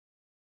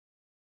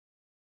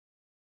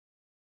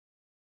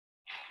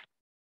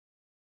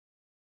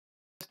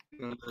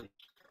Good.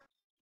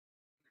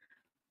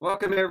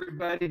 Welcome,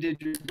 everybody.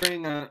 Did you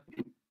bring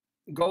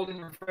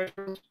golden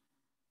refreshments?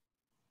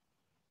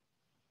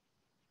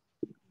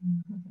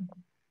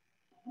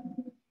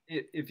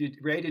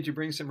 Ray, did you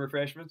bring some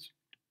refreshments?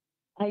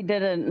 I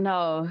didn't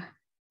know.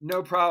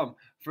 No problem.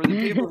 For the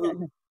people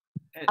who,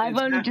 I've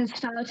only just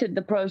started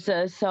the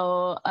process,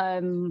 so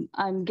I'm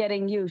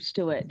getting used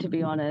to it, to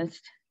be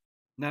honest.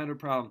 Not a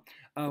problem.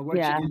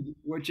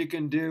 What you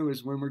can do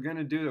is when we're going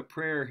to do a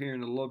prayer here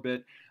in a little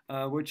bit,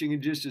 what you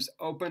can just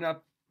open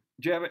up.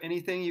 Do you have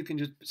anything you can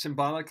just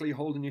symbolically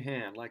hold in your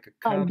hand, like a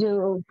cup, I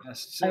do. a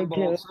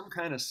symbol, some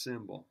kind of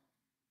symbol?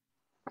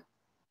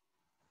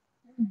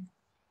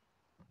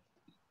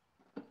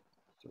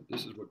 So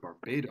this is what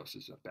Barbados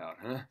is about,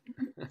 huh?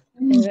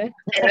 Yeah,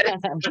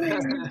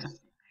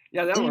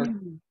 that'll work.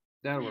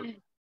 That'll work.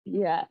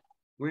 Yeah.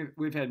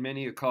 We've had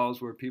many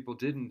calls where people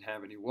didn't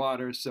have any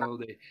water, so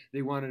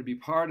they wanted to be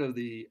part of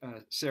the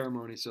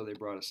ceremony, so they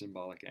brought a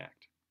symbolic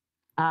act.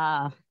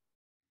 Ah.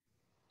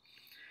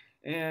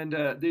 And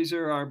these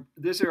are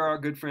our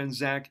good friends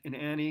Zach and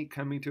Annie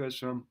coming to us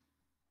from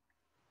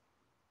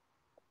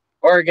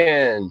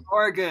Oregon.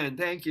 Oregon.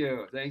 Thank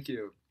you, thank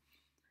you.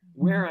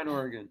 Where in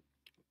Oregon?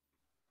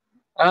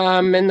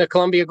 In the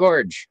Columbia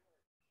Gorge.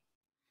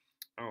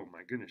 Oh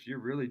my goodness, you're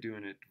really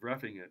doing it,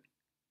 roughing it.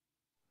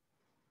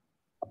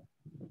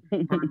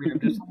 Pardon me, I'm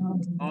just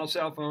all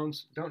cell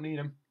phones. Don't need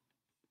them.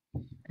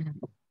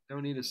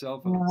 Don't need a cell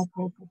phone.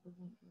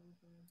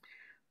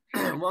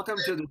 Welcome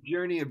to the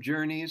journey of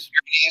journeys,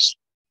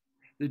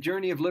 the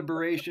journey of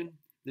liberation,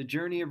 the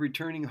journey of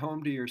returning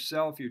home to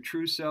yourself, your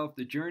true self,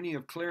 the journey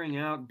of clearing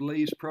out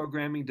beliefs,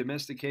 programming,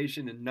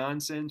 domestication, and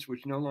nonsense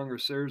which no longer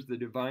serves the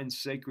divine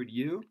sacred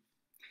you.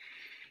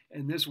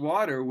 And this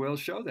water will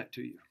show that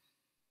to you.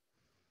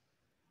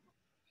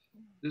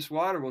 This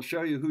water will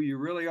show you who you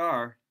really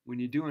are when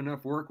you do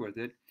enough work with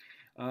it.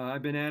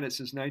 I've been at it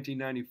since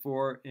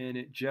 1994, and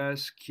it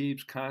just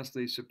keeps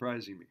constantly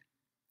surprising me.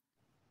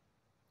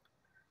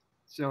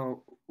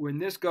 So when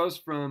this goes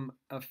from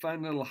a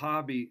fun little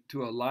hobby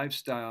to a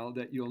lifestyle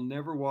that you'll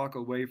never walk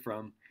away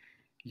from,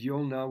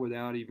 you'll know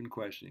without even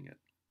questioning it.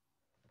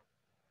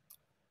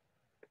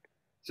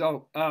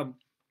 So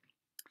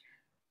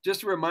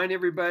just to remind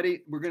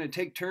everybody, we're going to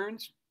take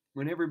turns.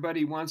 When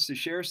everybody wants to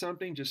share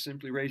something, just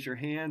simply raise your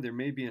hand. There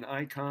may be an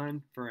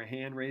icon for a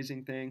hand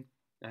raising thing.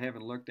 I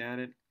haven't looked at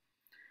it.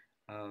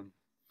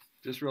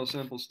 Just real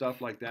simple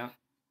stuff like that.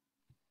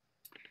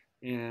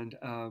 And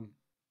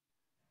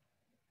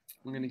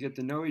we're going to get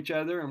to know each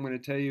other. I'm going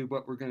to tell you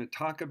what we're going to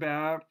talk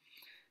about.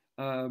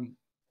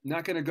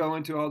 Not going to go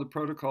into all the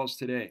protocols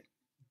today,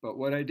 but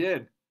what I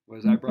did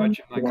was I brought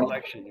you my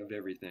collection of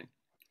everything.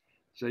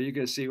 So you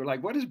can see, we're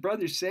like, what does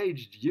Brother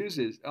Sage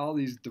uses all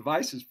these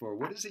devices for?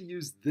 What does he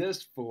use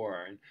this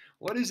for? And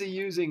what is he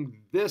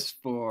using this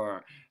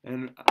for?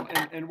 And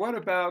what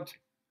about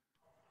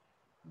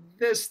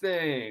this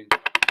thing?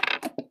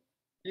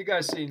 You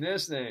guys seen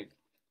this thing?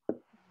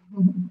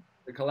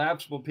 The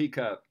collapsible pea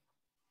cup.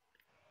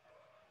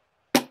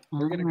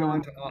 We're going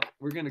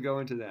to go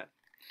into that.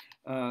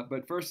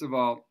 But first of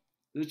all,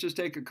 let's just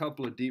take a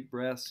couple of deep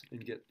breaths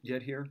and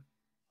get here.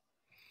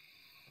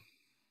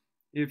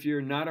 If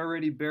you're not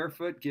already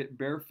barefoot, get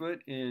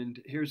barefoot.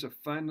 And here's a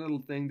fun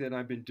little thing that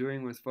I've been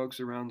doing with folks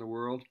around the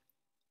world,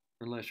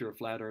 unless you're a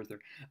flat earther,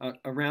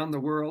 around the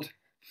world.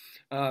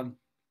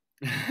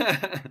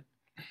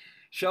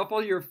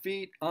 Shuffle your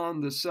feet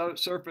on the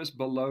surface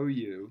below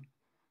you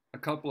a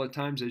couple of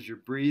times as you're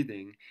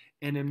breathing,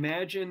 and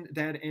imagine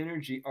that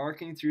energy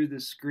arcing through the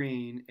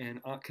screen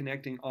and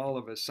connecting all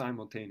of us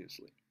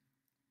simultaneously,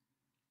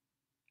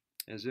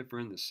 as if we're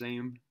in the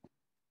same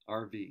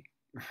RV.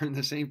 In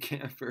the same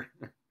camper.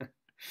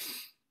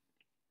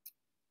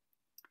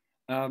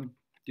 Do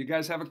you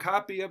guys have a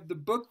copy of the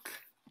book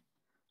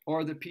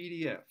or the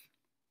PDF?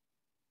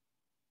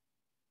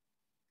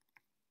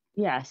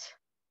 Yes.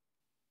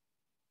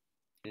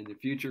 In the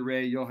future,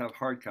 Ray, you'll have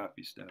hard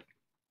copy stuff.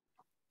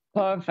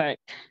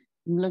 Perfect.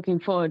 I'm looking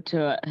forward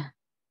to it.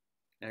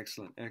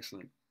 Excellent,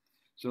 excellent.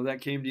 So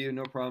that came to you,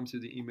 no problem,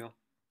 through the email?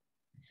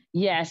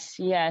 Yes.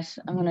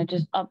 I'm going to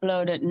just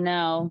upload it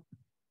now.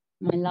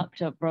 My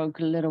laptop broke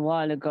a little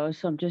while ago,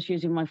 so I'm just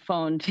using my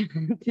phone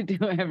to do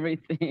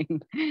everything.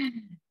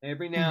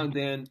 Every now and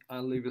then,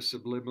 I'll leave a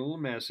subliminal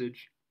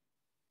message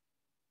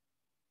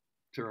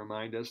to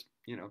remind us,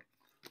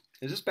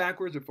 is this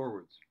backwards or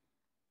forwards?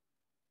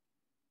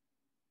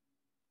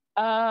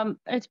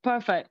 It's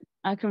perfect.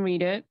 I can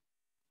read it.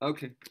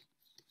 Okay.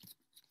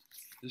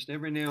 Just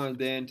every now and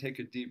then, take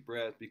a deep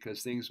breath,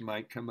 because things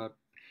might come up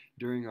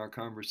during our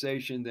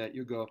conversation that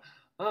you go,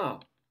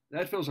 oh,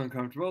 that feels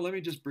uncomfortable. Let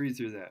me just breathe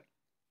through that.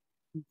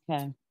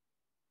 Okay.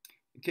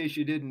 In case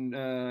you didn't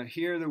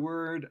hear the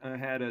word, I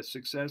had a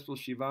successful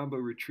Shivambhu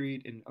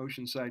retreat in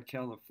Oceanside,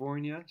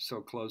 California,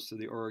 so close to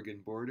the Oregon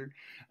border.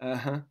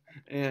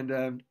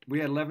 And we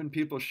had 11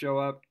 people show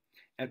up.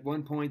 At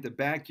one point, the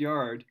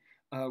backyard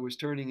was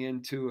turning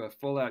into a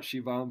full-out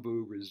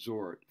Shivambhu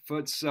resort.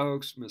 Foot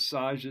soaks,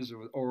 massages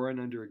with Orin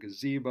under a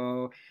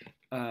gazebo.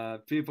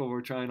 People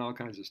were trying all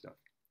kinds of stuff.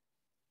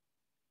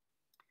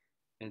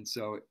 And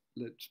so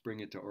let's bring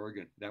it to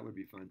Oregon. That would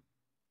be fun.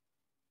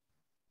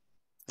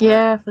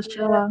 Yeah, for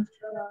sure.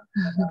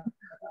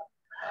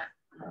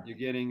 You're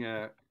getting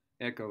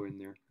echo in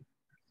there.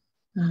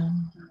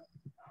 Mm.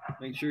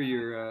 Make sure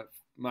your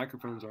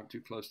microphones aren't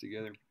too close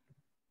together.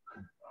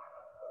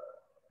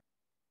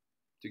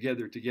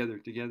 Together, together,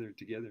 together,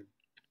 together.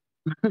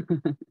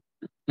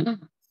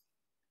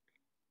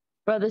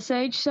 Brother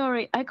Sage,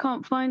 sorry, I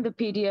can't find the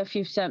PDF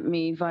you've sent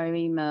me via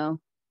email.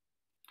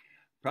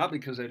 Probably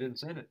because I didn't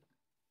send it.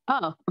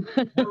 Oh,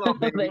 Hello,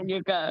 baby. there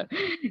you go.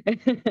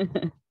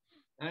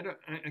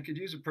 I could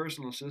use a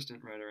personal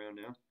assistant right around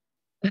now.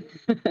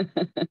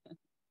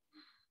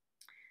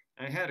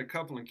 I had a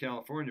couple in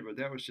California, but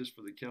that was just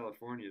for the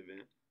California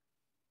event.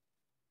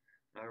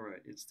 All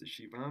right, it's the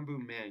Shivambhu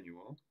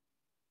manual.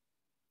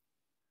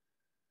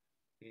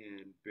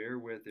 And bear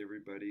with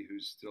everybody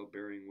who's still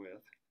bearing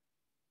with.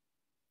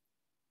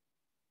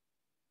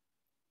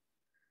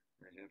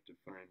 I have to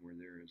find where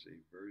there is a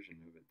version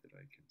of it that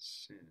I can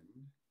send.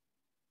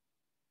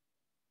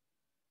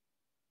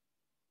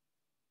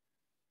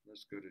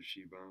 Let's go to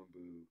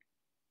Shivambhu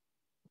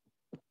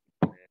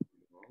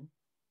manual.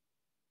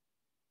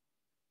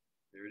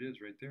 There it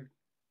is right there.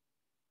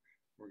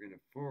 We're going to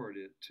forward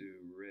it to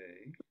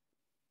Ray.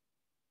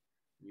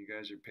 You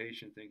guys are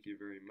patient. Thank you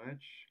very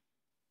much.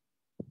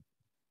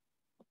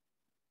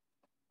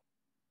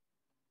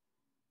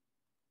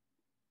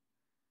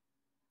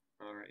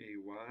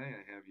 R-A-Y,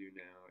 I have you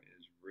now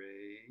as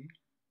Ray.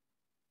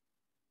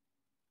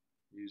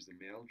 Use the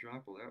mail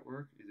drop. Will that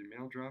work? Either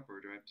mail drop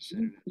or do I have to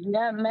send it in?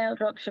 Yeah, mail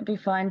drop should be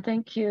fine.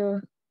 Thank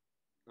you.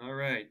 All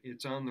right,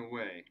 it's on the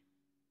way.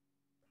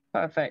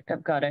 Perfect.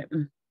 I've got it.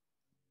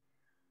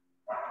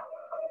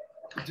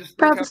 Just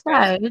Brother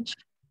Sage.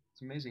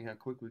 It's amazing how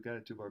quick we got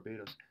it to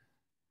Barbados.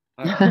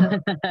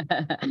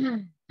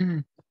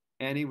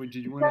 Annie, did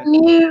you want to? Can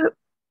you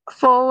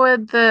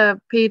forward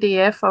the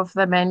PDF of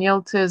the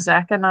manual to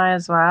Zach and I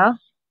as well?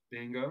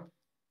 Bingo.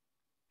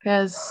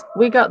 Because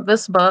we got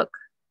this book.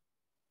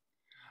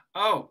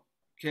 Oh,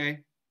 okay.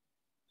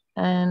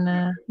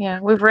 And yeah,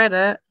 we've read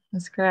it.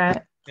 It's great.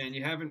 And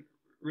you haven't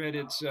read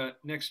its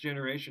next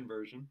generation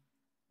version?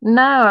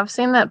 No, I've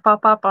seen that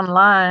pop up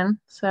online.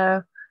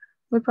 So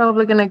we're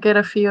probably going to get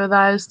a few of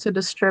those to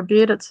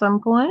distribute at some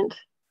point.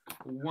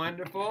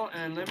 Wonderful.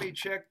 And let me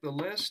check the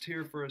list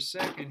here for a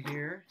second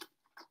here.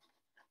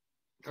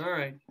 All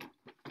right.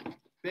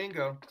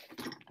 Bingo.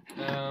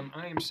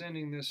 I am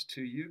sending this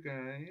to you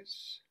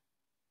guys.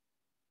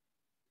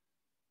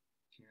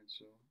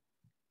 Cancel.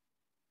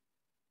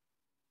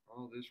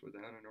 All this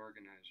without an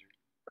organizer.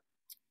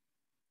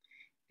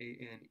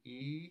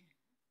 A-N-E.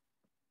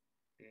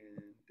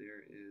 And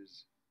there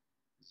is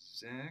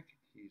Zach.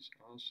 He's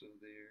also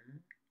there.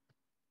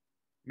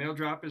 Mail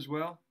drop as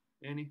well,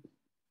 Annie?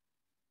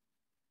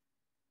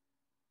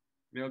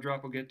 Mail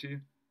drop will get to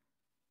you?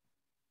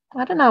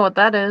 I don't know what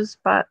that is,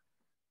 but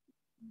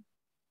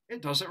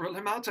it doesn't really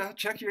matter.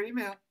 Check your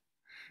email.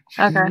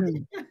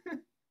 Okay.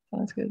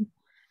 Sounds good.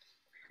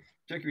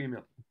 Check your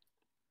email.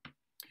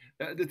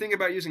 The thing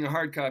about using a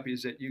hard copy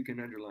is that you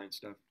can underline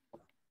stuff.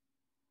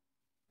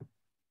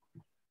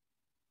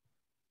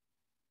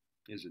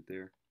 Is it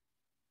there?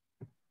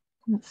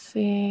 Let's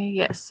see.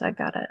 Yes, I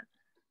got it.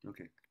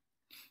 Okay.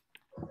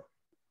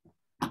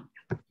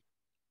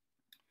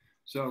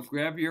 So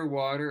grab your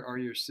water or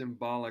your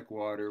symbolic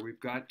water. We've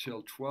got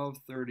till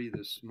 12:30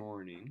 this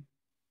morning,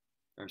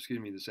 or excuse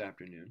me, this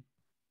afternoon.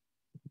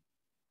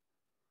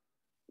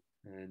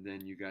 And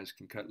then you guys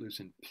can cut loose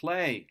and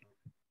play.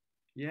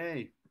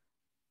 Yay.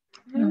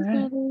 All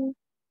right.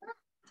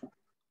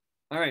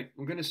 All right,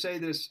 we're going to say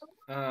this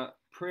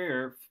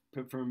prayer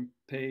from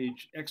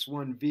page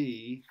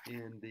X1V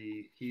in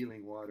the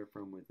Healing Water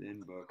from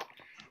Within book.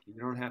 You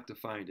don't have to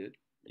find it.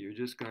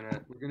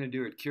 We're going to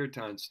do it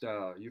kirtan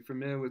style. You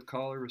familiar with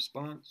call or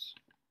response?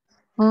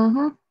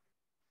 Mm-hmm.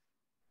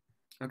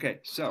 Okay,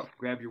 so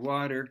grab your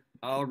water.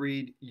 I'll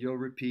read, you'll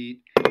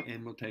repeat,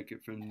 and we'll take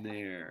it from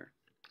there.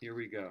 Here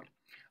we go.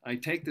 I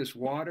take this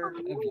water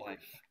of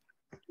life.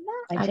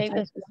 I take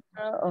this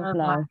water of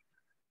life.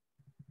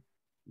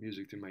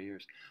 Music to my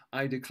ears.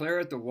 I declare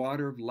it the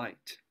water of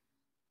light.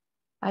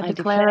 I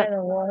declare declare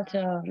the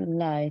water of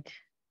light.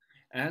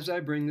 As I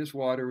bring this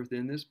water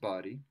within this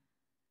body,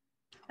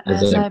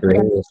 As I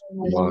bring this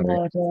This water,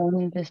 water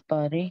in this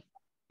body,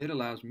 it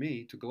allows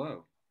me to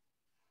glow.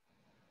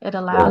 it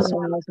allows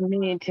allows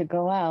me to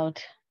go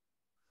out.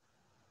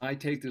 I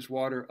take this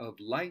water of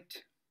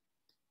light.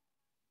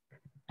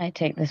 I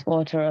take this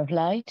water of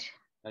light.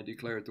 I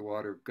declare it the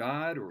water of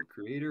God or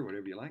Creator,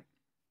 whatever you like.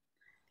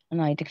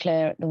 And I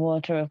declare it the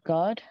water of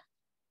God.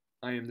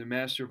 I am the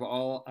master of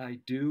all I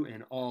do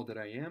and all that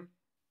I am.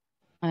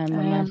 I am the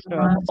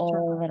master of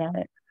all that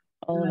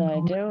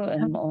I do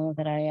and all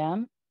that I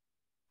am.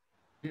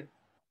 Yeah.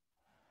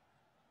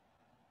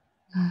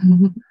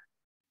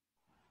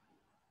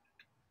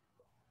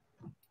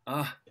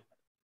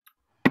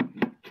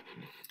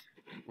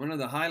 One of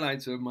the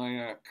highlights of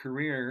my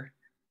career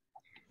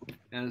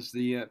as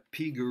the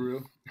P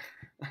guru,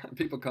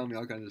 people call me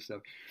all kinds of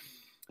stuff,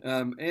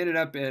 Ended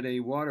up at a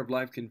Water of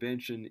Life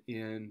convention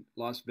in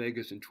Las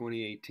Vegas in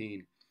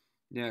 2018.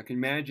 Now, can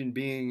you imagine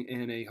being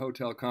in a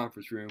hotel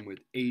conference room with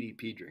 80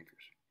 pee drinkers?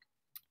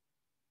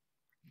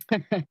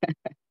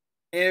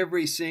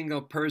 Every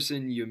single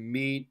person you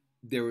meet,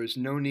 there was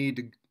no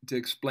need to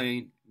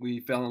explain. We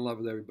fell in love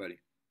with everybody.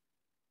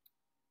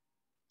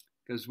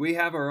 Because we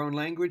have our own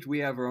language, we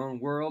have our own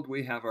world,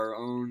 we have our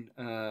own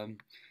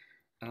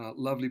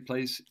lovely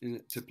place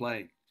to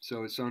play.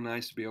 So it's so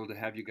nice to be able to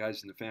have you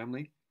guys in the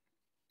family,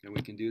 and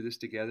we can do this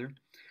together.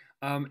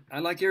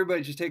 I'd like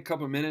everybody to just take a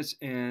couple of minutes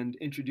and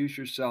introduce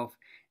yourself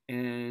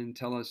and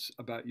tell us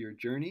about your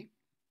journey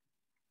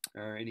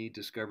or any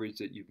discoveries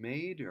that you've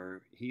made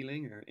or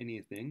healing or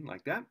anything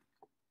like that.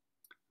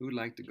 Who would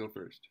like to go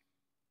first?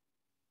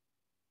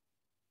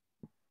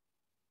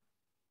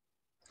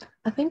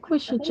 I think we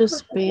should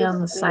just be on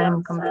the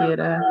same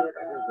computer.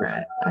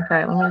 Right.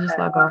 Okay, let me just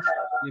log off.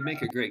 You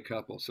make a great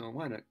couple, so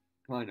why not?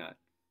 Why not?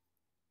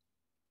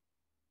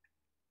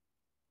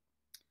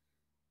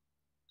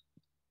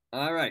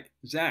 All right,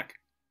 Zach.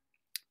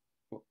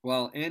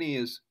 While Annie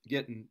is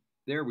getting,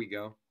 there we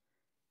go.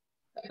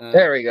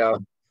 There we go.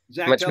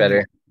 Zach, much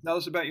better. Tell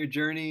us about your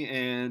journey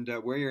and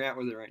where you're at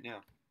with it right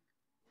now.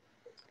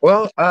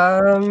 Well,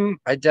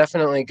 I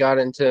definitely got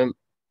into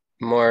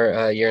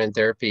more urine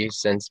therapy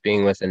since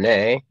being with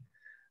Anae,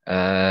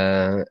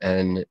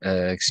 and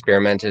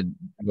experimented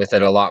with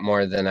it a lot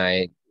more than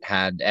I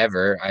had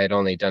ever. I had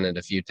only done it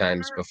a few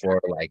times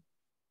before, like,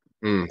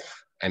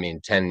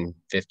 10,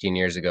 15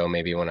 years ago,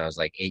 maybe when I was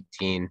like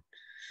 18.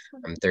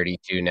 I'm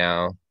 32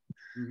 now.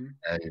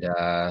 And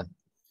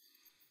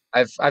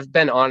I've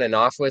been on and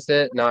off with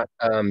it, not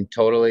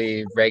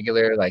totally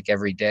regular, like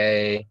every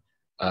day.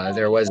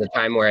 There was a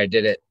time where I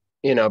did it,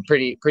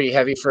 pretty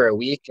heavy for a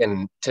week,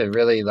 and to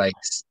really, like,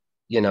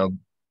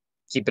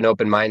 keep an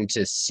open mind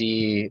to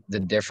see the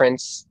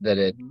difference that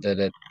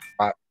it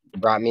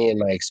brought me in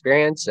my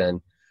experience,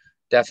 and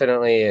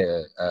definitely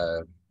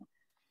a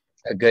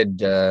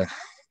good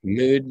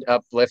mood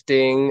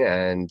uplifting,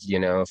 and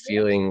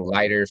feeling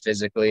lighter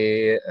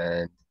physically,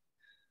 and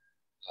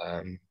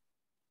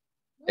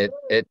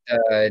it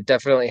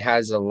definitely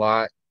has a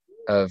lot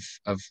of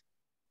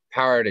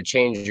power to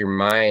change your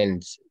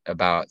mind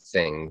about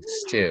things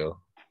too.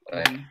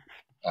 But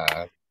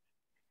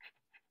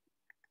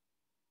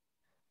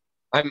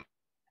I'm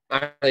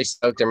really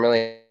stoked. I'm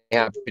really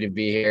happy to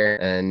be here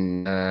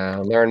and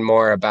learn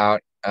more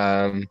about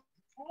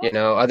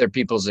other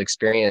people's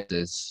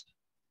experiences.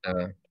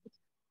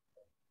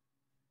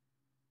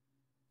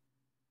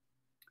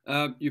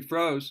 You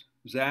froze,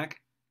 Zach.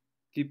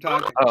 Keep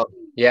talking. Oh,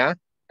 yeah?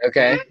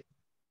 Okay.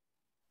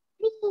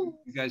 You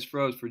guys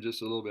froze for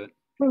just a little bit.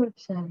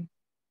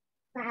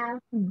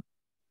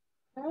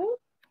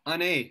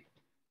 Anae,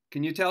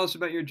 can you tell us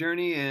about your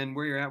journey and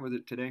where you're at with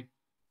it today?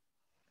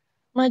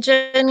 My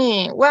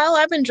journey. Well,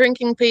 I've been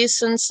drinking pee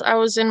since I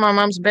was in my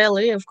mom's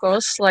belly, of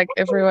course, like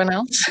everyone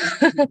else.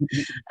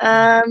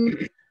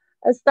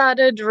 I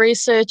started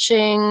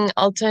researching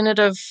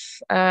alternative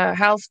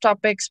health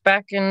topics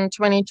back in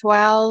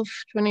 2012,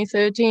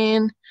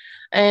 2013,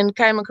 and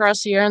came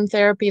across urine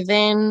therapy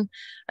then.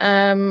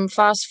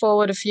 Fast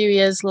forward a few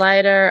years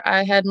later,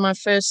 I had my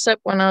first sip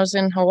when I was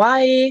in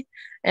Hawaii,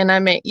 and I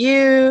met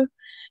you.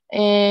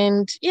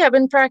 And yeah, I've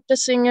been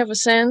practicing ever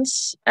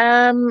since.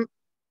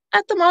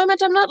 At the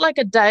moment, I'm not like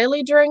a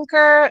daily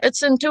drinker.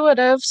 It's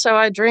intuitive. So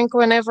I drink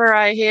whenever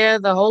I hear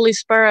the Holy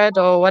Spirit,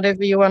 or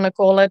whatever you want to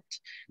call it,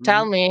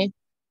 tell me,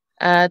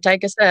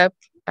 take a sip.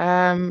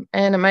 And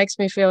it makes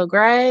me feel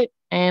great.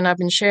 And I've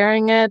been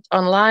sharing it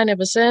online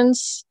ever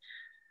since.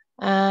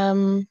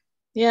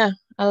 Yeah,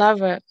 I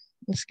love it.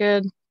 It's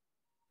good.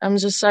 I'm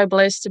just so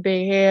blessed to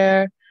be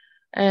here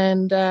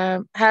and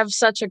have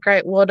such a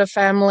great water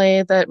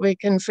family that we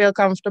can feel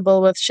comfortable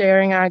with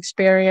sharing our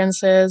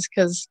experiences,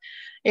 because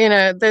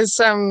there's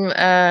some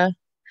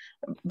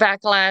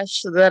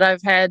backlash that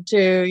I've had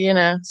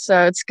to,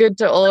 so it's good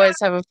to always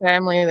have a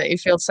family that you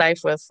feel safe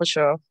with, for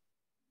sure.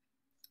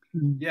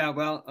 Yeah,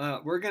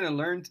 well, we're going to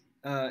learn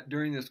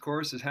during this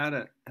course is how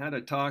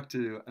to talk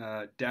to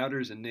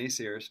doubters and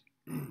naysayers.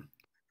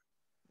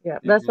 Yeah,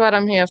 that's what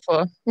I'm here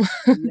for.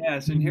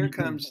 Yes, and here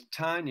comes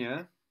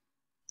Tanya.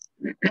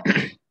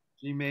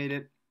 She made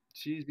it.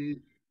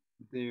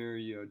 There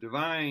you go.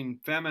 Divine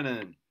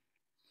Feminine.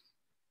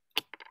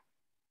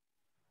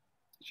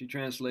 She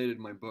translated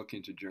my book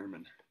into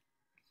German.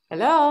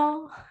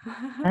 Hello.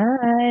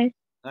 Hi.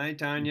 Hi,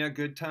 Tanya.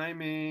 Good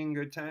timing.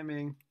 Good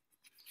timing.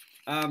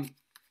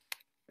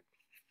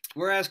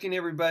 We're asking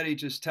everybody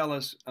to just tell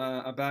us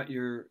about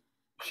your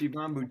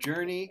Shivambhu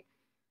journey,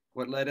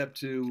 what led up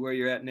to where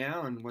you're at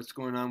now, and what's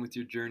going on with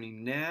your journey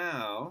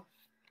now.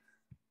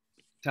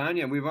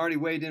 Tanya, we've already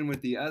weighed in with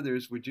the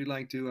others. Would you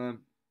like to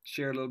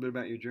share a little bit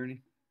about your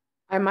journey?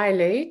 Am I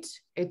late?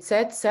 It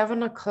said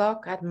 7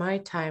 o'clock at my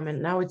time,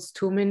 and now it's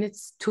 2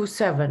 minutes to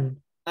 7.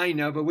 I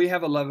know, but we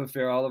have a love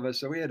affair, all of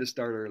us, so we had to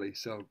start early.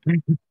 So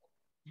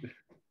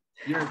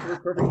you're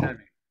perfect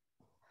timing.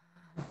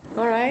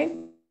 All right.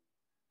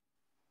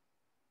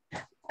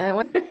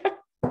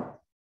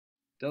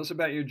 Tell us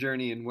about your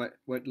journey and what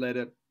led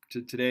up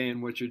to today,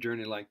 and what's your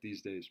journey like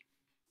these days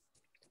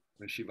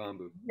with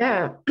Shivambhu.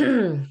 Yeah.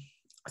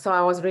 So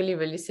I was really,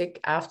 really sick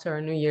after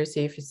New Year's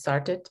Eve. It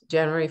started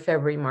January,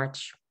 February,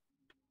 March.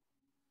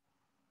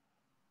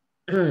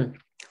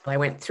 I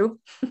went through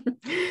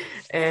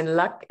and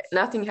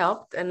nothing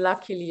helped. And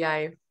luckily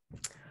I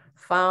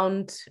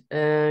found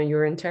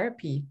urine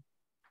therapy.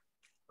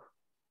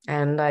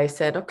 And I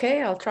said,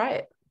 okay, I'll try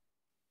it.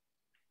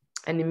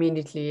 And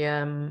immediately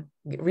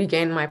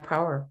regained my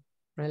power,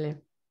 really.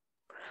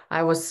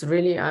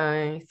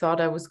 I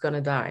thought I was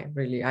gonna die,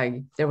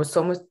 really. There was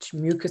so much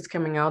mucus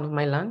coming out of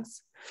my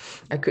lungs.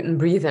 I couldn't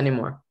breathe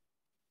anymore.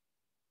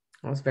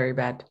 It was very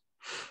bad.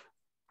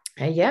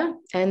 Yeah,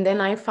 and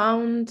then I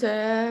found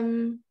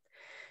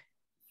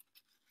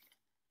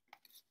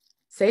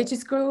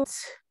Sage's group,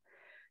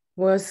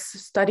 was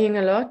studying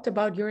a lot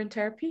about urine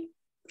therapy.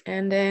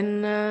 And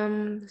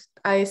then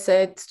I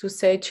said to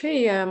Sage,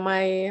 hey,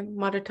 my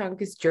mother tongue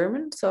is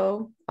German,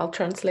 so I'll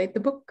translate the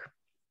book.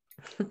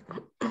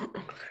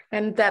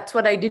 And that's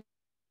what I did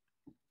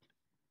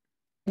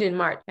in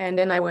March. And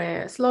then I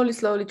went slowly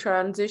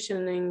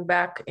transitioning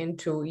back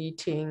into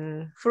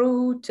eating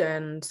fruit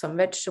and some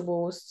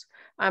vegetables.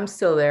 I'm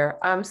still there.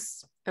 I'm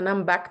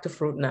back to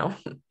fruit now.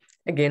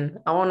 Again,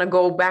 I want to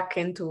go back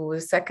into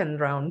the second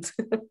round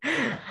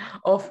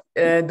of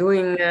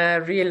doing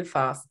real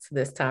fast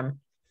this time.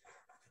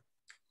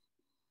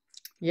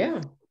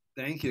 Yeah.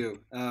 Thank you.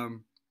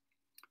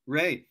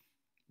 Ray,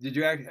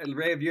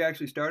 Ray, have you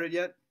actually started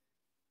yet?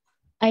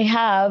 I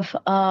have.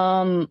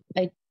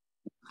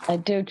 I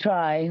do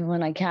try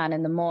when I can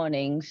in the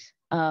mornings.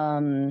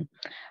 But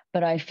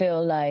I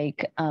feel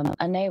like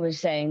Ane was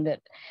saying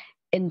that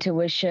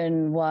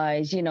intuition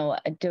wise, you know,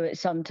 I do it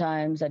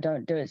sometimes, I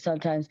don't do it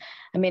sometimes.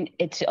 I mean,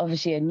 it's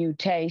obviously a new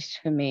taste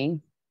for me.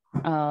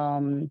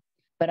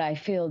 But I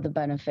feel the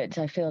benefits.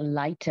 I feel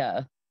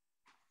lighter,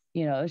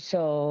 you know,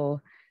 so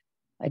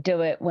I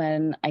do it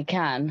when I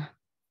can.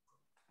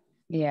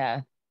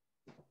 Yeah.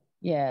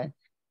 Yeah.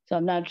 So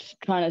I'm now just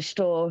trying to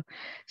store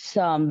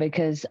some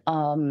because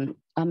I'm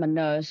a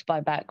nurse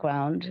by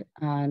background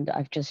and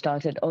I've just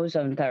started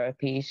ozone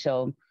therapy.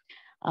 So,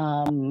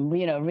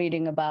 you know,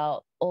 reading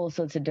about all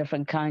sorts of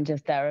different kinds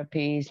of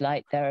therapies,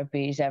 light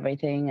therapies,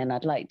 everything. And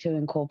I'd like to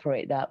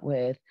incorporate that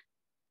with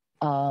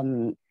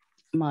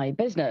my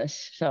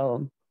business.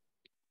 So,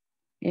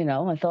 you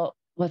know, I thought,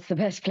 what's the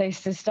best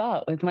place to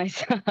start with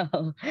myself?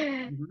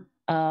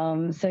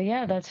 Mm-hmm. So,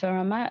 yeah, that's where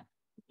I'm at.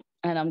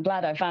 And I'm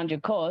glad I found your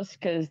course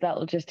because that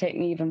will just take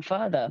me even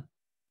further.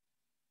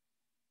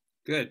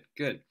 Good.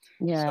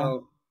 Yeah.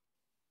 So,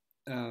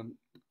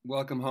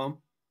 welcome home.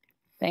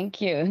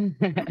 Thank you.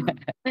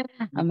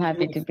 I'm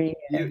happy to be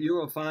here. You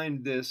will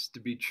find this to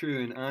be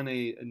true, and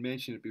Ane had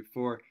mentioned it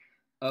before.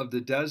 Of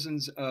the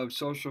dozens of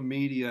social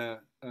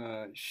media,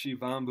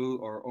 Shivambhu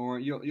or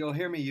you'll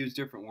hear me use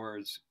different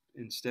words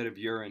instead of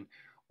urine.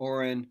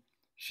 Oren,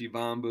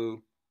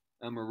 Shivambhu,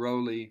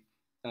 Amaroli.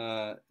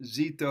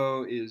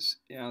 Zito is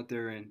out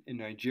there in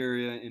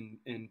Nigeria.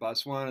 In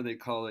Botswana, they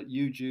call it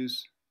U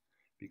juice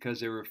because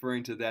they're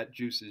referring to that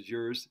juice as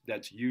yours.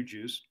 That's U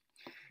juice.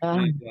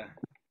 And,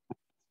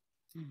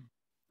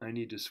 I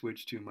need to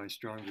switch to my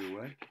stronger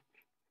way.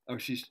 Oh,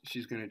 she's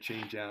going to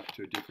change out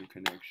to a different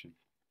connection.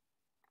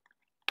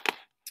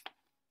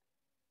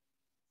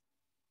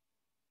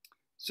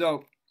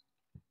 So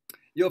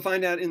you'll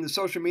find out in the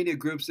social media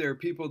groups, there are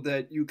people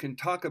that you can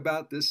talk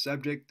about this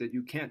subject that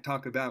you can't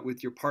talk about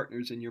with your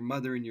partners and your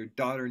mother and your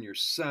daughter and your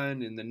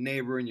son and the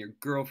neighbor and your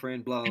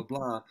girlfriend, blah, blah,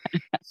 blah.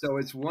 So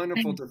it's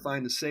wonderful to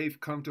find a safe,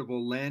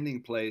 comfortable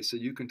landing place so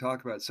you can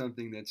talk about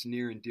something that's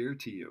near and dear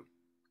to you.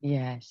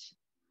 Yes.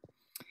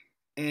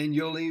 And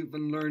you'll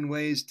even learn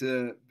ways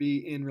to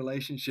be in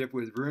relationship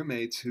with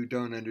roommates who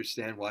don't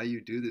understand why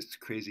you do this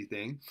crazy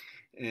thing,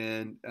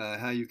 and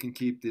how you can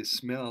keep this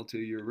smell to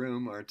your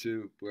room or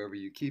to wherever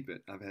you keep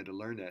it. I've had to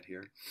learn that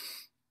here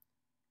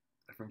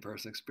from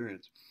personal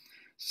experience.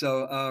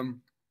 So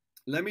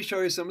let me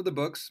show you some of the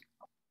books.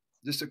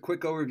 Just a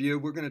quick overview.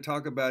 We're going to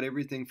talk about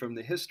everything from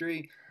the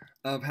history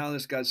of how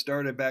this got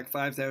started back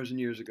 5,000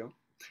 years ago.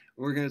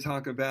 We're going to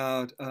talk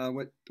about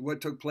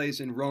what took place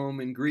in Rome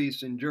and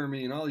Greece and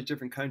Germany and all these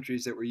different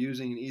countries that were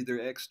using either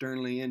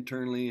externally,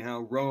 internally,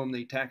 how Rome,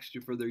 they taxed you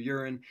for their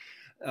urine.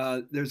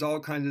 There's all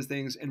kinds of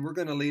things. And we're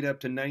going to lead up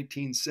to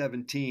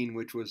 1917,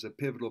 which was a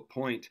pivotal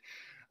point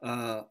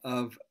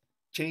of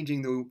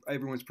changing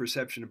everyone's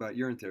perception about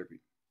urine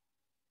therapy.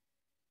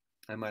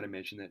 I might have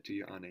mentioned that to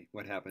you, Ane,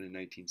 what happened in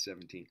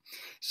 1917.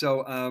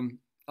 So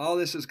all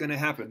this is going to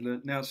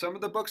happen. Now, some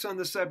of the books on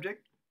the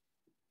subject.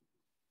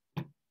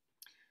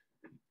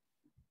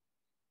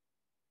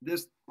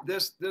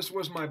 This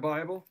was my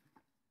Bible,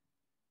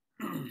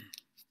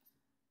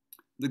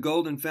 The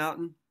Golden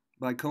Fountain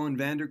by Cohen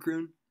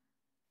Vanderkroon.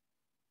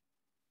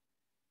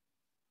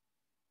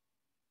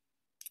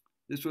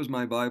 This was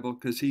my Bible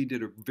because he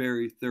did a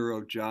very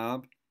thorough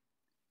job.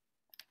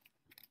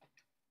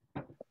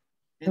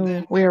 And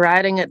then, we're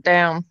writing it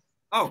down.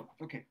 Oh,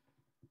 okay.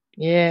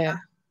 Yeah.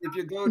 If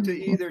you go to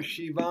either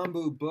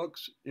Shivambhu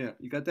books, yeah,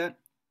 you got that?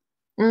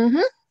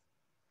 Mm-hmm.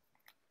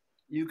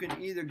 You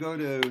can either go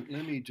to,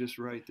 let me just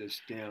write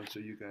this down so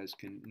you guys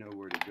can know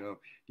where to go.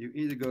 You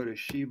either go to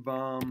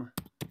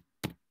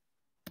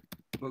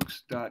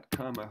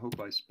shivambooks.com, I hope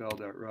I spelled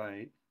that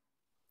right,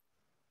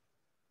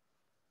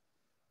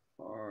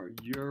 or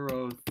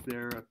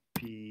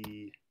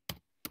Urotherapy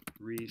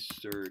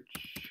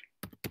Research.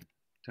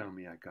 Tell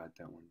me I got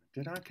that one.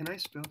 Can I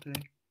spell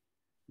today?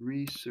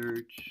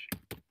 Research.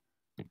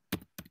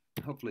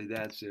 Hopefully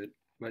that's it.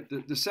 But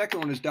the second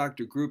one is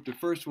Dr. Group. The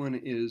first one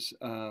is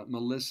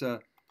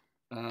Melissa,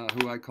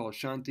 who I call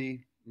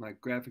Shanti, my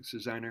graphics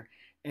designer.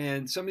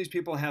 And some of these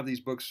people have these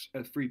books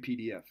a free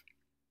PDF.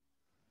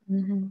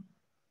 Mm-hmm.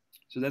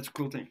 So that's a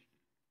cool thing.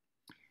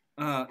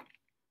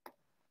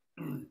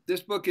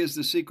 This book is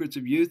The Secrets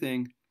of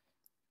Youthing.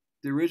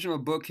 The original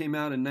book came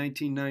out in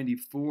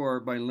 1994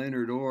 by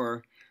Leonard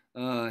Orr.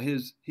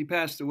 He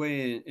passed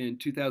away in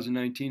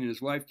 2019, and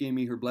his wife gave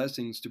me her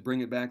blessings to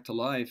bring it back to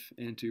life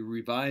and to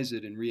revise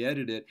it and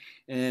re-edit it.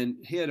 And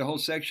he had a whole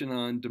section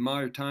on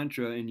Dhamma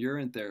Tantra and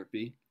urine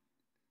therapy,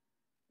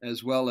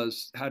 as well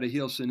as how to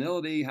heal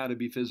senility, how to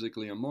be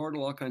physically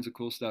immortal. All kinds of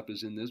cool stuff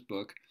is in this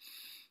book.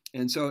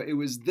 And so it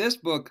was this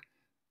book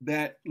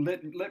that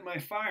lit my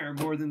fire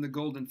more than the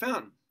Golden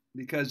Fountain,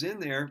 because in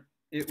there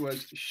it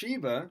was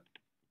Shiva.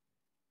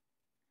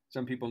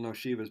 Some people know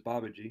Shiva as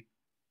Babaji.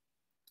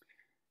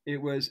 It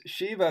was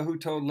Shiva who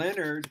told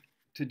Leonard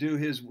to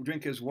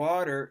drink his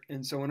water.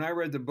 And so when I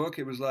read the book,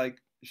 it was like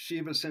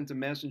Shiva sent a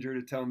messenger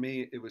to tell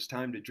me it was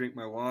time to drink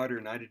my water,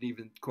 and I didn't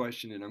even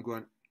question it. I'm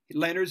going,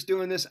 Leonard's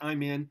doing this,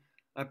 I'm in.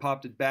 I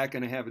popped it back,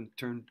 and I haven't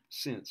turned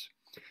since.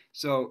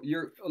 So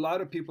a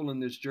lot of people in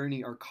this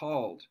journey are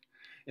called.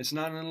 It's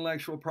not an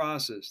intellectual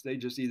process. They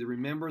just either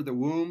remember the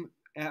womb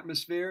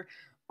atmosphere,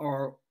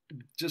 or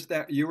just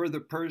that you are the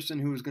person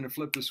who is going to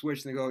flip the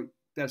switch and they go,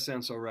 that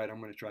sounds so right, I'm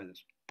going to try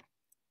this.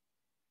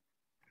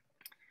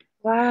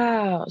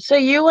 Wow. So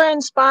you were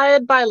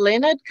inspired by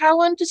Leonard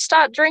Cohen to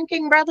start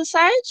drinking, Brother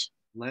Sage?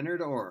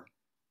 Leonard Orr.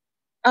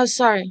 Oh,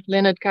 sorry.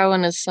 Leonard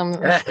Cohen is some...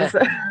 that's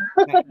a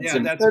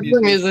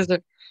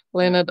musician.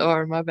 Leonard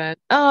Orr, my bad.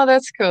 Oh,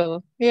 that's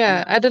cool.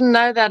 Yeah, I didn't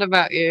know that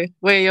about you,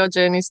 where your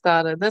journey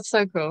started. That's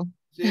so cool.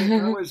 See,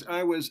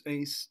 I was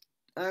a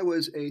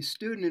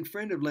student and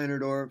friend of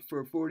Leonard Orr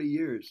for 40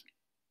 years.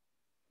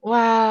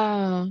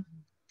 Wow.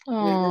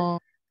 Oh.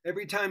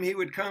 Every time he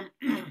would come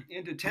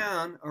into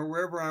town or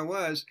wherever I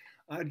was,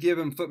 I'd give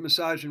him foot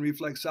massage and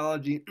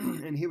reflexology,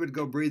 and he would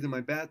go breathe in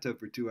my bathtub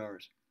for 2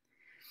 hours.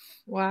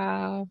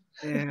 Wow.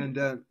 And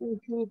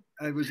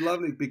it was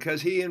lovely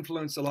because he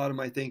influenced a lot of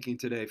my thinking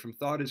today, from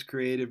thought is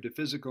creative to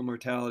physical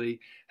mortality,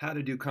 how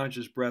to do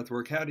conscious breath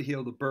work, how to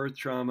heal the birth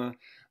trauma.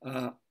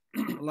 A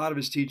lot of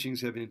his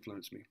teachings have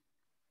influenced me.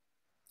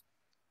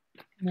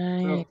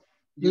 Nice. So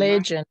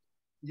Legend.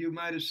 You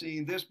might have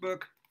seen this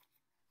book.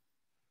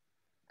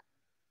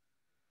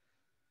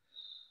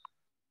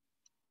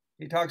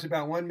 He talks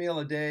about 1 meal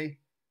a day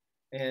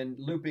and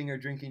looping or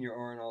drinking your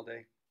Orin all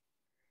day.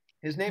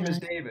 His name is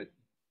David,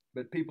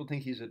 but people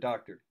think he's a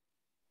doctor.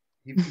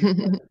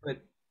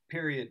 But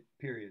period.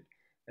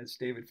 That's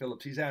David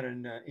Phillips. He's out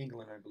in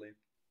England, I believe.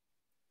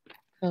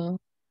 Cool.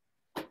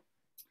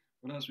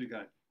 What else we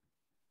got?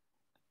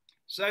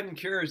 Sudden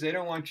cures they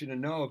don't want you to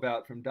know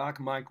about from Doc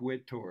Mike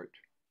Whittort.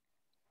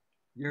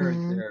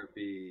 Urine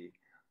therapy,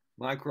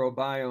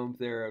 microbiome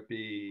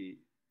therapy,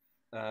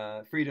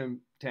 freedom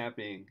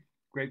tapping,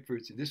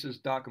 grapefruit. This is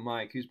Doc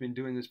Mike, who's been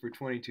doing this for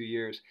 22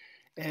 years.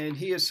 And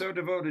he is so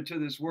devoted to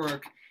this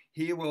work,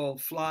 he will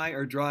fly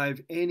or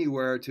drive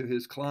anywhere to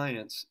his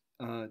clients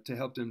to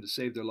help them to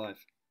save their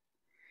life.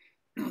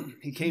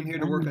 He came here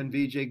to work on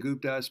Vijay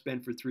Gupta,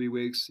 spent for 3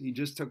 weeks. He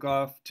just took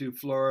off to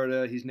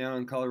Florida. He's now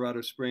in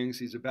Colorado Springs.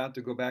 He's about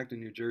to go back to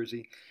New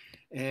Jersey.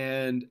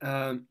 And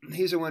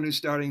he's the one who's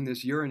starting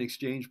this urine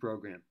exchange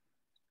program.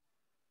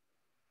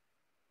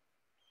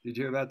 Did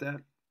you hear about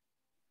that?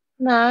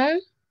 No.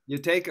 You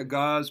take a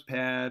gauze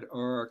pad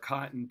or a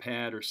cotton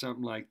pad or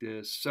something like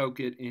this, soak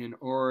it in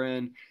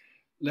Orin,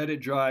 let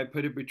it dry,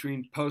 put it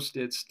between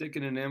Post-its, stick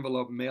it in an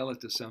envelope, mail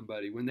it to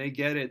somebody. When they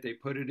get it, they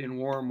put it in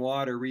warm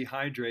water,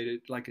 rehydrate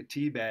it like a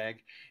tea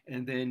bag,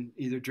 and then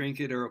either drink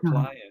it or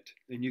apply it.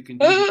 And you can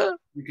do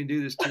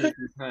this 2 or 3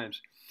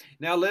 times.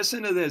 Now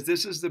listen to this.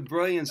 This is the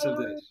brilliance of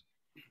this.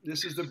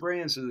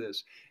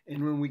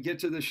 And when we get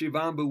to the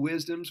Shivambhu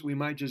wisdoms, we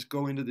might just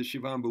go into the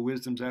Shivambhu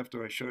wisdoms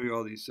after I show you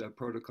all these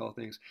protocol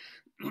things.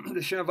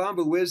 The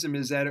Shivambhu wisdom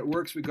is that it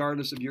works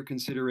regardless of your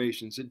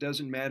considerations. It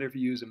doesn't matter if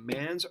you use a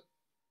man's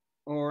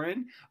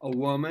Orin, a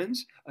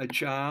woman's, a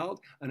child,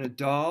 an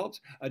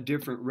adult, a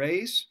different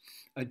race,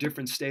 a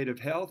different state of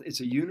health. It's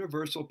a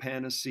universal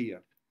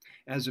panacea.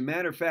 As a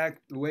matter of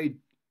fact, the way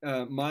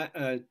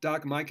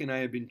Doc Mike and I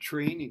have been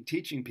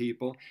teaching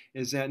people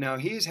is that now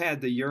he's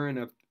had the urine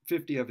of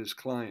 50 of his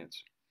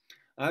clients.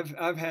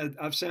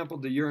 I've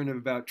sampled the urine of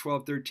about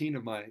 12, 13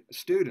 of my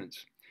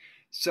students.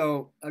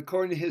 So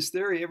according to his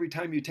theory, every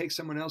time you take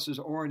someone else's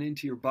Orin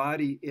into your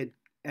body, it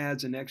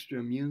adds an extra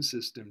immune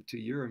system to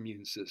your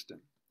immune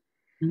system.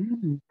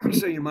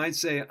 So you might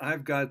say,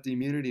 I've got the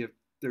immunity of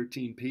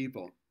 13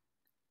 people.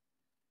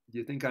 Do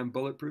you think I'm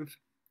bulletproof?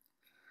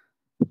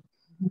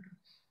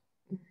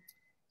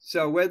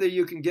 So whether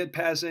you can get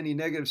past any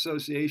negative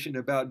association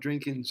about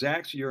drinking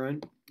Zach's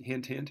urine,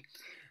 hint, hint,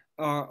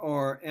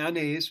 or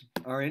Anne's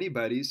or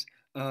anybody's,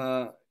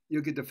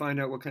 you'll get to find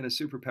out what kind of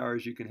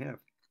superpowers you can have.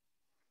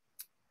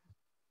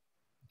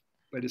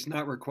 But it's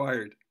not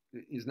required.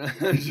 He's not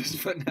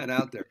just putting that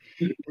out there.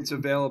 It's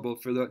available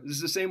for this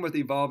is the same with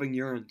evolving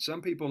urine.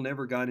 Some people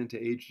never got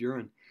into aged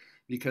urine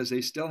because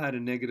they still had a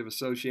negative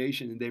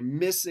association and they're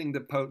missing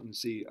the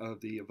potency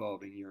of the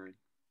evolving urine.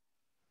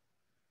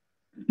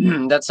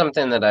 That's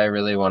something that I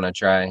really want to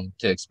try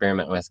to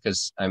experiment with,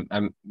 because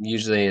I'm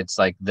usually it's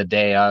like the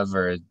day of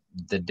or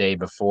the day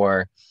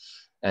before,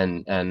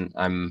 and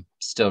I'm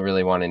still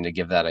really wanting to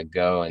give that a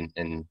go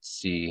and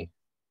see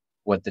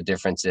what the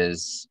difference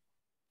is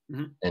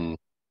in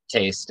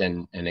taste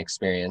and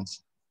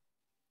experience.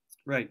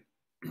 Right.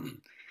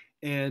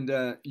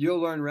 And you'll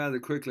learn rather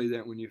quickly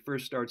that when you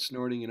first start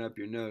snorting it up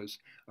your nose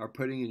or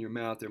putting it in your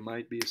mouth, there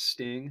might be a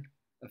sting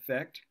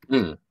effect.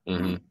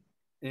 Mm-hmm.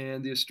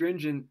 And the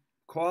astringent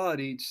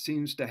quality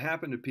seems to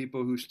happen to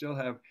people who still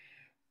have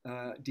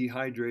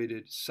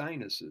dehydrated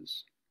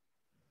sinuses.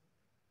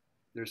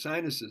 Their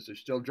sinuses are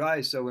still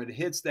dry, so it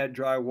hits that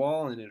dry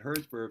wall and it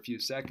hurts for a few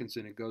seconds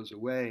and it goes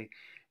away.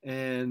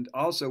 And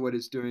also what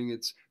it's doing,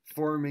 it's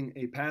forming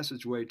a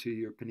passageway to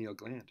your pineal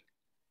gland.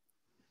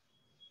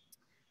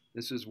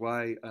 This is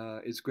why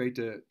it's great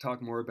to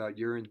talk more about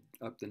urine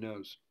up the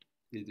nose,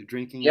 either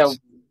drinking. Yeah.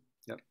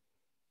 Yep.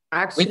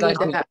 Actually,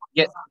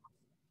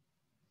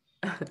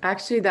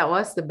 actually, that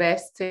was the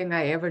best thing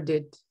I ever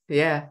did.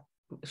 Yeah.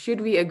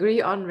 Should we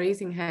agree on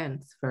raising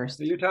hands first?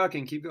 So you're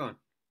talking. Keep going.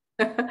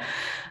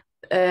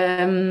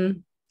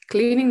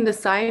 Cleaning the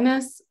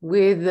sinus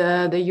with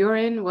the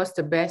urine was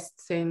the best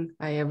thing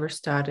I ever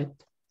started.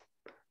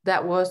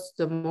 That was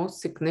the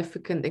most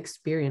significant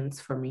experience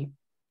for me.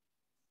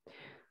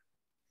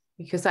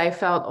 Because I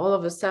felt all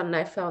of a sudden,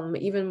 I felt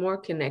even more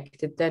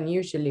connected than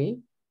usually.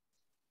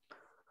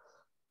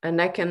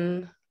 And I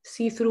can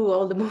see through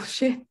all the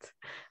bullshit.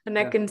 And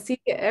I can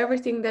see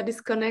everything that is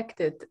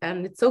connected.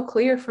 And it's so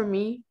clear for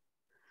me.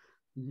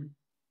 Mm-hmm.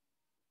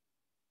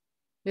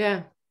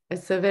 Yeah,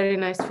 it's a very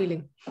nice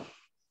feeling.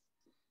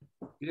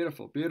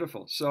 Beautiful,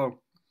 beautiful. So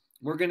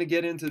we're going to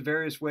get into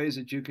various ways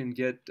that you can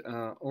get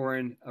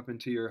Urine up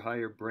into your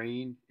higher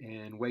brain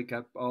and wake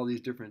up all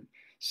these different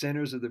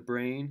centers of the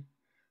brain.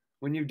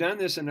 When you've done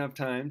this enough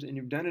times and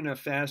you've done enough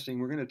fasting,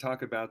 we're going to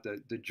talk about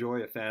the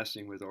joy of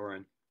fasting with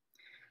Urine.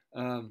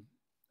 I'm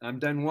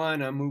done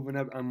one. I'm moving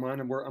up. I'm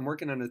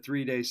working on a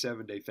 3-day,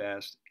 7-day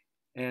fast,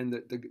 and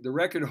the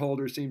record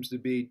holder seems to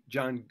be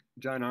John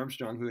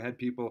Armstrong, who had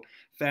people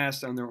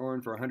fast on their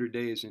Urine for 100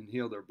 days and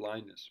heal their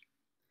blindness.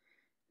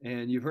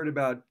 And you've heard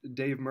about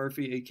Dave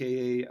Murphy,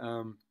 aka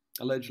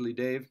allegedly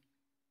Dave,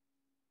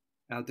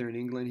 out there in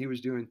England. He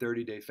was doing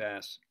 30-day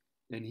fasts.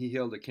 And he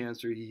healed the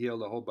cancer. He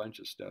healed a whole bunch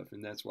of stuff,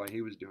 and that's why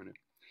he was doing it.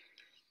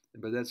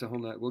 But that's a whole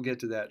lot. We'll get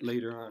to that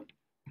later on.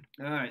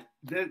 All right.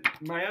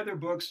 My other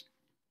books,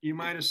 you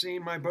might have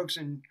seen my books,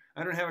 and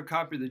I don't have a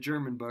copy of the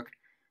German book.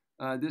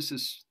 This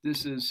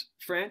is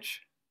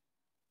French,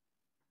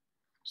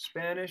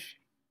 Spanish.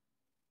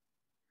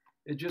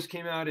 It just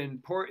came out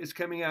it's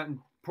coming out in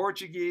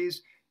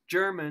Portuguese,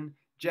 German,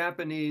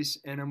 Japanese,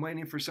 and I'm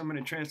waiting for someone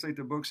to translate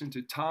the books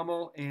into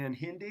Tamil and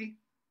Hindi.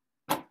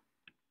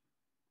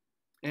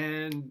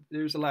 And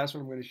there's the last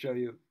one I'm going to show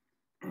you.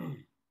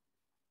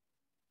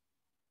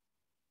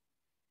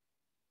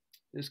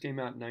 This came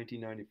out in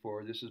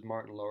 1994. This is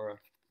Martin Laura.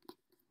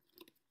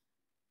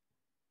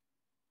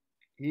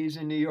 He's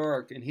in New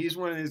York, and he's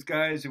one of these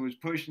guys who was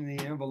pushing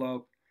the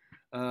envelope,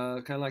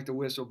 kind of like the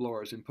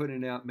whistleblowers, and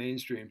putting it out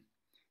mainstream.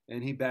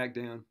 And he backed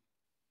down.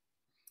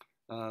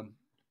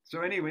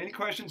 So anyway, any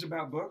questions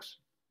about books?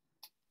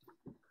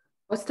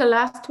 What's the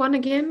last one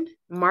again?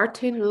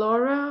 Martin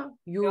Laura?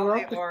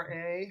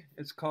 L-A-R-A.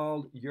 It's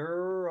called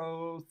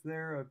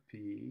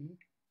Urotherapy.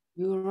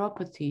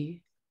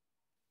 Uropathy.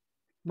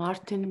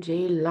 Martin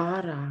J.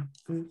 Lara.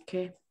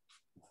 Okay.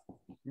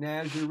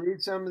 Now, as you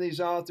read some of these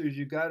authors,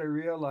 you got to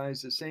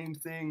realize the same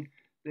thing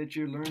that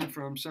you learn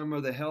from some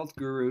of the health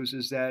gurus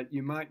is that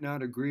you might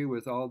not agree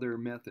with all their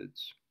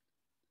methods.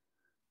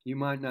 You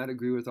might not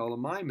agree with all of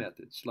my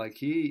methods. Like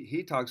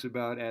he talks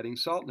about adding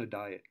salt in a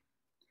diet.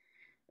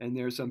 And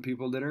there are some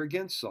people that are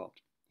against salt.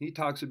 He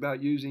talks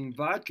about using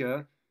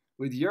vodka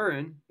with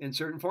urine in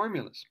certain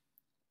formulas.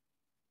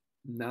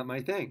 Not my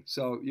thing.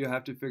 So you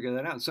have to figure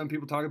that out. Some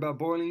people talk about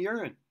boiling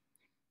urine.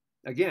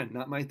 Again,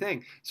 not my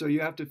thing. So you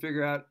have to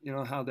figure out,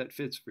 how that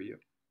fits for you.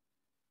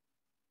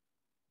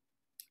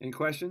 Any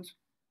questions?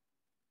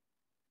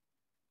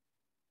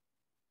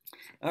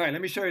 All right,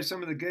 let me show you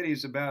some of the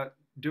goodies about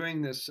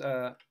doing this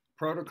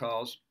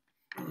protocols.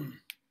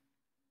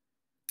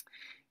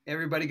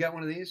 Everybody got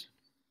one of these?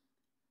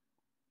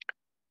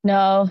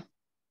 No,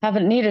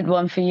 haven't needed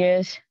one for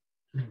years.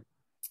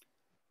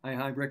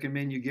 I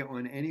recommend you get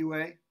one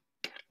anyway,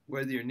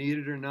 whether you need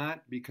it or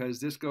not, because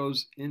this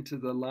goes into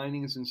the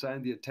linings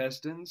inside the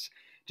intestines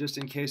just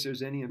in case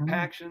there's any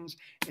impactions,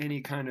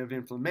 any kind of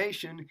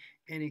inflammation,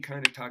 any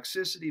kind of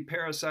toxicity,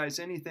 parasites,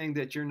 anything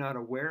that you're not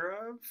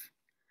aware of,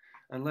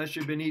 unless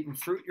you've been eating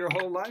fruit your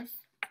whole life.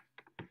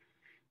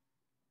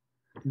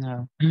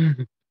 No.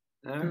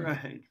 All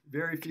right.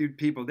 Very few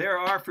people. There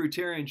are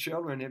fruitarian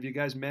children. Have you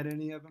guys met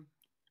any of them?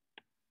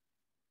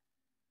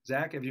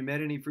 Zach, have you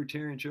met any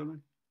fruitarian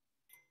children?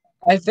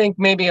 I think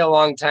maybe a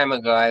long time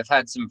ago, I've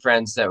had some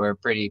friends that were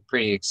pretty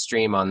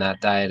extreme on that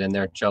diet, and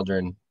their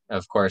children,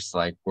 of course,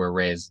 like were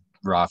raised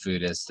raw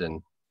foodists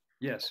and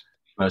yes,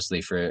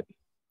 mostly fruit.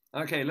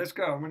 Okay, let's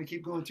go. I'm going to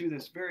keep going through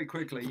this very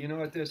quickly. You know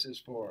what this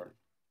is for?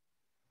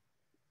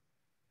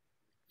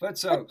 Foot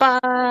soaks.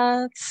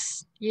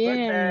 Baths. Foot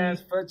Yay.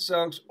 baths, foot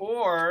soaks,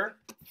 or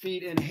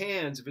feet and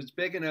hands. If it's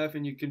big enough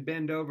and you can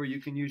bend over,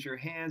 you can use your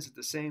hands at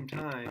the same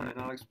time.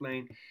 And I'll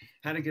explain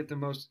how to get the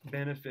most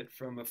benefit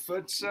from a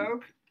foot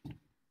soak.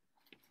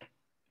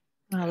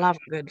 I love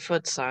a good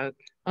foot soak.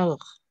 Oh.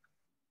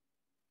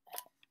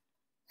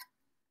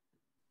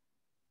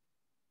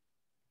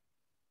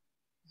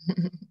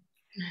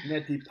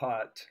 Neti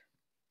pot.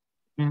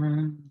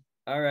 Mm.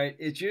 All right.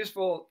 It's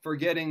useful for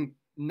getting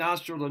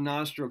nostril to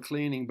nostril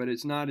cleaning, but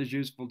it's not as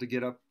useful to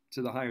get up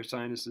to the higher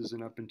sinuses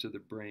and up into the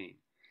brain.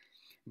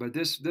 But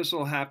this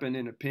will happen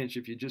in a pinch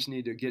if you just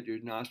need to get your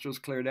nostrils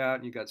cleared out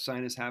and you got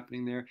sinus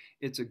happening there.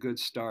 It's a good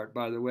start.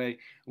 By the way,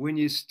 when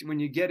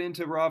you get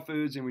into raw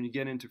foods and when you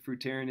get into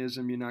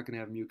fruitarianism, you're not going to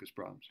have mucus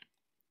problems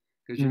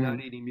because you're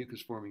not eating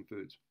mucus forming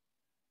foods.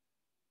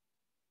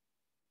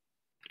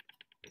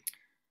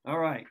 All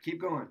right,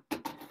 keep going.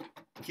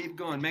 Keep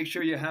going. Make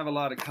sure you have a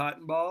lot of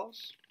cotton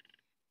balls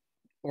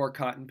or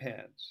cotton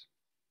pads.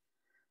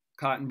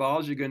 Cotton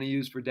balls you're going to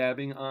use for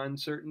dabbing on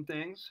certain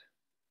things,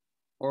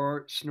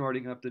 or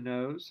snorting up the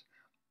nose,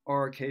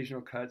 or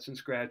occasional cuts and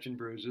scratch and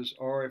bruises,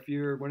 or if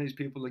you're one of these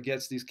people that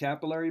gets these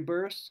capillary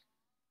bursts,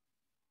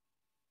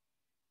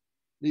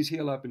 these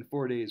heal up in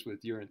 4 days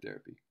with urine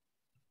therapy.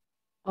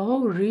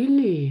 Oh,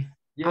 really?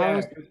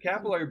 Yeah,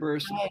 capillary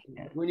bursts,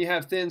 when you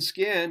have thin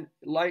skin,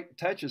 light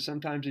touches,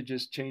 sometimes it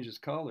just changes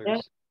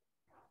colors.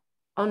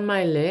 On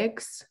my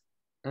legs?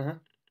 Uh-huh.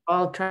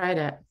 I'll try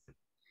that.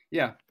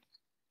 Yeah.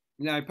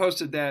 Now, I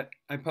posted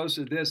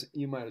this.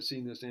 You might have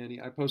seen this, Annie.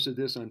 I posted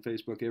this on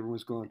Facebook.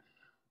 Everyone's going,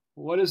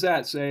 what is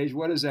that, Sage?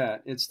 What is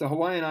that? It's the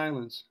Hawaiian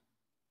Islands.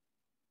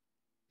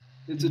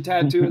 It's a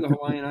tattoo of the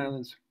Hawaiian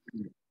Islands.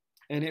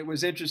 And it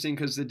was interesting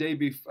because the day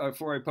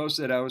before I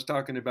posted, I was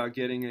talking about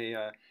getting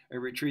a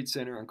retreat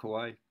center on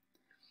Kauai.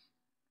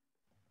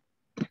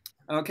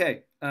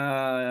 Okay.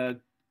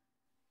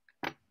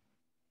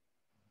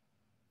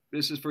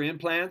 This is for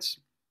implants.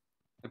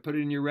 I put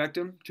it in your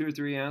rectum, 2 or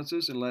 3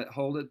 ounces, and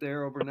hold it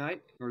there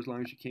overnight, or as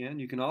long as you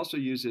can. You can also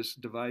use this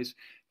device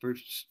for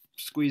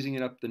squeezing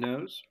it up the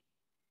nose.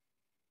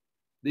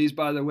 These,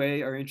 by the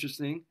way, are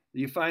interesting.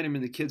 You find them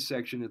in the kids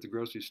section at the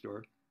grocery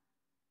store.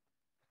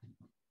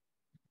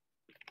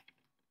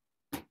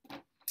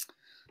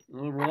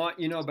 What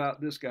you know about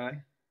this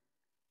guy?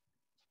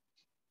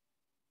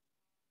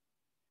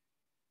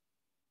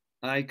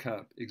 Eye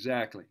cup,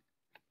 exactly.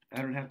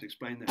 I don't have to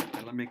explain that.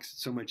 That makes it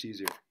so much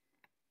easier.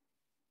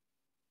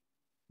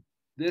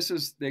 This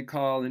is, they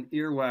call an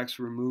earwax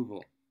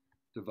removal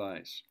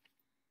device.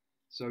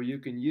 So you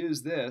can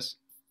use this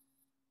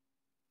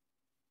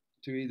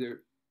to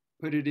either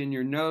put it in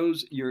your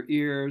nose, your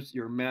ears,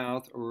 your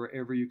mouth, or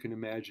wherever you can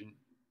imagine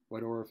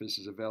what orifice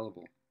is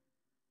available.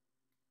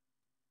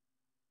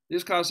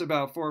 This costs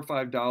about $4 or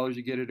 $5.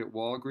 You get it at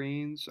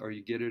Walgreens or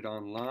you get it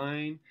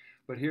online.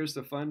 But here's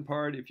the fun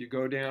part. If you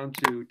go down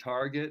to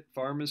Target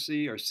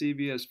Pharmacy or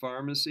CVS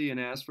Pharmacy and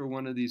ask for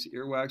one of these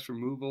earwax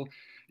removal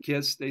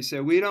kits, they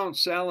say, we don't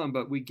sell them,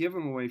 but we give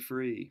them away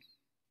free.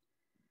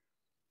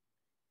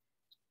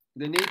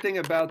 The neat thing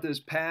about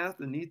this path,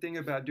 the neat thing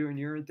about doing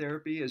urine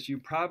therapy is you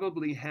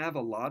probably have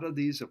a lot of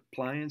these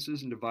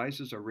appliances and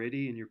devices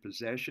already in your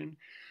possession,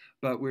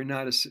 but we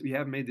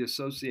haven't made the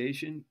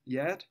association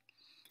yet.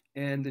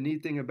 And the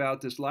neat thing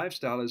about this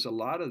lifestyle is a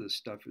lot of this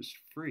stuff is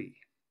free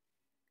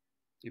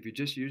if you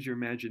just use your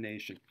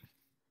imagination.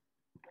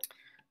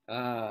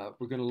 We're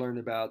going to learn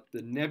about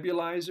the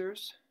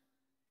nebulizers.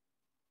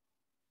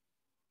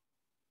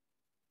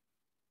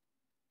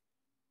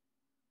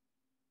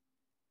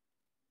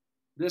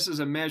 This is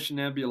a mesh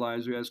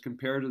nebulizer as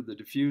compared to the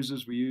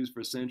diffusers we use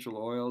for essential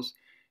oils.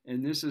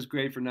 And this is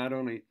great for not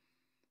only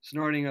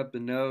snorting up the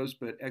nose,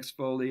 but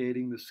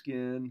exfoliating the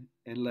skin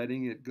and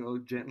letting it go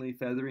gently,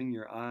 feathering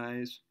your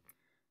eyes.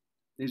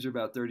 These are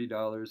about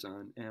 $30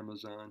 on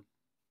Amazon.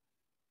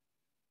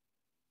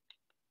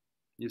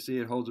 You see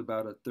it holds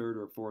about 1/3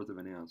 or 1/4 of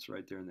an ounce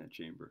right there in that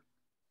chamber.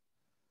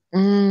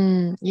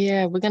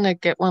 Yeah, we're going to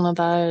get one of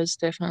those,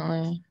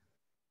 definitely.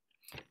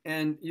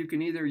 And you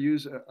can either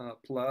use a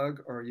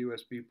plug or a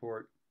USB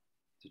port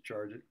to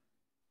charge it.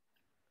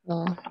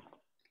 Oh.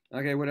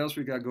 Okay, what else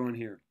we got going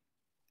here?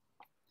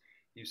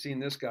 You've seen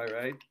this guy,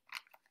 right?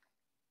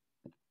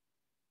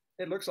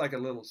 It looks like a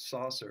little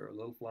saucer, a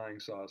little flying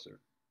saucer.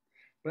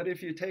 But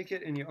if you take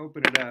it and you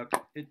open it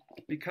up, it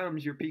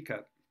becomes your pee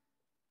cup.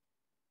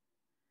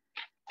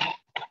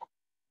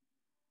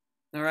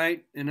 All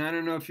right. And I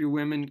don't know if you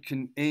women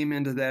can aim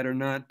into that or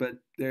not, but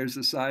there's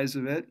the size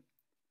of it.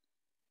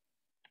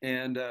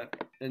 And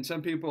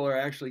some people are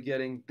actually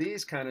getting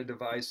these kind of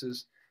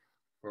devices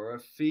for a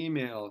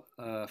female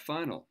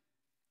funnel.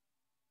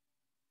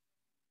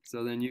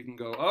 So then you can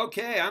go,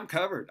 okay, I'm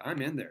covered.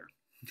 I'm in there.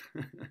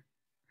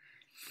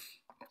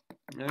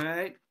 All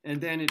right. And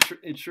then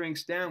it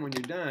shrinks down when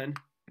you're done,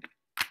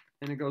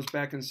 and it goes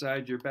back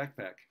inside your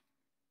backpack.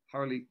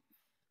 Hardly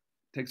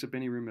takes up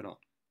any room at all.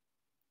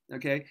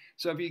 Okay.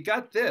 So if you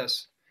got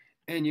this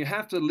and you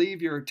have to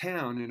leave your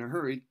town in a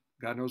hurry,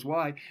 God knows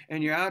why,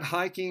 and you're out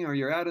hiking or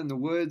you're out in the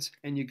woods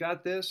and you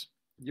got this,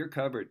 you're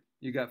covered.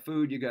 You got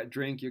food, you got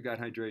drink, you got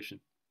hydration.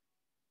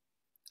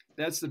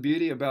 That's the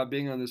beauty about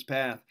being on this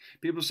path.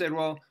 People said,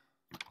 well,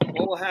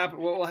 what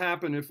will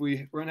happen if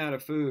we run out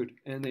of food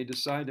and they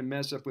decide to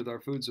mess up with our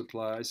food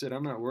supply? I said,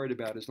 I'm not worried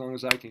about it. As long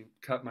as I can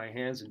cut my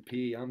hands and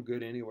pee, I'm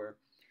good anywhere.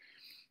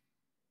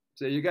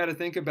 So you got to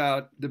think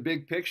about the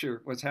big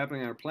picture, what's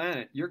happening on our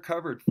planet. You're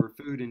covered for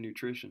food and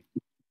nutrition.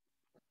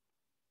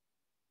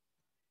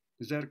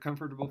 Is that a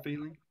comfortable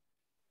feeling?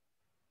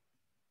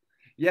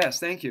 Yes,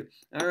 thank you.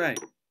 All right.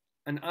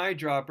 An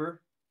eyedropper,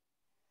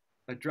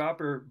 a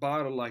dropper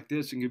bottle like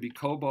this, it can be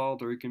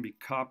cobalt or it can be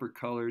copper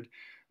colored.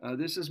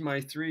 This is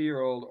my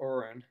 3-year-old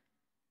Oren.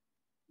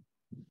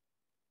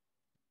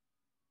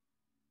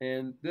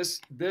 And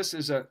this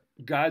is a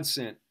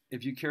godsend.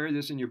 If you carry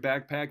this in your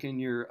backpack, in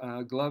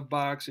your glove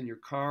box, in your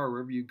car,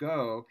 wherever you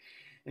go,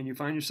 and you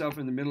find yourself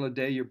in the middle of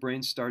the day, your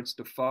brain starts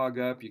to fog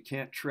up, you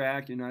can't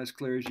track, you're not as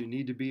clear as you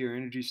need to be, your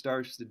energy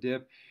starts to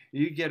dip,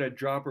 you get a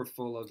dropper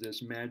full of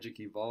this magic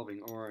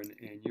evolving Oren,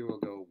 and you will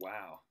go,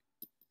 wow.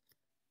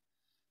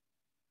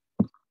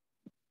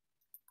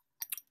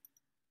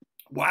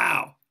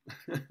 Wow.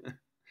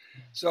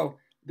 So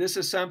this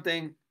is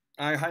something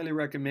I highly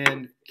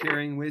recommend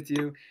carrying with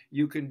you.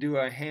 You can do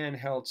a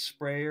handheld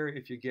sprayer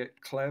if you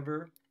get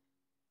clever.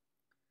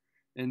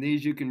 And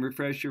these you can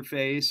refresh your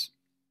face.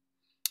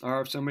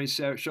 Or if somebody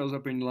shows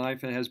up in your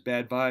life and has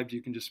bad vibes,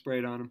 you can just spray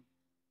it on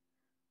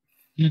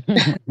them.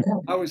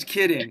 I was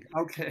kidding.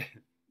 Okay.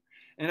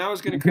 And I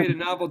was going to create a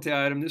novelty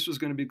item. This was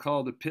going to be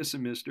called a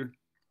Pissimister.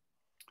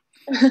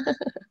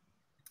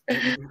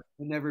 It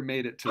never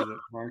made it to the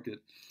market.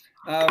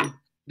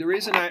 The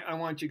reason I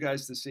want you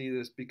guys to see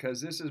this,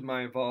 because this is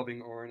my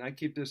evolving Oren. I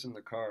keep this in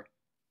the car.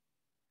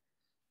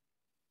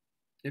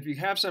 If you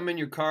have some in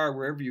your car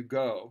wherever you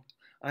go,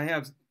 I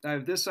have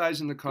this size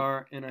in the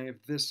car and I have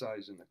this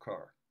size in the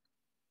car.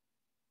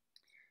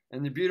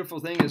 And the beautiful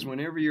thing is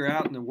whenever you're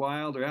out in the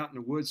wild or out in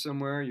the woods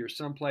somewhere, you're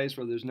someplace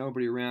where there's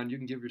nobody around, you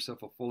can give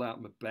yourself a full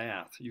out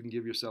bath. You can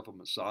give yourself a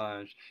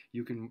massage.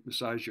 You can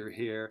massage your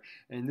hair.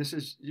 And this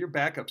is your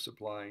backup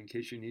supply in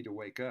case you need to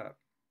wake up.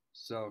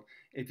 So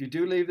if you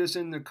do leave this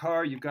in the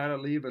car, you've got to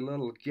leave a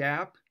little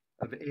gap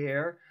of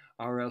air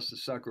or else the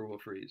sucker will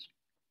freeze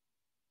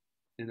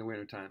in the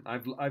wintertime.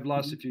 I've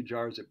lost a few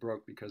jars that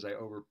broke because I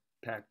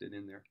overpacked it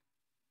in there.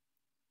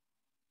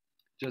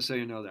 Just so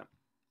you know that.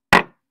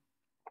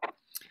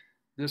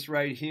 This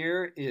right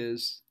here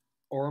is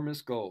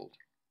Ormus Gold.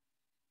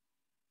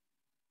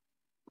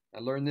 I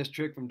learned this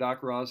trick from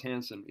Dr. Roz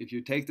Hansen. If you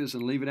take this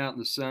and leave it out in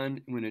the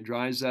sun, when it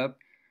dries up,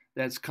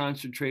 that's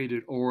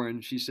concentrated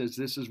Oren. She says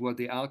this is what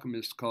the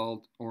alchemists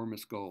called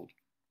Ormus Gold,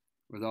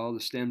 with all the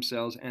stem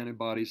cells,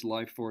 antibodies,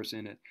 life force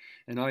in it.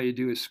 And all you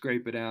do is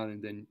scrape it out,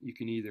 and then you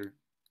can either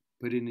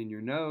put it in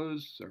your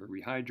nose or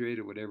rehydrate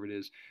it, whatever it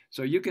is.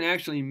 So you can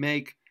actually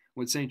make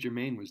what Saint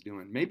Germain was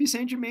doing. Maybe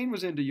Saint Germain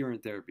was into urine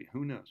therapy.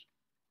 Who knows?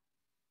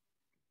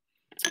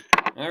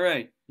 All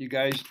right, you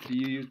guys, do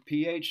you use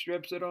pH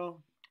strips at all?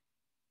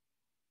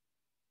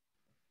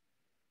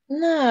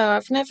 No,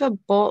 I've never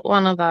bought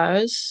one of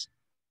those.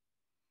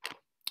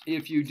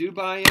 If you do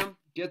buy them,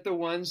 get the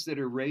ones that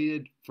are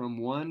rated from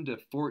 1 to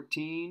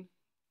 14.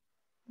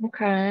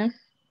 Okay.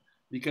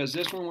 Because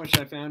this one, which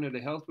I found at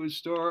a health food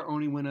store,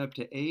 only went up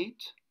to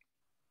 8.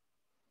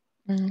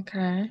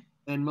 Okay.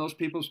 And most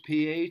people's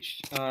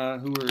pH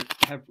who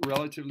have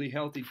relatively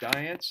healthy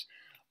diets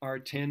are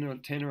 10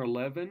 or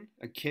 11.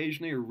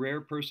 Occasionally, a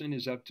rare person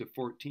is up to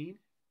 14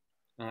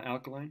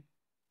 alkaline.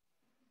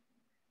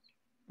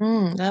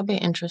 That'd be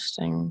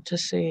interesting to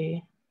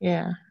see.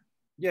 Yeah.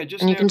 Yeah,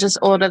 just and you can just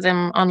order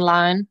them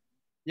online.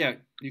 Yeah,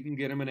 you can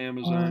get them on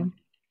Amazon.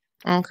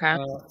 Okay.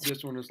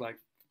 This one is like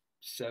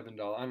 $7.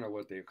 I don't know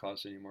what they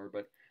cost anymore,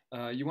 but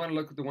you want to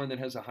look at the one that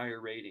has a higher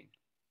rating.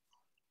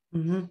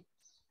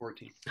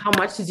 14. How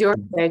much is yours,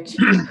 Edge?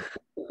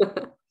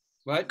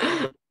 What?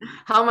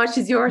 How much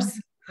is yours?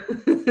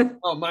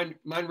 Oh,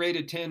 mine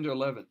rated 10 to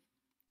 11.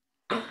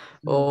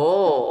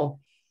 Oh.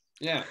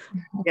 Yeah.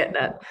 Get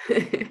that.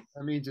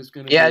 That means it's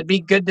going to it'd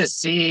be good to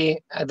see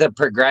the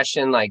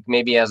progression, like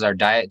maybe as our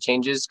diet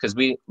changes, because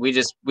we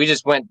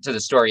just went to the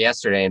store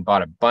yesterday and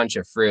bought a bunch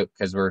of fruit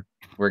because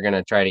we're going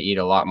to try to eat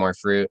a lot more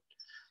fruit.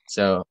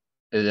 So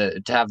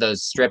to have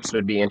those strips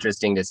would be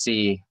interesting to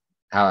see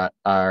how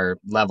our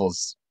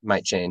levels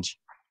might change.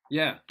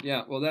 Yeah.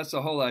 Well, that's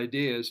the whole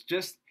idea, is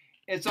just,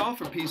 it's all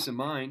for peace of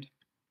mind.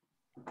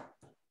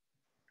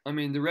 I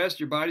mean, the rest,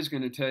 your body's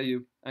going to tell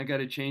you, I got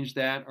to change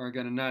that, or I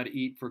got to not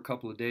eat for a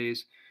couple of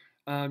days.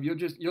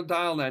 You'll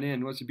dial that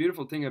in. What's the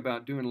beautiful thing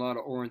about doing a lot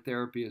of urine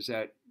therapy is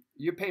that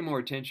you pay more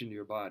attention to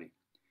your body.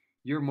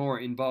 You're more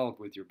involved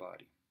with your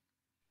body.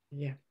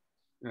 Yeah.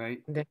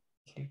 Right?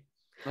 Definitely.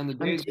 On the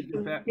days that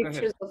you're fat, go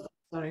ahead.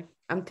 Sorry.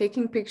 I'm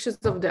taking pictures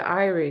of the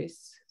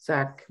iris,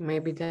 Zach.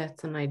 Maybe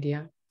that's an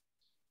idea.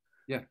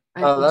 Yeah.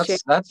 Oh,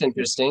 that's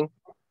interesting.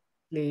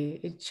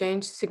 It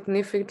changed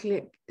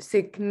significantly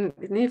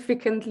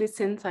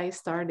since I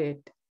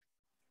started.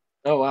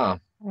 Oh, wow.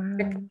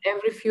 Like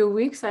every few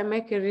weeks, I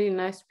make a really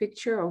nice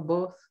picture of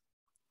both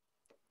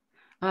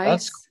eyes.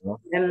 That's cool.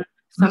 And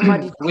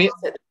somebody does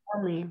it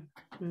for me.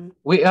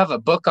 We have a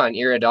book on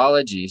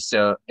iridology,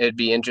 so it'd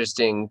be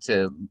interesting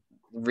to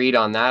read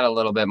on that a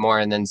little bit more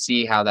and then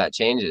see how that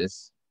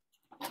changes.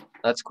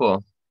 That's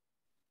cool.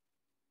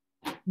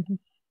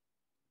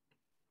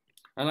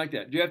 I like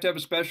that. Do you have to have a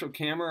special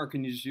camera, or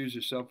can you just use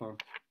your cell phone?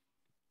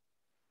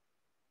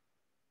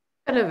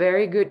 I got a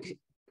very good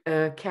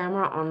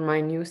camera on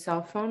my new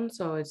cell phone,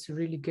 so it's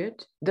really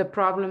good. The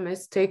problem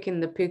is taking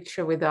the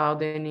picture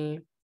without any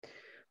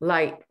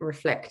light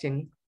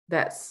reflecting.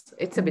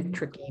 It's a bit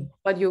tricky,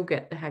 but you'll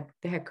get the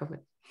heck of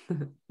it.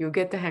 You'll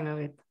get the hang of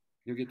it.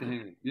 You'll get the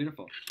hang of it.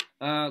 Beautiful.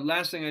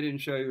 Last thing I didn't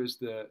show you is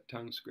the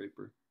tongue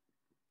scraper.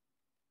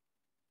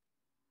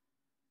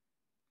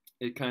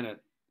 It kind of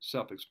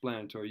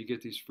self-explanatory. You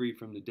get these free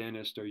from the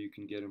dentist, or you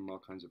can get them all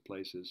kinds of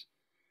places.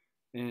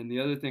 And the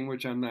other thing,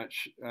 which I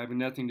have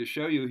nothing to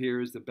show you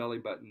here, is the belly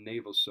button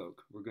navel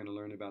soak. We're going to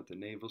learn about the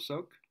navel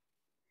soak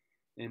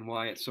and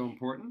why it's so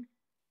important.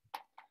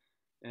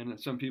 And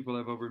some people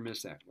have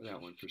missed that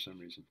one for some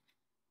reason.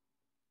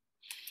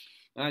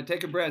 All right,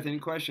 take a breath. Any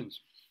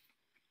questions?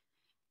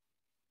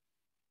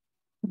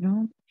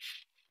 No.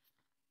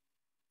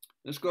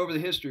 Let's go over the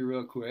history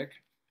real quick.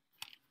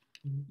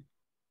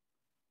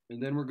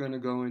 And then we're going to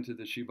go into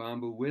the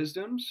Shivambhu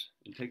wisdoms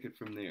and take it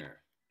from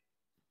there.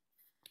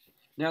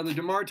 Now, the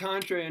Damar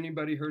Tantra,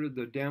 anybody heard of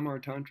the Damar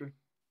Tantra?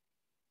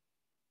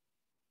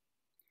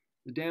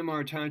 The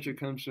Damar Tantra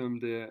comes from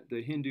the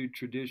Hindu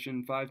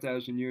tradition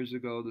 5,000 years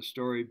ago. The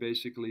story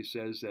basically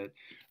says that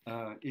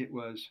it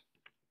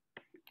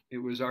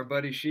was our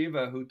buddy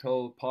Shiva who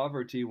told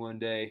Parvati one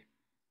day,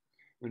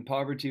 when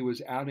Parvati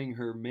was outing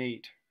her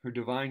mate, her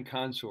divine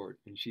consort,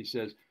 and she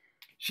says,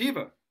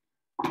 Shiva,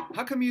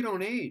 how come you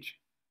don't age?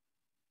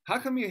 How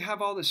come you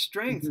have all this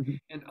strength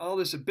and all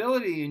this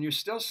ability and you're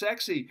still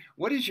sexy?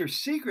 What is your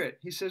secret?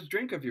 He says,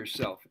 drink of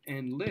yourself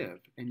and live,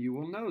 and you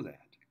will know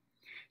that.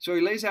 So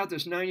he lays out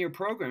this 9-year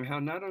program, how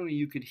not only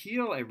you could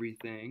heal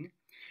everything,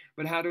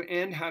 but how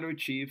to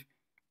achieve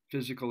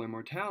physical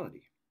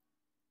immortality.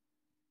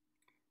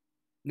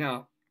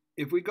 Now,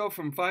 if we go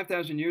from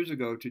 5,000 years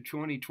ago to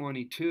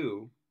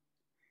 2022,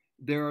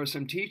 there are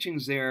some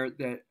teachings there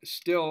that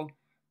still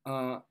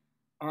aren't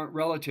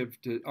relative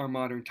to our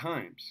modern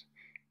times.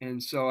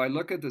 And so I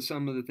look at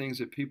some of the things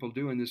that people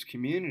do in this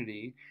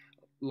community,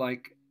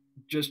 like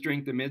just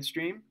drink the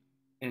midstream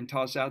and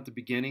toss out the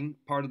beginning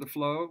part of the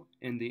flow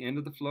and the end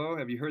of the flow.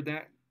 Have you heard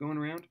that going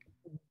around?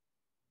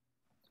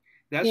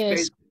 That's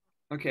yes.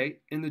 Okay.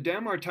 In the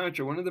Damar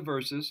Tantra, one of the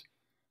verses,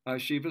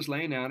 Shiva's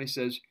laying out, he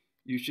says,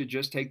 you should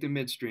just take the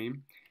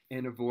midstream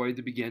and avoid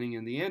the beginning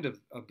and the end of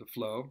the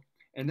flow.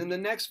 And then the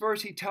next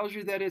verse, he tells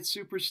you that it's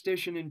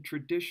superstition and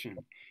tradition.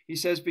 He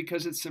says,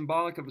 because it's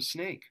symbolic of a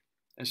snake.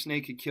 A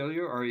snake could kill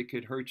you or it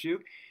could hurt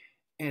you.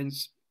 And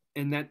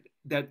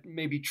that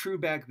may be true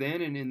back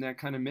then and in that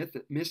kind of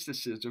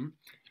mysticism.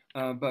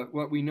 But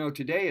what we know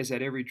today is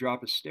that every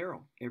drop is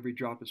sterile. Every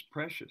drop is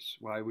precious.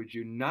 Why would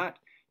you not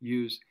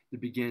use the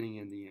beginning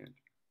and the end?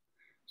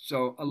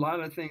 So a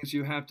lot of things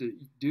you have to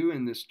do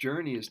in this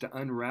journey is to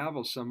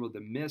unravel some of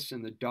the myths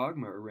and the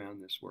dogma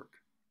around this work.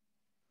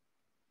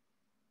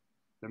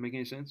 Does that make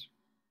any sense?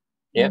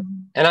 Yeah.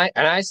 And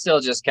I still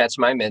just catch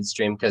my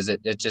midstream because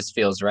it just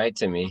feels right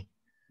to me.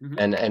 Mm-hmm.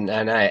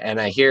 And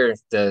I hear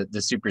the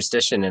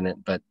superstition in it,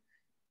 but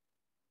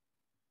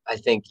I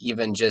think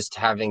even just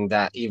having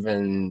that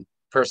even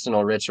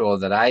personal ritual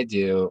that I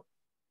do,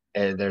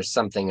 there's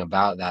something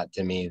about that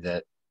to me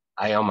that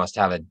I almost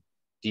have a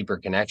deeper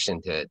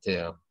connection to it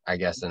too, I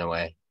guess, in a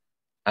way.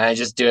 And I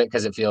just do it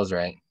because it feels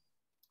right.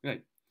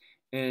 Right.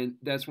 And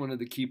that's one of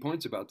the key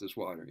points about this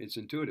water. It's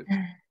intuitive.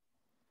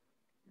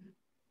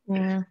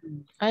 Yeah,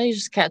 I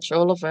just catch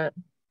all of it.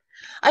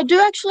 I do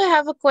actually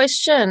have a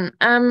question.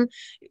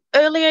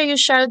 Earlier you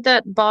showed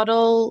that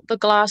bottle, the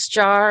glass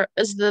jar.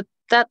 Is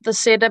that the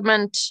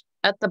sediment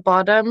at the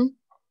bottom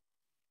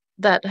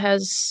that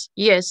has,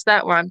 yes,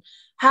 that one.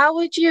 How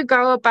would you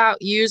go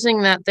about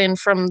using that then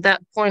from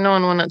that point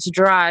on when it's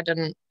dried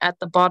and at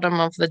the bottom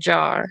of the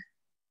jar?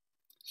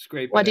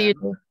 Scrape it out. What do you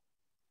do?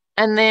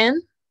 And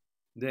then?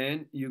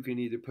 Then you can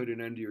either put it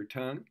under your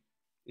tongue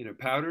in a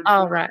powdered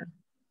form, form, right.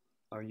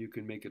 Or you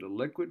can make it a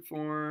liquid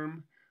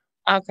form.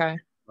 Okay.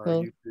 Or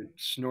cool. you could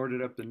snort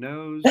it up the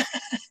nose.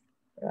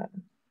 Right.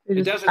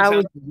 It doesn't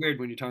sound weird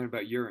when you're talking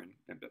about urine.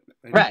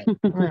 Right.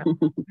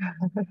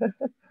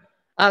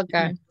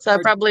 Okay. So I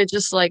probably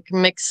just like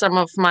mix some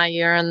of my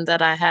urine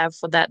that I have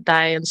for that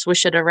day and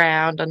swish it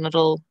around and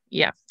it'll,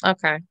 yeah.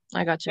 Okay.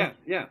 I got you.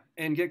 Yeah.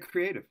 And get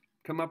creative.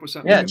 Come up with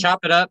something Yeah, new.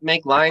 chop it up,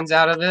 make lines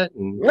out of it.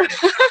 And...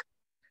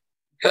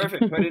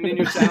 Perfect. Put it in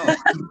your salad.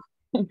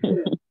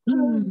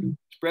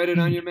 Spread it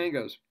on your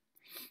mangoes.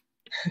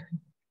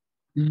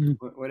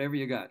 Whatever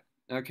you got.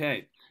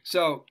 Okay.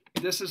 So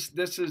this is,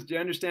 do you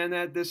understand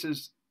that? This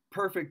is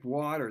perfect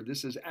water.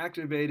 This is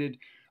activated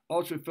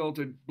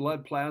ultrafiltered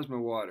blood plasma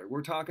water.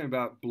 We're talking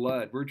about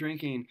blood. We're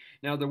drinking,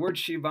 now the word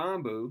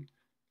Shivambhu,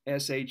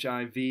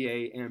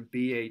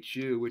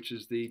 Shivambhu, which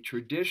is the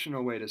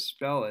traditional way to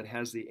spell it,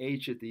 has the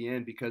H at the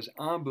end because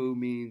Ambu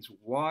means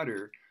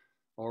water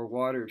or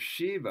water of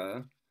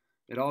Shiva.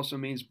 It also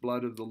means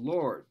blood of the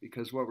Lord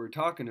because what we're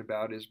talking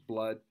about is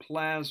blood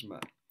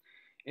plasma.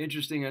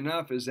 Interesting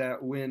enough is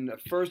that when a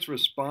first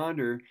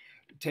responder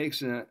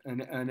takes a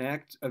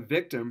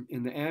victim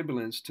in the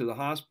ambulance to the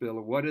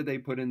hospital, what do they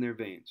put in their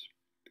veins?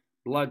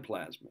 Blood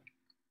plasma,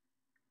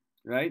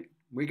 right?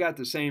 We got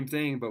the same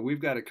thing, but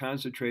we've got it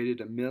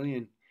concentrated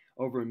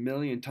over a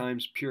million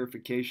times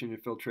purification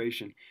and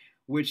filtration.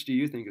 Which do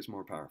you think is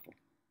more powerful?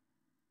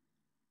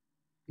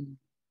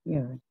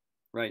 Yeah.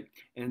 Right.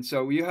 And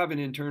so you have an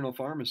internal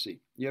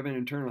pharmacy. You have an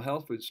internal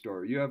health food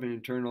store. You have an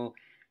internal,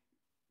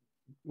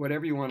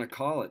 whatever you want to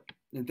call it.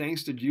 And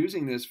thanks to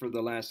using this for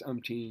the last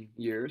umpteen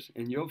years,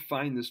 and you'll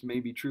find this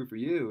may be true for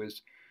you,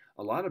 is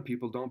a lot of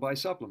people don't buy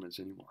supplements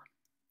anymore.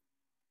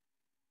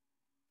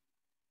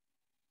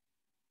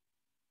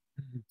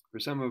 For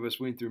some of us,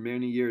 we went through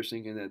many years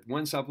thinking that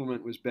one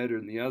supplement was better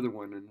than the other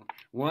one, and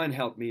one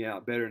helped me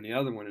out better than the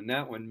other one, and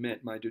that one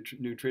met my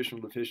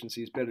nutritional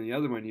deficiencies better than the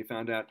other one. You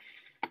found out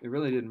it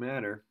really didn't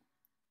matter,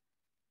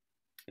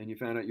 and you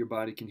found out your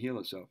body can heal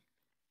itself.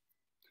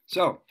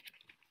 So,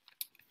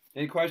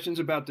 any questions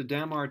about the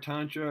Damar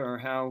Tantra or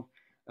how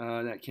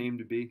that came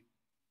to be?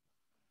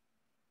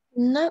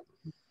 Nope.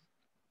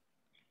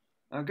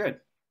 Oh, good.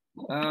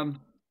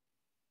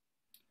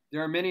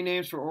 There are many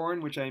names for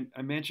Orin, which I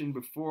mentioned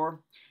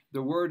before.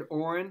 The word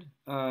Orin,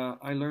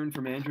 I learned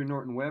from Andrew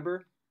Norton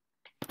Weber.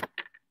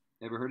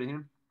 Ever heard of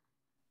him?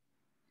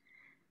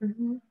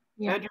 Mm-hmm.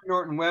 Yeah. Andrew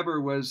Norton Weber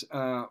was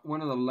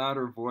one of the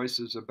louder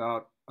voices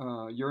about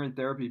urine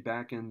therapy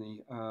back in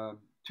the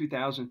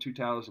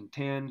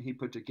 2010. He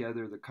put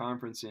together the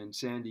conference in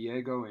San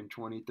Diego in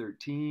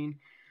 2013,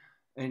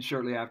 and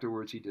shortly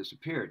afterwards he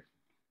disappeared.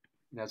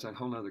 That's a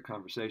whole other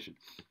conversation.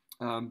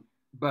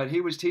 But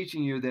he was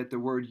teaching you that the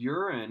word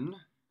urine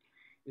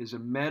is a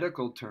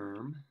medical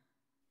term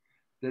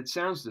that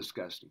sounds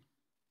disgusting.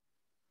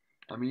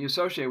 I mean, you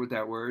associate with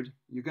that word,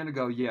 you're going to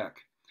go yuck.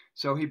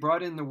 So he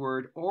brought in the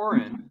word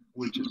Orin,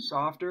 which is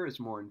softer,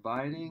 it's more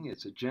inviting,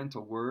 it's a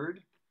gentle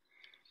word.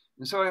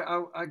 And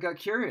so I got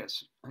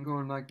curious. I'm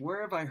going like,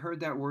 where have I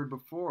heard that word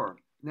before?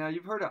 Now,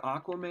 you've heard of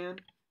Aquaman?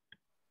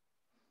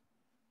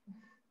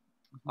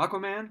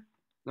 Aquaman?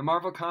 The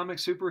Marvel comic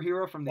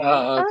superhero from the 80s?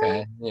 Oh,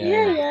 okay.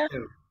 Yeah.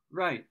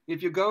 Right.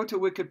 If you go to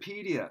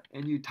Wikipedia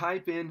and you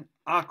type in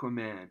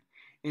Aquaman,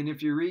 and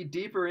if you read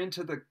deeper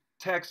into the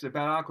text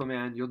about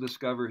Aquaman, you'll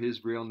discover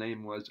his real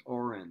name was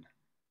Orin.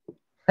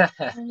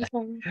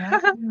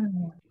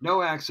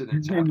 No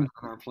accidents happen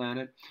on our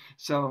planet.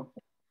 So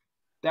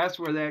that's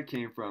where that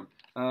came from.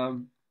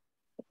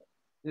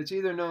 It's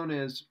either known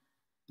as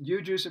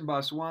U-juice in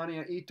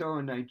Botswana, Ito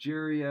in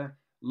Nigeria,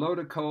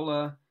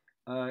 Loda-Cola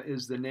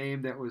is the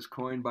name that was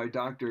coined by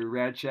Dr.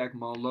 Rajshak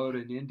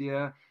Malhotra in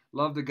India.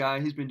 Love the guy.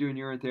 He's been doing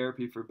urine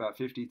therapy for about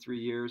 53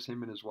 years,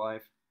 him and his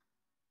wife.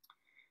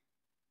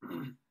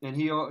 And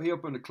he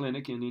opened a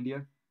clinic in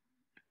India.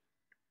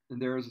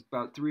 And there's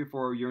about 3 or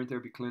 4 urine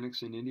therapy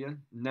clinics in India.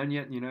 None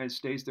yet in the United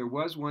States. There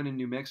was one in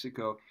New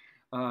Mexico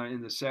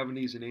in the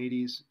 70s and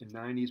 80s and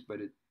 90s, but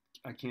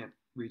I can't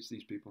reach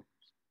these people.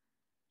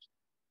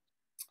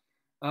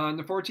 In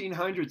the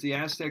 1400s, the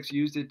Aztecs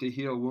used it to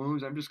heal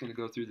wounds. I'm just going to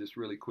go through this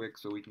really quick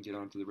so we can get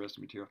on to the rest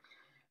of the material.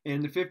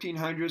 In the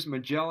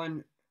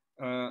 1500s,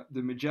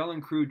 the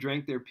Magellan crew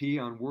drank their pee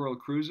on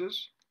world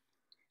cruises.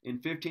 In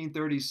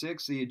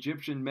 1536, the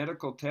Egyptian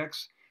medical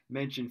texts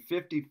mentioned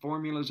 50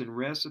 formulas and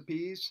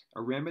recipes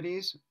or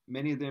remedies.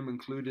 Many of them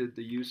included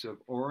the use of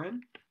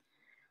Orin.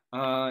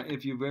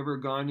 If you've ever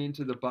gone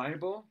into the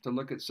Bible to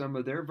look at some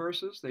of their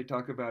verses, they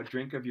talk about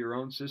drink of your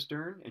own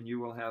cistern and you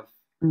will have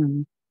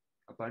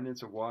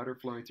abundance of water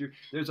flowing through.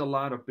 There's a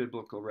lot of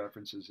biblical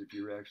references if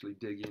you actually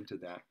dig into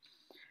that.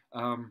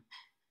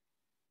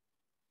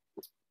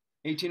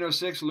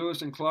 1806,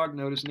 Lewis and Clark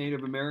noticed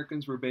Native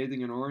Americans were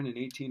bathing in Orin in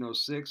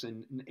 1806.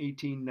 And in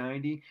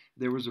 1890,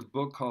 there was a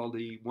book called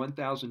The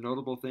 1000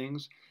 Notable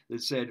Things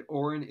that said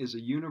Orin is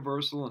a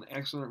universal and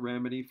excellent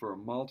remedy for a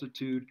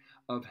multitude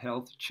of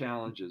health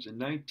challenges. In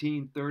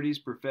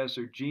 1930s,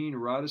 Professor Jean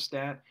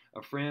Rodestat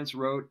of France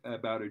wrote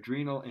about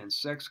adrenal and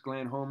sex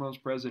gland hormones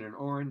present in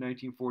Orin.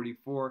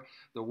 1944,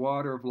 The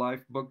Water of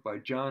Life book by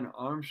John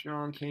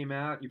Armstrong came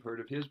out. You've heard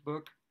of his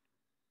book?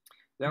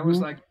 That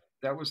was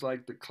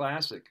like the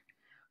classic.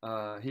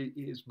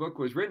 His book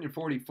was written in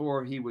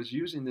 44. He was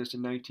using this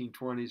in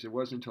 1920s. It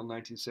wasn't until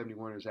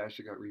 1971 it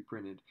actually got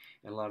reprinted,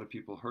 and a lot of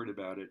people heard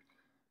about it.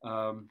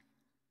 Now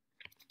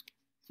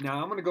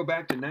I'm going to go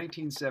back to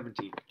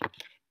 1917.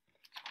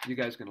 You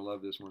guys are going to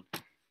love this one.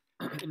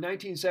 In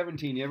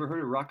 1917, you ever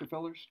heard of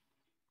Rockefellers?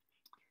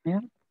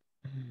 Yeah.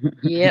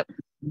 Yep.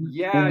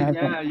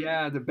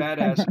 Yeah, the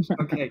badasses.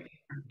 Okay,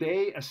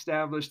 they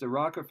established the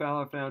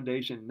Rockefeller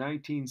Foundation in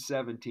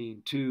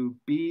 1917 to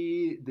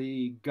be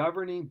the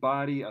governing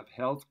body of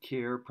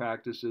healthcare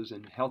practices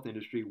and health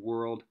industry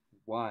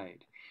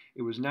worldwide.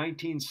 It was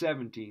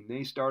 1917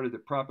 they started the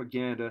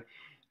propaganda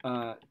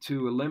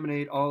to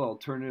eliminate all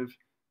alternative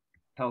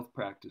health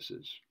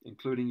practices,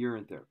 including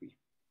urine therapy.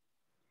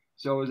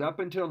 So it was up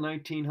until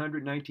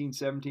 1900,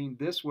 1917,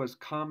 this was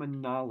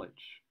common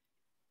knowledge.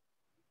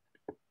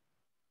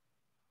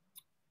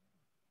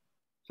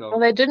 So, Well,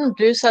 they didn't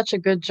do such a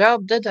good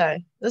job, did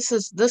they? This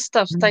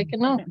stuff's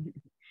taken off.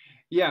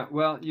 Yeah,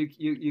 well,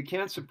 you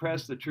can't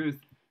suppress the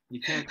truth. You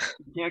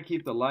can't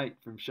keep the light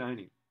from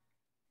shining.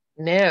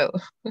 No.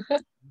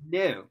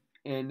 No.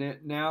 And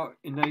now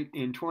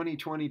in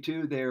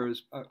 2022,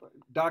 there's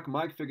Doc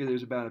Mike figured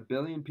there's about 1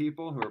 billion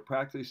people who are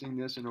practicing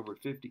this in over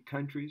 50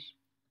 countries.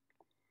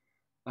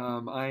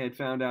 I had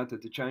found out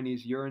that the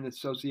Chinese Urine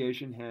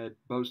Association had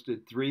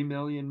boasted 3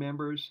 million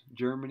members.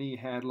 Germany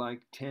had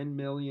like 10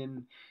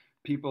 million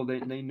people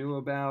that they knew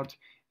about.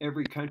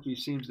 Every country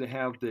seems to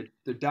have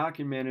the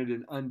documented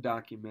and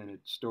undocumented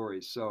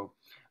stories. So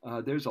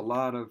there's a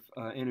lot of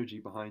energy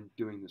behind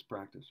doing this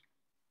practice.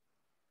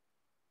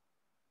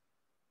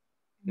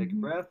 Take a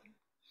breath.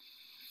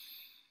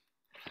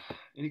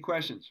 Any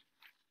questions?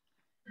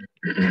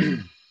 Any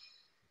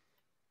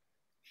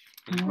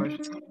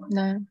questions?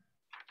 No.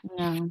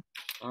 No.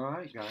 All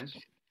right, guys.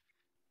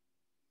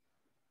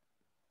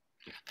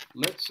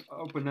 Let's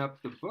open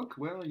up the book.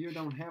 Well, you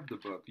don't have the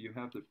book. You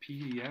have the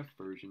PDF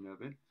version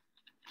of it.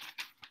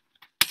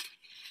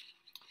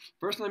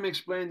 First, let me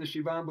explain the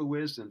Shivambhu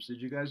wisdoms.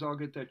 Did you guys all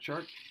get that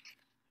chart?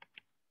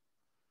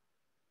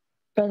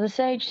 Brother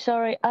Sage,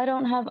 sorry, I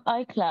don't have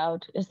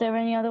iCloud. Is there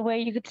any other way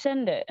you could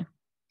send it?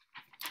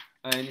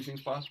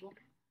 Anything's possible.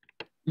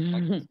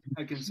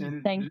 I can send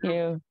it. Thank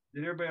you.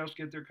 Did everybody else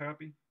get their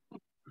copy?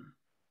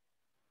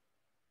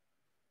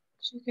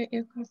 Did you get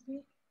your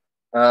copy?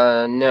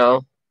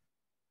 No.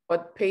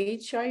 What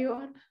page are you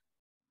on?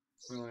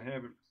 Well, I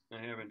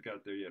haven't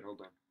got there yet. Hold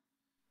on.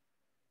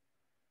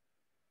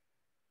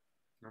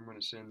 I'm going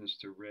to send this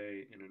to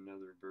Ray in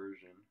another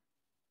version.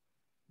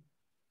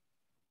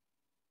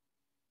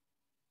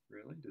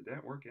 Really? Did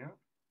that work out?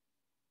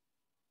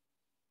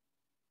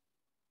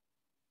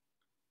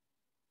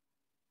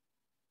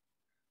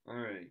 All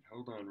right.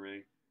 Hold on,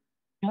 Ray.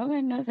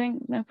 Okay,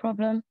 nothing, no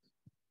problem.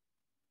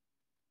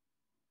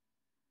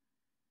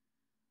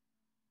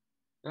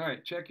 All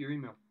right. Check your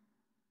email.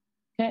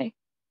 Okay.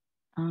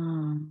 I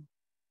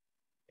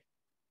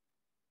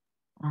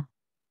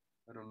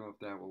don't know if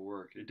that will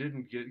work. It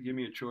didn't give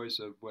me a choice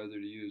of whether to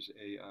use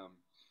a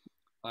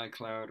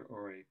iCloud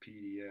or a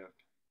PDF.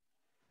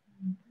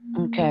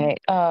 Okay.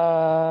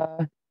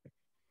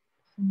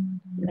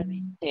 Let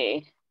me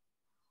see.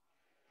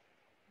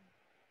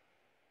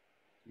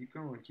 Keep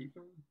going. Keep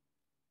going.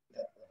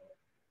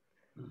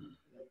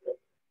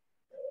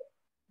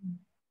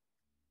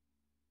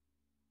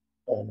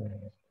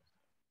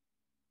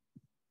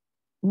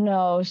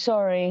 No,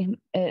 sorry.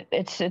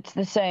 It's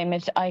the same.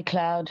 It's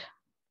iCloud.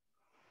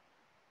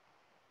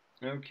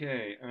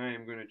 Okay, I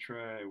am going to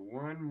try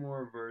one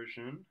more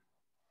version.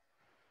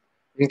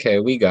 Okay,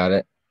 we got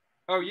it.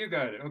 Oh, you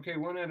got it. Okay,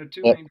 1 out of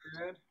 2 Yep. ain't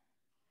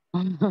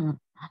bad.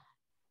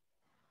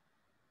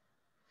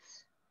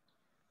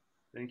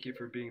 Thank you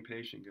for being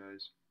patient,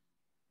 guys.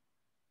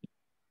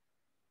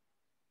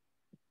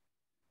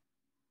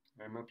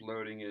 I'm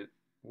uploading it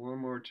one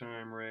more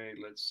time, Ray.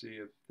 Let's see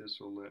if this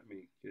will let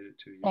me get it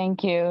to you.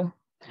 Thank you.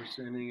 We're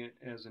sending it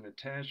as an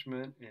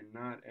attachment and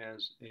not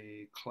as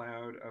a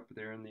cloud up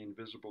there in the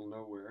invisible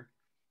nowhere.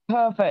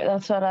 Perfect.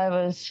 That's what I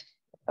was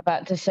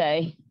about to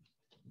say.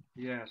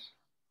 Yes.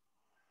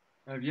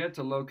 I've yet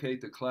to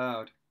locate the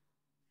cloud.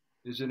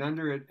 Is it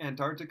under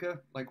Antarctica?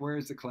 Like, where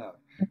is the cloud?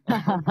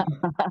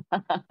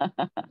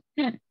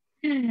 It's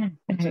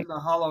in the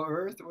hollow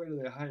earth? Where do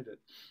they hide it?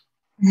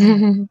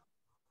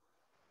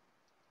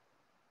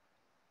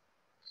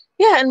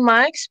 Yeah, in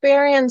my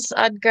experience,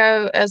 I'd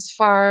go as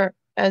far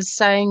as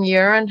saying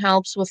urine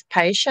helps with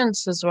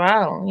patience as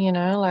well. You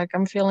know, like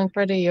I'm feeling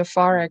pretty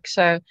euphoric.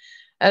 So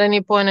at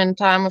any point in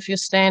time, if you're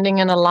standing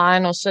in a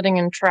line or sitting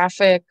in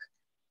traffic,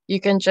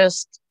 you can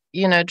just,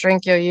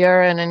 drink your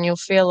urine and you'll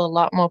feel a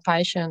lot more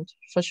patient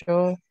for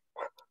sure.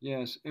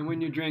 Yes, and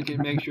when you drink it,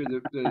 make sure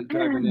that the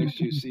driver next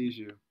to you sees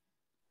you.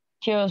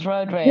 Cures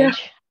road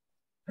rage.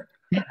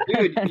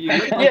 Dude, you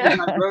look like you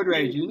got road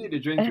rage. You need to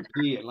drink your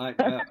pee and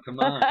lighten up. Come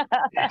on.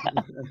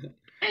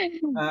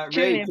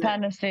 Truly a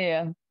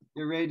panacea.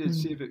 You're ready to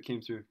see if it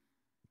came through.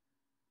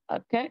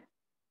 Okay.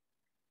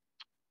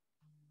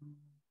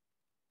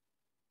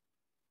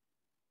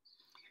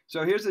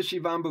 So here's the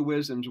Shivambhu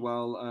wisdoms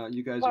while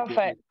you guys are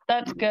getting it.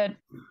 That's good.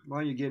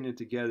 While you're getting it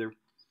together.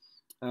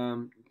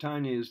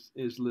 Tanya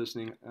is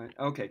listening.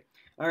 Okay.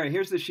 All right.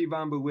 Here's the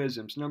Shivambhu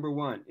wisdoms. Number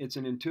 1, it's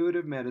an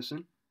intuitive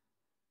medicine,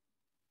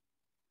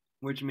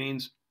 which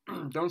means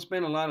don't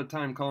spend a lot of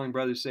time calling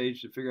Brother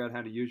Sage to figure out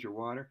how to use your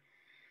water.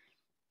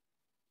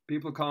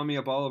 People call me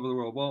up all over the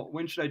world. Well,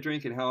 when should I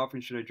drink it? How often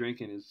should I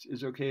drink it? Is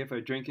it okay if I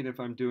drink it if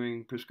I'm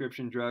doing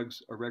prescription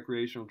drugs or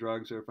recreational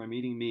drugs or if I'm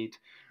eating meat?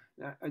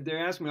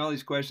 They're asking me all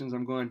these questions.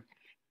 I'm going,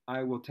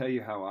 I will tell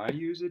you how I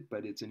use it,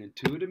 but it's an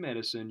intuitive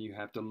medicine. You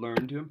have to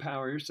learn to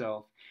empower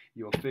yourself.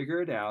 You'll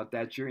figure it out.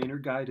 That's your inner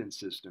guidance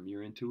system,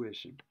 your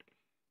intuition.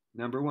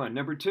 Number 1.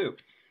 Number 2,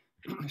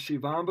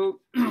 Shivambhu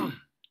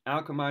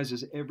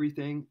alchemizes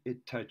everything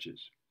it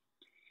touches.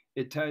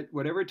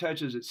 Whatever it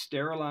touches, it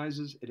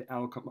sterilizes, it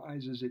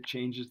alchemizes, it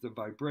changes the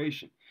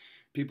vibration.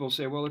 People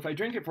say, well, if I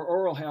drink it for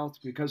oral health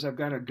because I've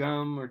got a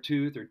gum or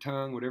tooth or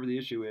tongue, whatever the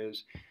issue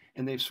is,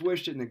 and they've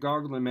swished it and they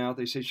gargle in the mouth,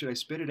 they say, should I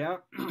spit it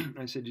out?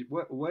 I said,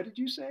 what did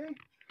you say?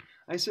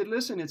 I said,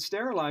 listen, it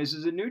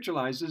sterilizes, it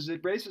neutralizes,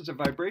 it raises the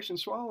vibration,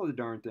 swallow the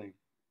darn thing.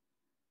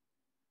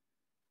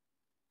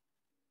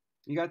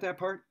 You got that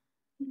part?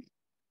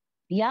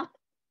 Yeah.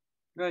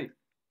 Right.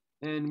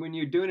 And when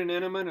you're doing an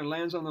enema and it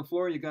lands on the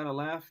floor, you got to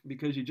laugh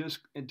because you just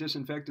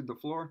disinfected the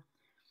floor.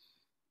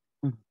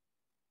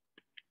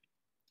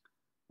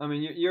 I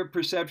mean, your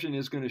perception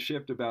is going to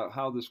shift about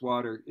how this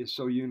water is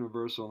so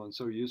universal and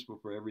so useful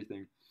for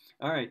everything.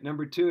 All right,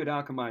 number 2, it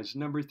alchemizes.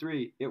 Number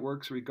 3, it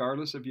works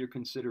regardless of your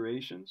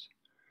considerations.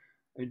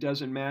 It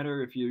doesn't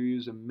matter if you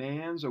use a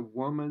man's, a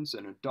woman's,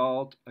 an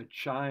adult, a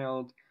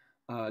child,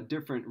 a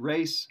different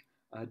race,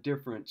 a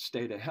different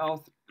state of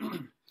health.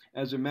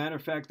 As a matter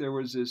of fact, there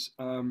was this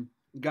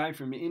guy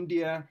from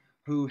India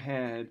who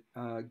had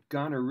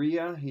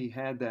gonorrhea. He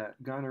had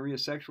that gonorrhea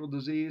sexual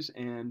disease,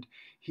 and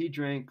he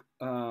drank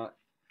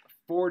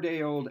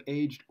 4-day-old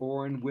aged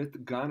Orin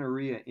with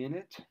gonorrhea in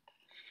it,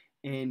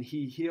 and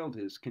he healed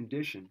his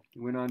condition. He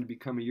went on to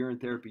become a urine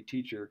therapy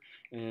teacher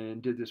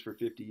and did this for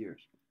 50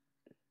 years.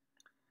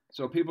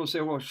 So people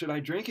say, well, should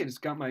I drink it? It's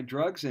got my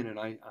drugs in it.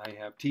 I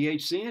have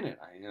THC in it.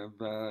 I have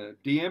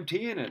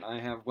DMT in it. I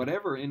have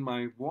whatever in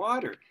my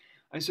water.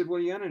 I said, well,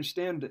 you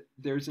understand that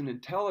there's an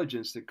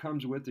intelligence that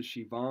comes with the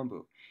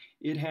Shivambhu.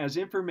 It has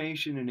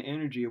information and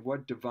energy of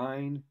what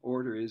divine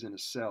order is in a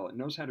cell. It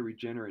knows how to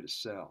regenerate a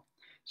cell.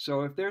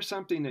 So if there's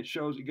something that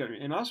shows,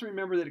 and also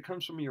remember that it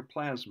comes from your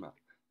plasma.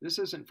 This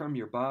isn't from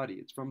your body.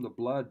 It's from the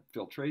blood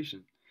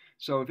filtration.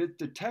 So if it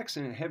detects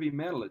a heavy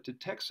metal, it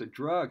detects a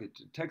drug, it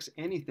detects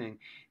anything,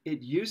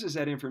 it uses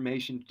that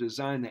information to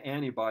design the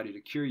antibody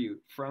to cure you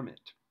from it.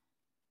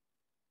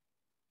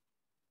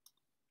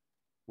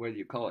 Whether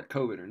you call it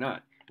COVID or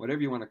not,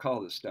 whatever you want to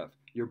call this stuff,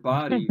 your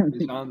body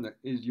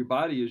your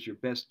body is your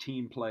best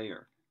team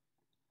player.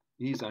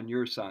 He's on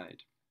your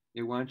side.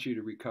 It wants you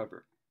to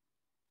recover.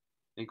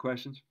 Any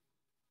questions?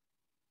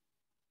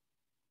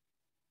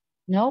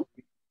 Nope.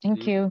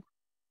 Thank you.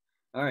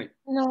 All right.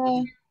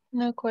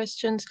 No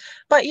questions.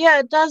 But yeah,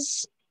 it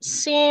does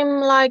seem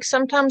like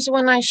sometimes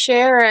when I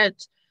share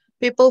it,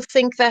 people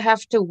think they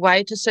have to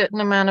wait a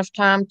certain amount of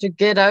time to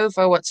get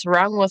over what's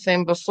wrong with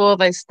them before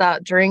they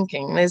start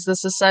drinking. There's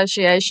this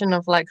association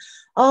of like,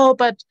 oh,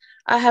 but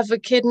I have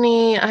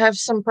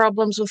some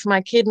problems with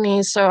my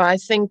kidneys, so I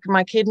think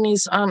my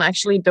kidneys aren't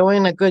actually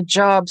doing a good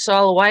job. So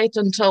I'll wait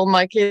until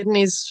my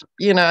kidneys,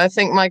 I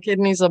think my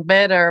kidneys are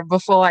better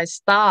before I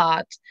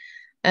start.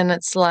 And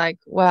it's like,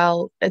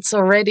 well, it's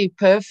already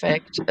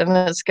perfect, and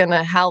it's going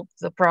to help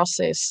the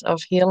process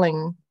of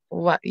healing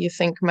what you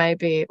think may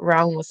be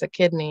wrong with the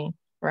kidney,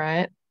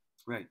 right?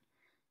 Right.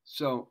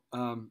 So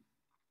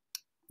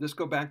let's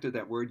go back to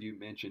that word you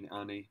mentioned,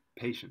 Annie,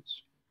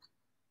 patience.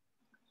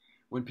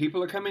 When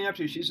people are coming up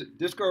to you,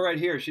 this girl right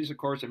here, she's a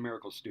Course in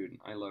Miracles student.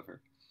 I love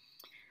her.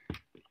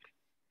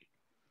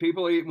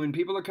 When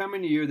people are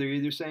coming to you, they're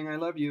either saying, I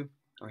love you,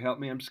 or help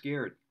me, I'm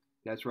scared.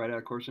 That's right out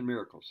of Course in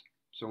Miracles.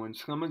 So when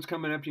someone's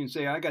coming up to you and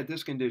say, I got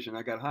this condition,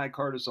 I got high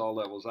cortisol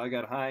levels, I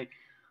got high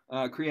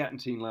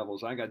creatine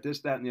levels, I got this,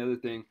 that, and the other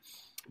thing,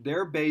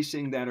 they're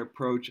basing that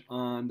approach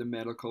on the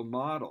medical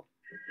model,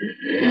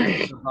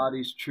 the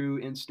body's true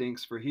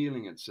instincts for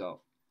healing itself.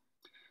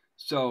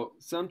 So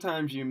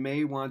sometimes you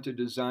may want to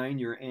design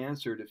your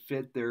answer to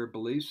fit their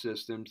belief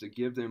systems to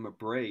give them a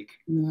break.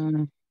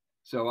 Mm-hmm.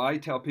 So I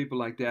tell people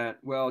like that,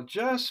 well,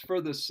 just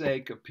for the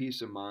sake of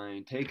peace of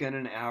mind, take in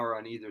an hour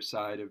on either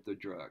side of the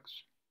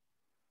drugs.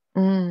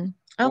 Okay.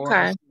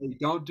 Or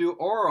don't do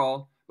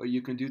oral, but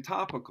you can do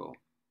topical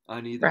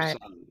on either side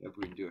if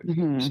we can do it.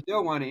 Mm-hmm. You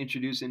still want to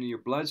introduce into your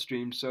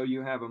bloodstream so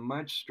you have a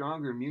much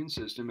stronger immune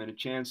system and a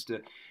chance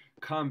to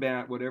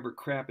combat whatever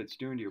crap it's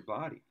doing to your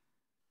body.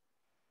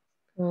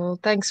 Well,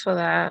 thanks for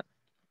that.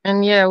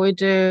 And yeah, we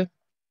do.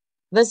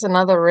 There's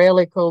another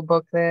really cool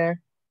book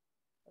there,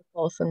 A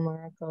Course in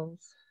Miracles.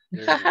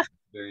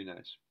 Very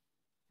nice.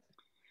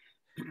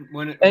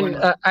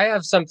 I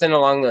have something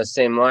along those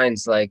same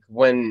lines, like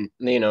when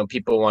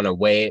people want to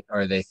wait,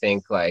 or they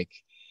think like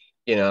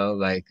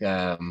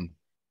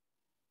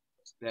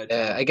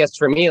I guess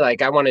for me,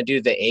 like I want to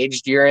do the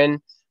aged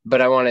urine,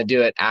 but I want to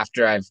do it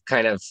after I've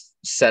kind of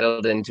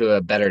settled into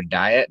a better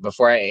diet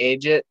before I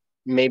age it,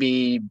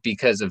 maybe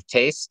because of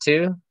taste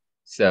too.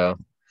 So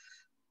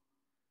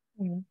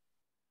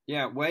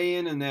yeah, weigh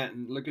in on that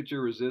and look at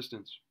your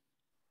resistance.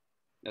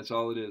 That's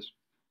all it is.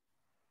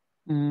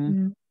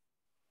 Mm-hmm.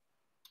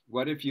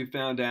 What if you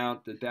found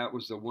out that that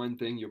was the one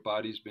thing your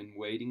body's been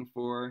waiting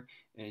for,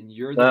 and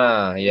you're the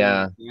one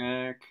yeah.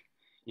 back?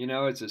 You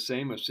know, it's the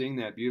same as seeing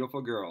that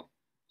beautiful girl.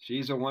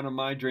 She's one of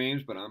my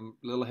dreams, but I'm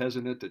a little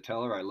hesitant to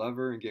tell her I love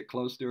her and get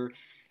close to her.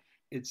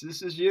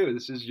 This is you.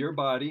 This is your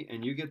body,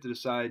 and you get to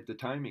decide the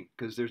timing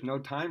because there's no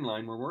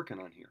timeline we're working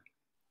on here.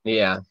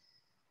 Yeah,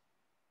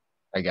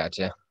 I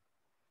gotcha.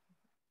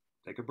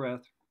 Take a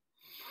breath.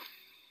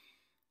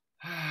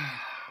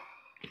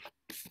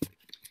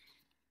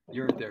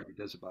 Urine therapy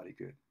does the body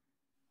good.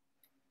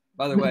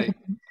 By the way,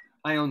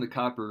 I own the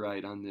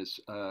copyright on this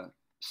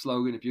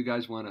slogan. If you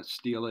guys want to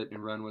steal it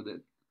and run with it,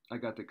 I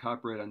got the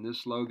copyright on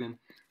this slogan.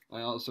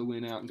 I also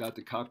went out and got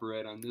the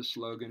copyright on this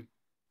slogan.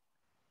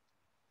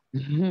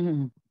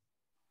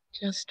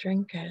 Just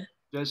drink it.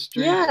 Just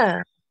drink it.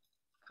 Yeah.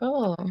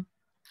 Cool.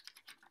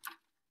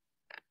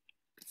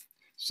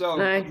 So,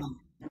 nice.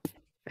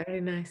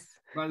 Very nice.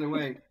 By the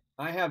way,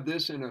 I have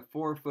this in a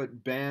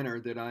 4-foot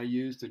banner that I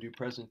use to do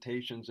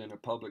presentations in a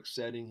public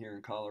setting here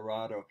in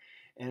Colorado.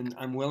 And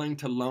I'm willing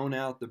to loan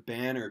out the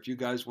banner if you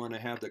guys want to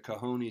have the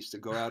cojones to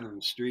go out in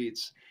the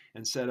streets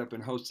and set up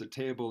and host a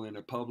table in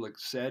a public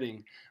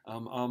setting.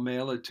 I'll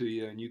mail it to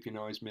you, and you can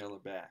always mail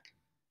it back.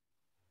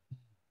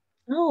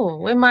 Oh,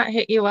 we might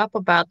hit you up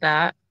about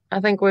that. I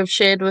think we've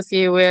shared with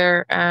you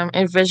we're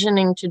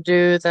envisioning to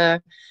do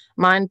the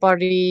Mind,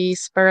 Body,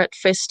 Spirit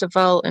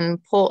Festival in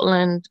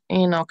Portland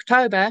in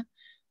October.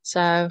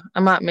 So I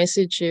might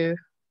message you.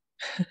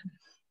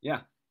 Yeah,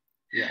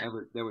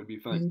 that would be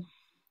fun.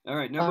 Mm-hmm. All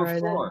right,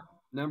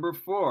 number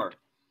four,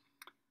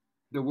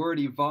 the word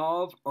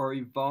evolve or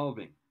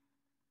evolving.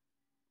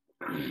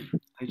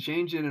 I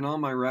changed it in all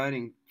my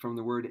writing from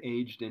the word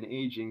aged and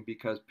aging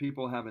because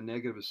people have a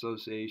negative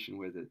association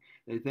with it.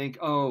 They think,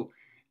 oh,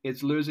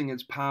 it's losing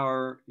its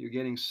power, you're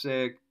getting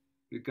sick,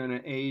 you're going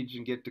to age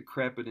and get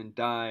decrepit and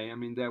die. I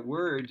mean, that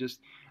word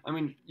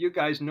you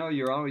guys know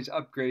you're always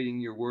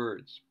upgrading your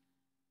words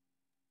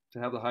to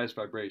have the highest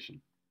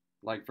vibration,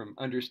 like from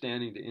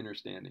understanding to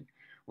understanding.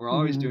 We're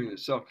always doing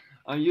this. So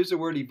I use the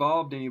word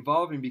evolved and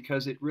evolving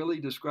because it really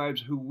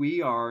describes who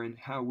we are and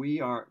how we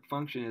are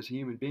function as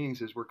human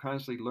beings as we're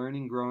constantly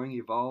learning, growing,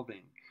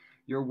 evolving.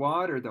 Your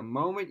water, the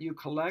moment you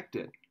collect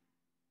it,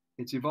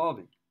 it's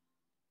evolving.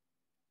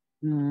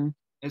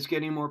 It's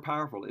getting more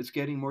powerful. It's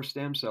getting more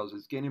stem cells.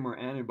 It's getting more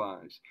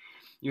antibodies.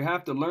 You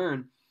have to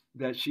learn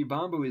that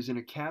Shivambhu is in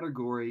a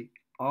category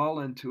all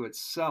unto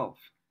itself.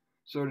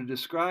 So to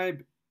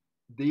describe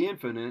the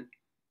infinite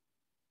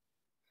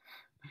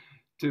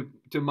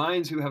to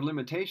minds who have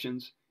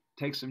limitations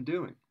takes some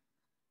doing.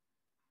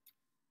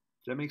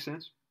 Does that make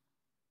sense?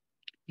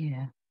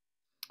 Yeah.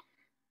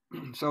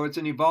 So it's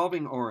an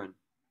evolving Urine.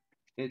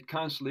 It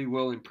constantly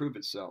will improve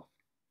itself.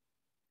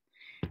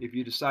 If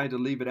you decide to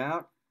leave it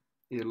out,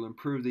 it'll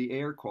improve the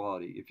air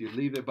quality. If you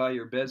leave it by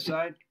your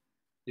bedside,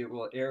 it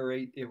will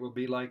aerate. It will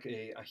be like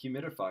a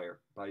humidifier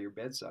by your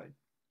bedside.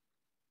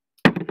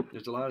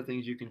 There's a lot of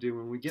things you can do.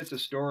 When we get to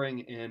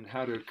storing and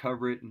how to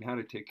cover it and how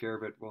to take care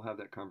of it, we'll have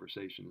that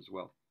conversation as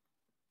well.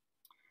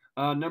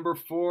 Number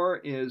 4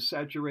 is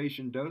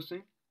saturation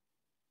dosing.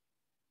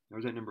 Or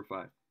was that number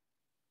 5?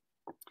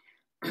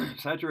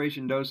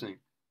 Saturation dosing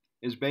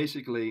is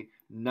basically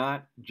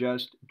not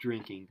just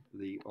drinking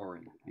the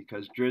urine,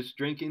 because just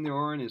drinking the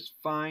urine is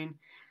fine.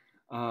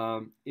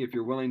 If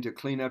you're willing to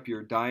clean up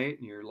your diet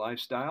and your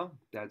lifestyle,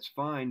 that's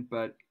fine.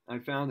 But I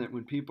found that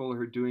when people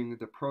are doing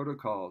the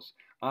protocols,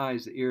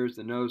 eyes, the ears,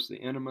 the nose,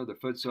 the enema, the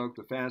foot soak,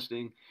 the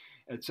fasting,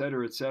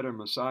 etc.,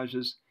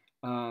 massages,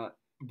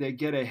 they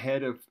get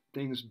ahead of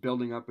things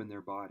building up in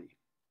their body.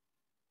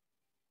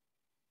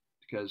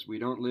 Because we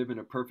don't live in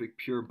a perfect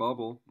pure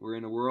bubble. We're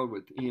in a world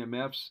with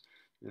EMFs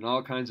and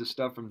all kinds of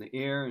stuff from the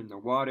air and the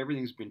water.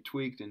 Everything's been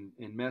tweaked and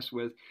messed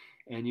with.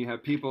 And you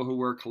have people who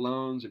wear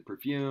colognes and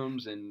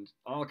perfumes and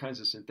all kinds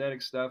of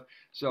synthetic stuff.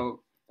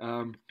 So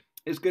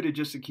it's good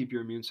to keep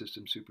your immune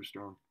system super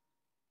strong.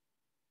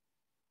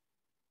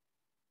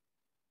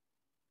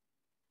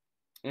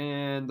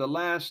 And the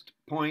last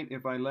point,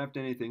 if I left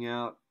anything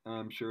out,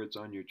 I'm sure it's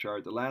on your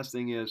chart. The last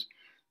thing is,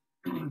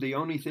 the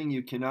only thing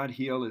you cannot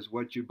heal is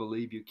what you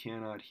believe you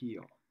cannot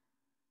heal.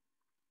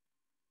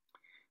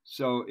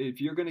 So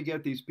if you're going to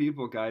get these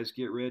people, guys,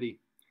 get ready.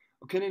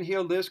 Oh, can it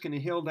heal this? Can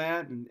it heal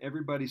that? And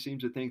everybody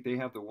seems to think they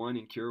have the one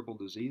incurable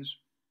disease.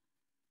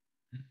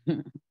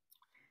 The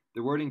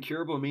word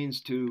incurable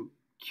means to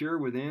cure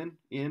within,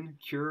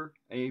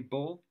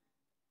 incurable.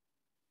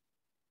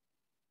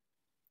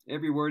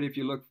 Every word, if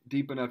you look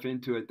deep enough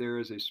into it, there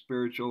is a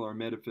spiritual or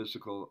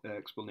metaphysical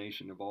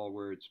explanation of all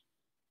words.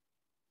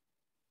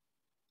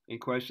 Any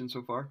questions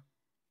so far?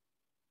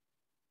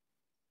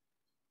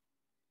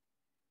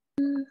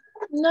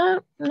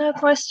 No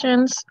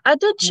questions. I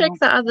did check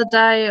the other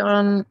day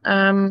on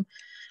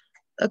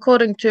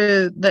according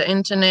to the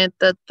internet,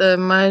 that the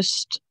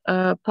most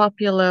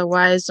popular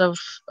ways of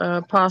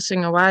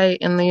passing away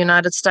in the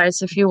United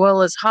States, if you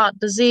will, is heart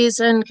disease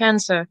and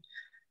cancer.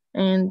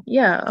 And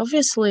yeah,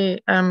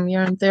 obviously,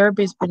 urine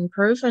therapy has been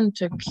proven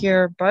to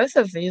cure both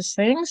of these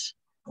things.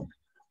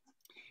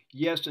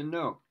 Yes and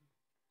no.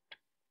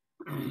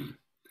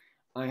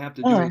 I have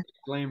to do a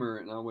disclaimer,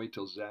 and I'll wait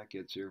till Zach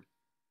gets here.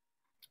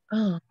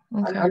 Oh,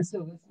 okay. I'm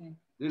still listening.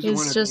 This He's is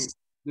one of just,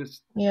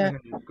 this. yeah.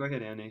 Go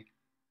ahead, Annie.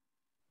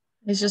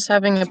 He's just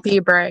having a pee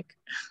break.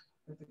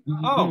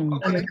 Oh,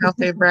 And okay. a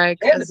coffee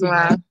break as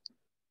well.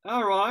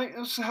 All right,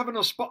 let's having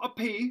a spot of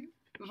pee.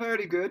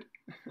 Very good.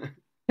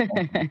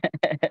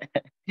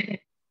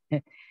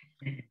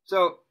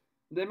 So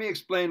let me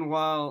explain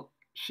why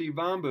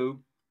Shivambhu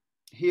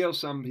heals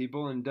some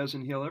people and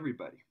doesn't heal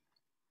everybody.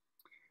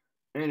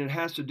 And it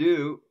has to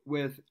do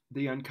with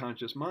the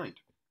unconscious mind.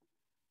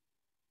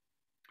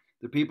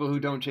 The people who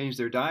don't change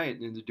their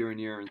diet during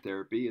urine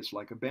therapy, it's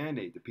like a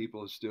Band-Aid. The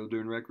people are still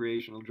doing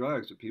recreational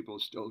drugs. The people are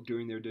still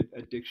doing their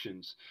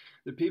addictions.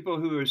 The people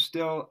who are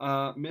still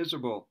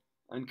miserable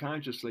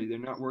unconsciously, they're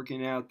not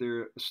working out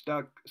their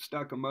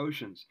stuck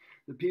emotions.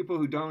 The people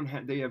who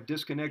they have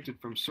disconnected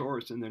from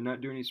source and they're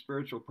not doing any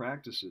spiritual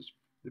practices.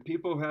 The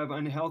people who have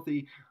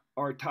unhealthy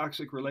or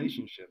toxic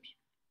relationships.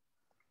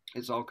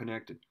 It's all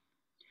connected.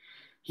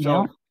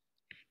 So,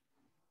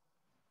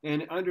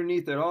 and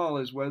underneath it all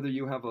is whether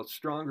you have a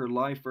stronger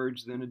life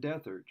urge than a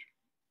death urge.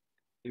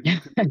 If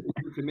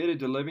you're committed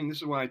to living, this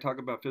is why I talk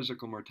about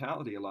physical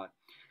mortality a lot.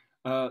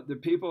 The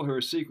people who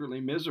are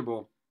secretly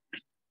miserable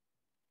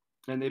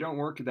and they don't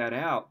work that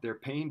out, their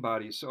pain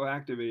body is so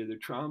activated, their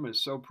trauma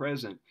is so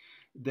present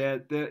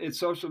that it's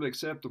socially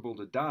acceptable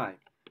to die.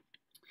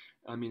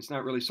 I mean, it's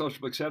not really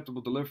socially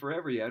acceptable to live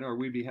forever yet, or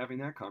we'd be having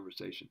that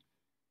conversation.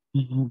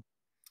 Mm-hmm.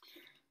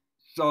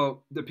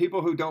 So the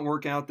people who don't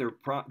work out their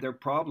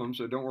problems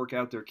or don't work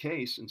out their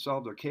case and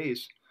solve their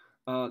case,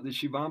 the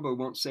Shivambhu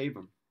won't save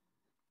them.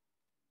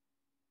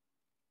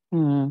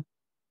 Mm-hmm.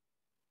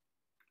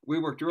 We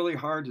worked really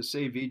hard to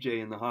save VJ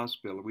in the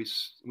hospital. We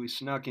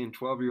snuck in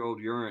 12-year-old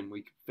urine.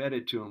 We fed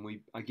it to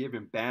him. I gave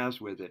him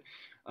baths with it,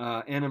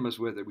 enemas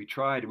with it. We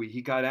tried.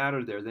 He got out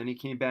of there. Then he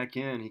came back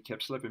in. He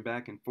kept slipping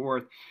back and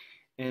forth.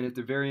 And at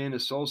the very end,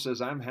 his soul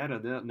says, "I've had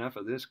enough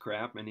of this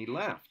crap," and he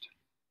left.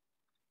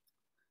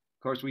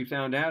 Of course, we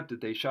found out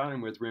that they shot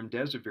him with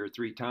remdesivir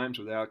 3 times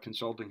without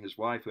consulting his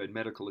wife, who had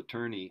medical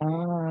attorney,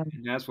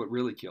 and that's what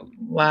really killed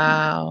him.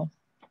 Wow.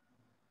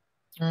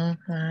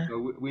 Okay.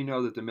 So we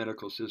know that the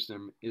medical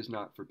system is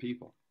not for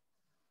people.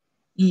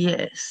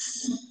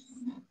 Yes.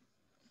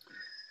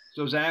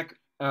 So Zach,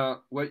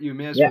 what you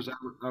missed was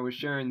I was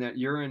sharing that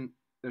urine,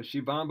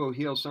 Shivambhu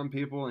heals some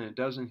people and it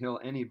doesn't heal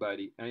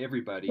everybody.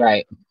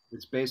 Right.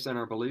 It's based on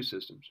our belief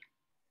systems.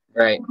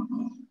 Right.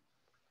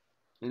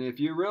 And if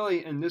you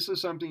really, and this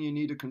is something you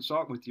need to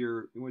consult with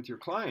your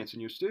clients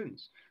and your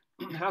students,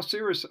 how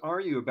serious are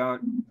you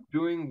about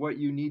doing what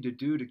you need to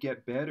do to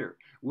get better?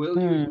 Will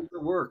you do the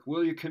work?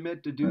 Will you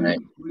commit to do? Right.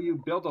 Will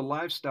you build a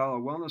lifestyle, a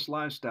wellness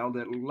lifestyle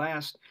that will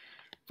last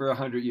for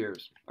 100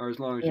 years or as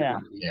long as you're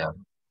going to be? Yeah.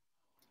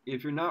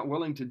 If you're not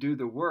willing to do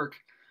the work,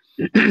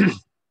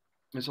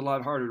 it's a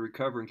lot harder to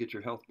recover and get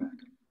your health back.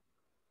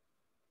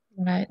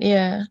 Right.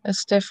 Yeah.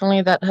 It's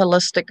definitely that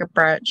holistic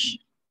approach.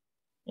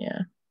 Yeah.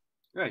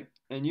 Right.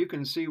 And you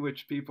can see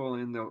which people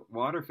in the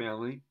water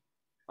family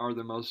are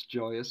the most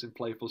joyous and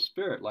playful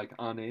spirit, like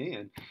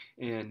Anne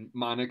and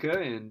Monica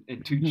and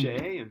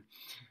Tuche and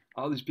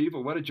all these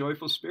people. What a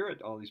joyful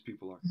spirit all these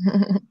people are.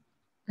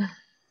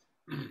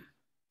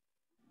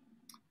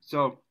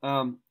 So,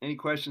 any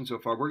questions so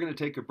far? We're going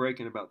to take a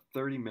break in about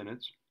 30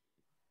 minutes.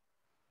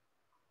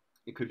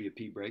 It could be a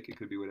pee break. It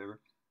could be whatever.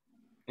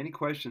 Any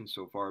questions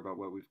so far about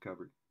what we've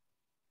covered?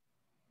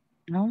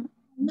 No.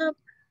 Nope.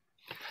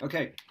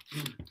 Okay.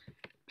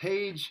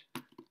 Page,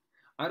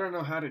 I don't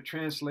know how to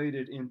translate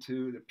it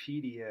into the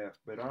PDF,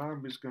 but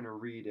I'm just going to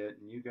read it,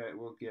 and you guys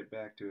will get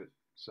back to it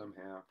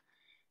somehow.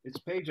 It's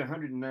page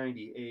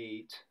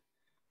 198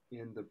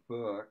 in the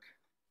book,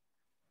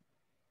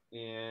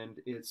 and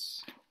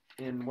it's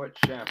in what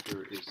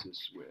chapter is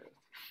this with?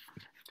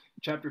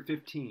 Chapter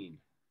 15,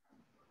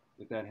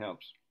 if that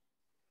helps.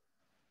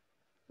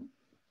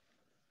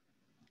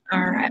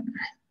 All right.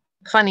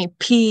 Funny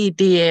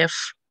PDF.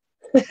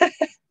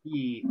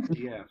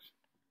 PDF.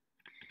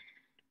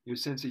 Your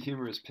sense of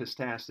humor is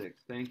pistastic.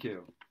 Thank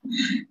you.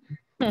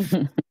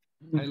 I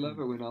love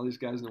it when all these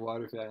guys in the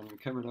water family are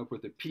coming up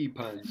with the P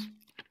puns.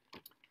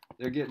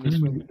 They're getting the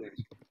swing of things.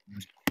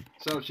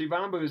 So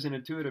Shivambhu is an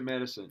intuitive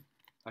medicine.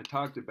 I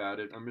talked about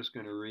it. I'm just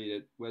going to read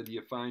it. Whether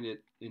you find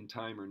it in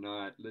time or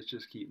not, let's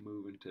just keep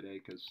moving today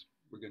because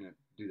we're going to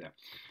do that.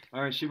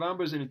 All right,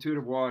 Shivambhu is an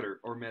intuitive water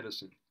or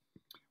medicine.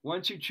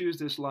 Once you choose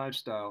this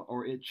lifestyle,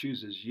 or it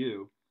chooses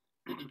you,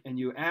 and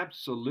you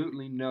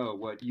absolutely know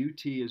what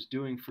UT is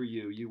doing for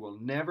you, you will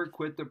never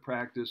quit the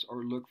practice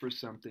or look for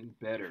something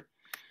better.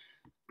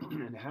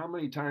 And how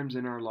many times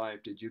in our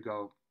life did you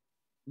go,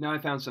 "No, I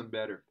found something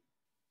better"?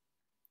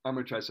 I'm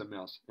going to try something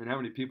else. And how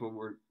many people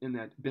were in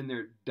that, been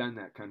there, done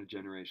that kind of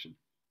generation?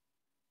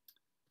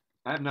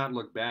 I have not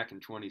looked back in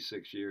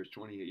 26 years,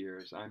 28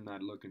 years. I'm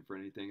not looking for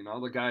anything. And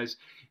all the guys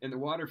in the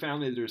water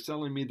family that are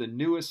selling me the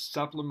newest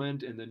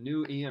supplement and the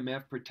new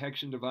EMF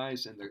protection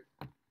device and the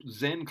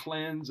Zen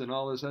cleanse and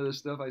all this other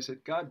stuff, I said,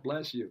 God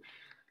bless you.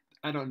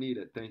 I don't need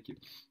it. Thank you.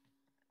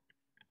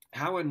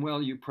 How and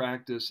well you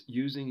practice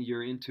using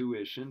your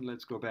intuition.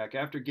 Let's go back.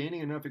 After gaining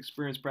enough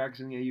experience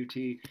practicing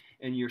AUT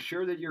and you're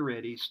sure that you're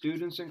ready,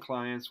 students and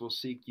clients will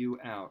seek you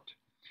out.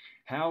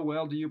 How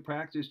well do you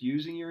practice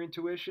using your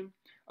intuition?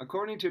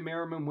 According to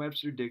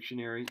Merriam-Webster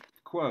Dictionary,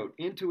 quote,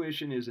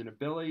 intuition is an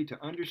ability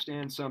to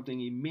understand something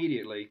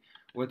immediately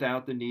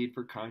without the need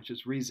for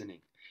conscious reasoning.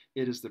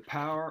 It is the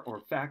power or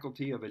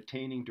faculty of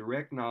attaining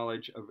direct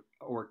knowledge of,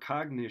 or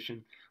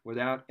cognition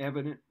without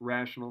evident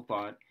rational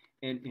thought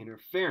and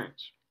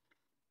interference.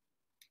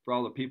 For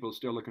all the people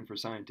still looking for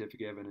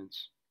scientific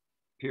evidence,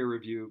 peer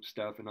review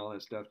stuff and all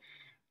that stuff,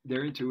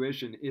 their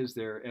intuition is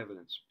their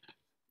evidence,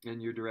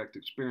 and your direct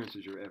experience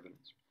is your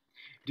evidence.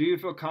 Do you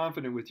feel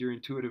confident with your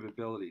intuitive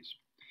abilities?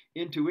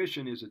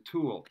 Intuition is a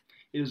tool.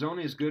 It is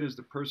only as good as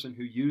the person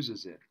who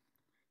uses it.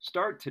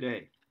 Start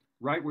today,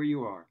 right where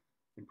you are,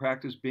 and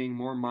practice being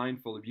more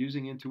mindful of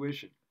using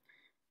intuition.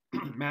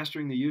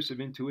 Mastering the use of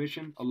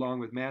intuition, along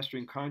with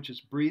mastering conscious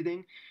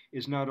breathing,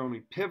 is not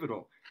only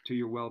pivotal to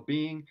your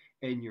well-being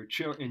and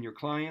your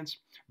clients,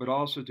 but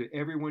also to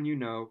everyone you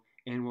know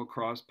and will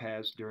cross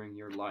paths during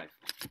your life.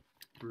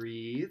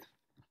 Breathe.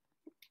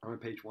 I'm on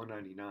page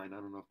 199. I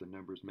don't know if the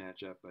numbers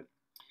match up, but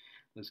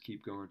let's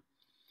keep going.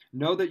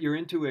 Know that your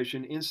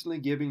intuition, instantly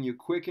giving you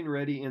quick and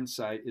ready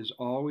insight, is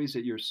always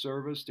at your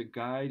service to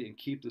guide and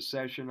keep the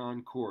session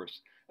on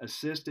course,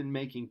 assist in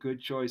making good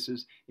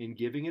choices, in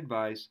giving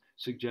advice,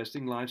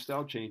 suggesting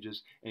lifestyle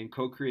changes, and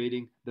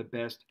co-creating the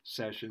best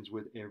sessions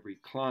with every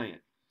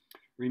client.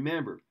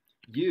 Remember,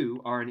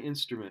 you are an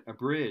instrument, a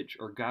bridge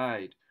or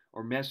guide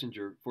or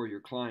messenger for your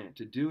client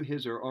to do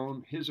his or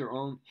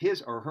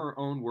her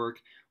own work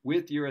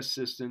with your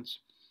assistance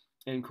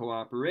and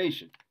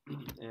cooperation.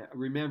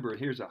 Remember,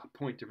 here's a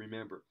point to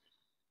remember.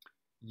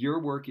 Your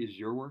work is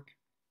your work.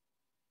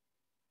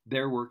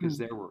 Their work is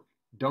their work.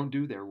 Don't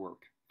do their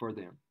work for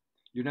them.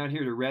 You're not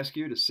here to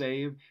rescue, to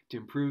save, to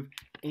improve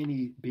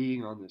any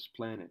being on this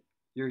planet.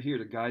 You're here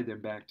to guide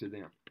them back to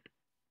them.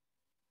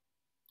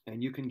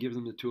 And you can give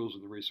them the tools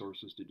and the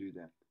resources to do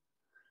that.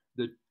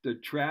 The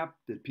trap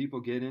that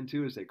people get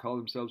into is they call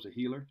themselves a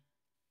healer.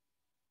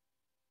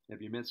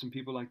 Have you met some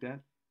people like that?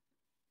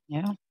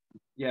 Yeah.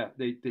 Yeah,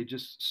 they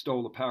just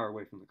stole the power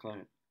away from the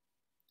client.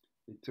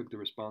 They took the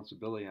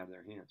responsibility out of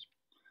their hands.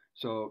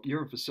 So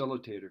you're a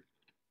facilitator.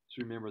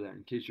 So remember that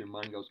in case your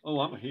mind goes, oh,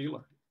 I'm a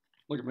healer.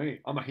 Look at me.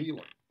 I'm a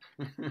healer.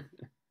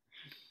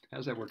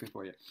 How's that working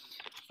for you?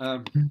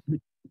 All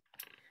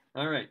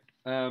right.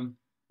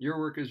 Your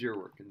work is your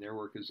work, and their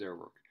work is their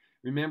work.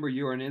 Remember,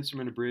 you are an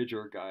instrument, a bridge,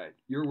 or a guide.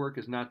 Your work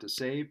is not to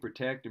save,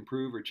 protect,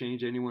 improve, or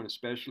change anyone,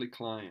 especially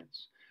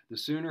clients. The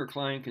sooner a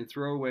client can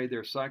throw away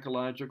their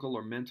psychological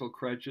or mental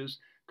crutches,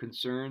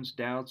 concerns,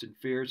 doubts, and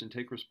fears and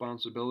take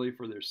responsibility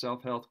for their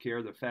self-health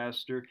care, the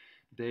faster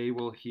they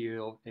will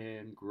heal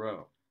and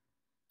grow.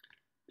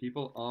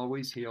 People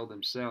always heal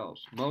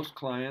themselves. Most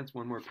clients,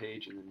 one more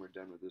page and then we're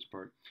done with this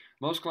part.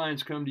 Most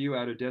clients come to you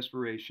out of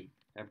desperation,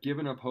 have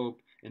given up hope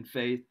and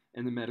faith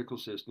in the medical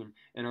system,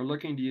 and are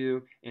looking to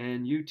you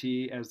and UT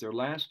as their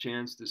last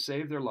chance to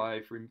save their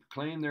life,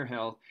 reclaim their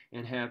health,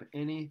 and have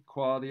any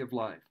quality of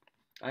life.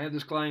 I have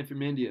this client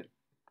from India.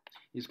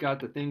 He's got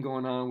the thing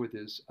going on with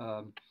his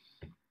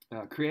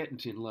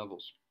creatinine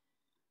levels.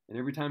 And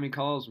every time he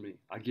calls me,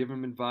 I give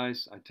him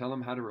advice. I tell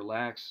him how to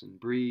relax and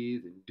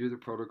breathe and do the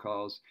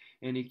protocols.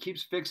 And he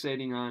keeps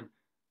fixating on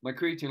my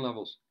creatine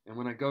levels. And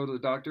when I go to the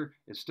doctor,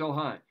 it's still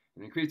high.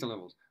 And the creatine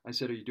levels. I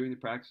said, are you doing the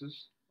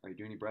practices? Are you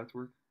doing any breath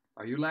work?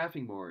 Are you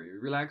laughing more? Are you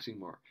relaxing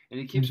more? And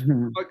he keeps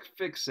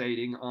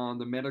fixating on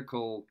the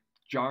medical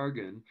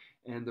jargon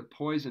and the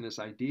poisonous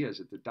ideas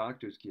that the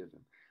doctors give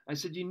him. I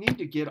said, you need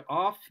to get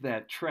off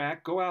that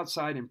track, go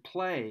outside and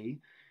play,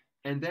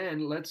 and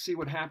then let's see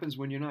what happens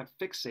when you're not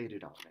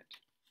fixated on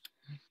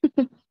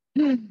it.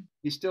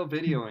 He's still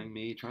videoing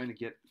me trying to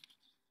get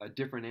a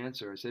different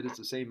answer. I said, it's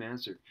the same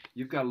answer.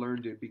 You've got to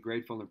learn to be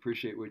grateful and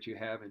appreciate what you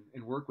have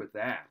and work with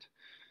that.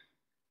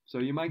 So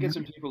you might get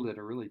some people that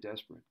are really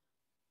desperate.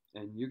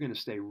 And you're going to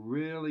stay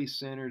really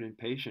centered and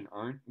patient,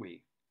 aren't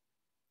we?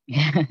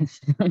 Yes.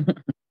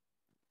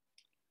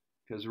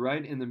 Because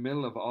right in the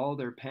middle of all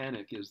their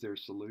panic is their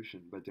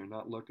solution, but they're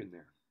not looking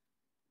there.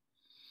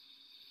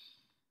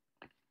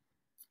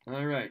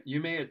 All right.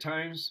 You may at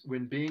times,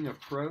 when being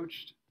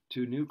approached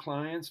to new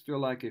clients, feel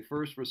like a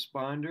first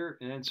responder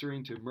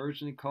answering to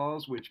emergency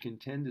calls, which can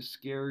tend to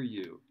scare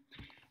you.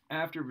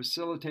 After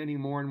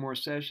facilitating more and more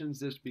sessions,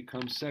 this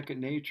becomes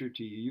second nature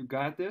to you. You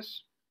got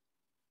this?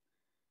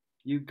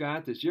 You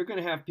got this. You're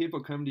going to have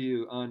people come to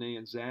you, Anne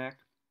and Zach,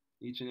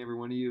 each and every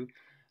one of you,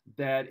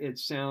 that it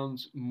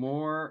sounds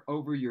more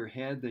over your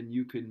head than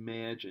you can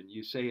imagine.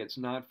 You say, it's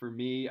not for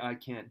me. I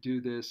can't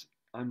do this.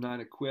 I'm not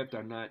equipped.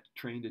 I'm not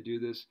trained to do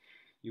this.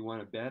 You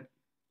want to bet?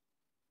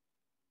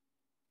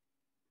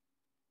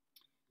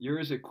 You're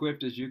as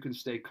equipped as you can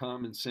stay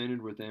calm and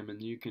centered with them,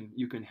 and you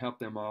can help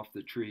them off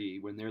the tree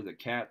when they're the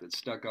cat that's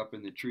stuck up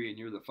in the tree, and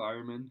you're the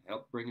fireman.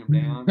 Help bring them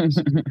down.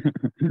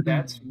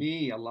 That's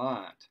me a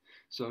lot.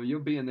 So you'll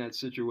be in that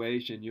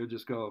situation. You'll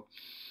just go,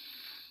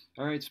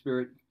 all right,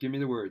 Spirit, give me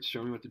the words.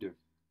 Show me what to do.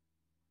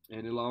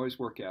 And it'll always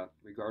work out,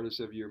 regardless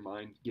of your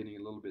mind getting a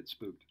little bit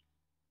spooked.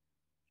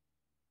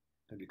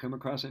 Have you come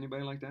across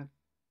anybody like that?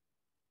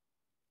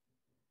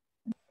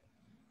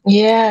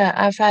 Yeah,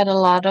 I've had a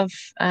lot of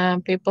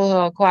people who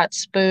are quite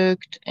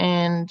spooked,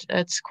 and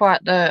it's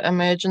quite the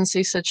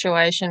emergency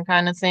situation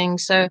kind of thing.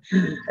 So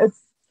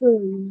it's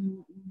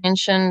true.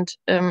 Mentioned,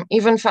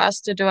 even for us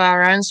to do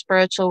our own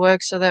spiritual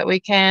work so that we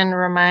can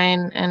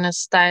remain in a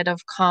state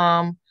of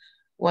calm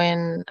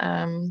when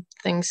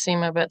things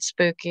seem a bit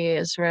spooky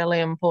is really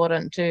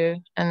important too.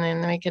 And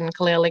then we can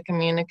clearly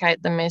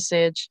communicate the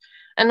message.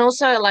 And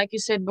also, like you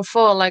said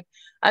before, like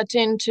I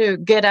tend to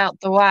get out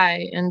the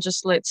way and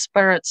just let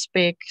spirit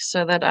speak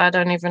so that I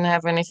don't even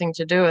have anything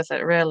to do with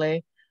it,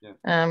 really.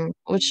 Yeah.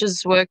 Which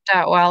has worked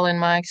out well in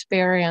my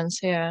experience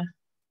here.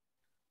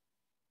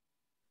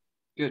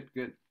 Good,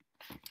 good.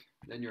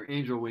 Then your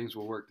angel wings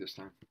will work this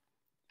time.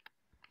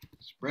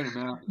 Spread them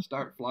out and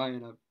start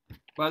flying up.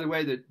 By the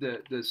way,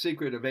 the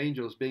secret of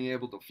angels being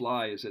able to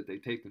fly is that they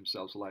take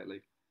themselves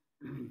lightly.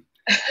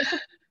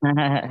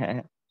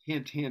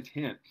 Hint, hint,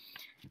 hint.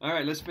 All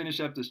right, let's finish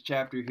up this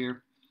chapter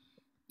here.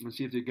 Let's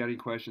see if they've got any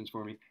questions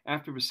for me.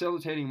 After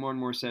facilitating more and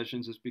more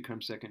sessions, it's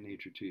become second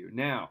nature to you.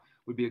 Now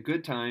would be a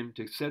good time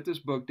to set this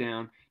book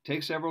down,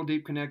 take several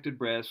deep connected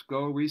breaths,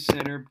 go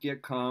recenter,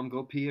 get calm,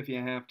 go pee if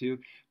you have to,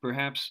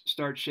 perhaps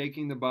start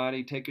shaking the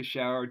body, take a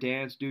shower,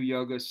 dance, do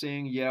yoga,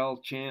 sing, yell,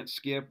 chant,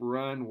 skip,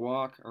 run,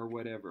 walk, or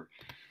whatever.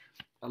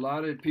 A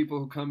lot of people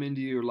who come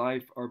into your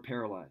life are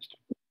paralyzed.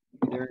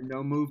 They're in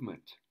no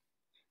movement.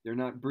 They're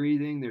not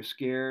breathing, they're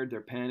scared,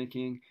 they're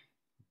panicking.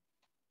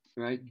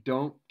 Right?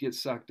 Don't get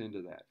sucked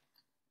into that.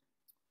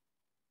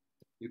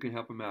 You can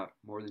help them out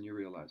more than you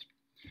realize.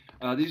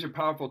 These are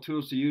powerful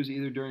tools to use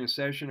either during a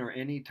session or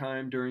any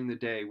time during the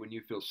day when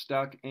you feel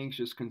stuck,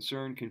 anxious,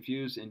 concerned,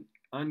 confused, and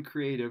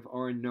uncreative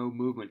or in no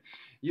movement.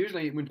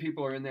 Usually when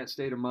people are in that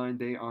state of mind,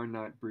 they are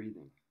not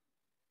breathing.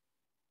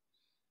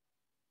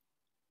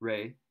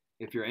 Ray,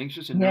 if you're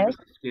anxious and nervous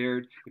and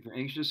scared, if you're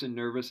anxious and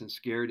nervous and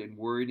scared and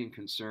worried and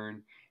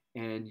concerned,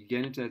 and you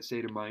get into that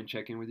state of mind,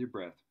 check in with your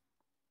breath.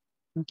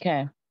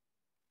 Okay.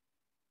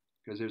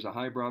 Because there's a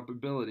high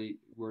probability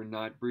we're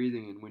not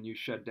breathing, and when you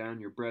shut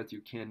down your breath,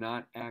 you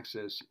cannot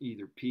access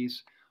either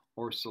peace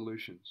or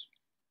solutions.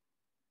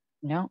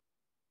 No.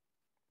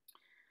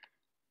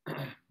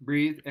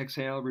 Breathe,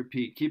 exhale,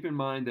 repeat. Keep in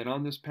mind that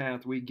on this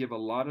path, we give a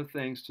lot of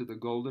thanks to the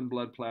golden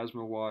blood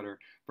plasma water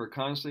for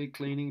constantly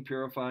cleaning,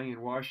 purifying,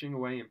 and washing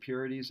away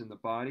impurities in the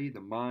body, the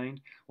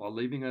mind, while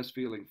leaving us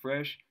feeling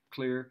fresh,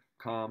 clear,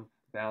 calm,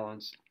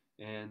 balanced,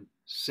 and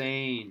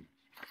sane.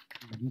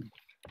 Mm-hmm.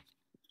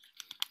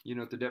 You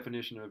know what the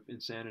definition of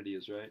insanity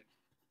is, right?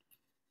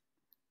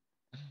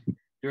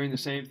 Doing the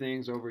same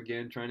things over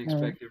again, trying to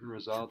expect different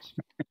results.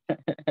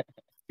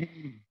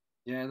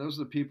 Yeah, those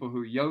are the people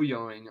who are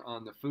yo-yoing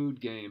on the food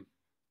game.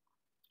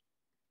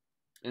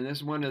 And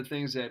that's one of the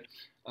things that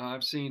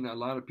I've seen a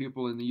lot of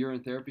people in the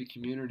urine therapy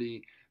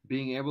community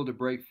being able to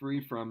break free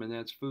from, and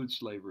that's food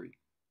slavery.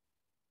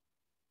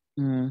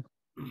 Mm.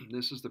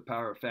 This is the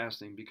power of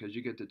fasting, because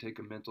you get to take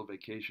a mental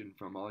vacation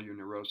from all your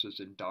neurosis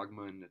and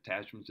dogma and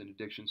attachments and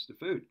addictions to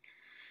food.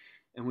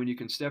 And when you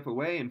can step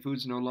away and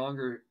food's no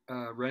longer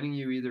running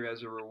you either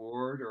as a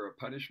reward or a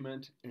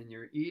punishment, and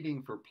you're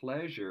eating for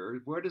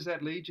pleasure, where does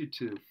that lead you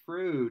to?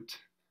 Fruit.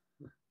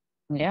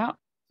 Yeah.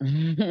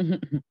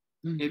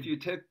 If you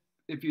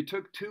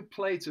took 2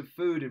 plates of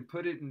food and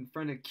put it in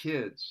front of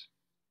kids,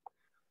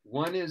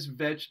 one is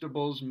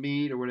vegetables,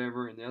 meat, or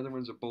whatever, and the other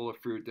one's a bowl of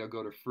fruit, they'll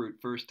go to fruit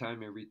first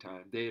time every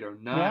time. They are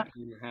not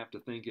going to have to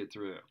think it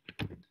through.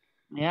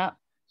 Yeah.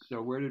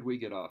 So where did we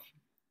get off?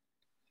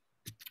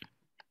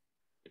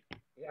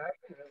 Yeah, I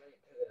can relate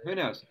to that. Who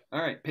knows?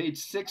 All right, page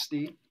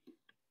 60.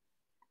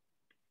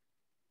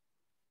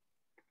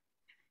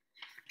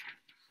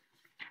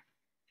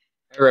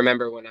 I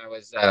remember when I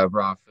was a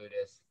raw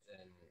foodist,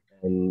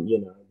 and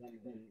you know, then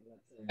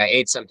I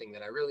ate something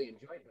that I really enjoyed,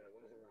 but it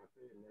wasn't raw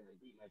food, and then I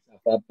beat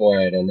myself up for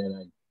it, and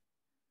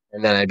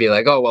then I'd be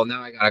like, oh well,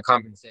 now I gotta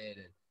compensate,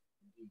 and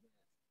you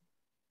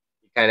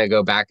kind of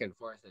go back and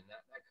forth, and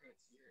that creates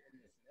you're in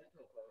this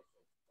mental place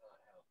that's not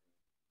healthy.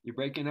 You're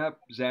breaking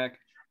up, Zach.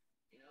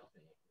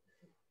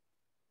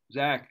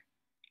 Zach.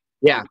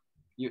 Yeah.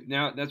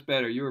 Now that's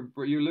better. You're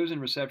losing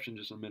reception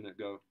just a minute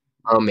ago.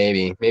 Oh,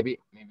 maybe it was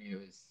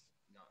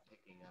not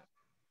picking up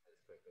as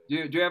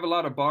quickly. Do you have a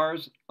lot of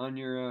bars on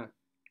your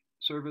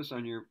service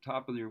on your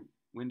top of your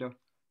window?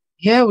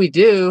 Yeah, we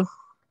do.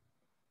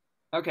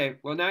 Okay.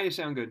 Well, now you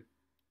sound good.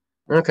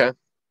 Okay.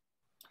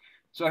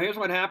 So here's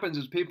what happens: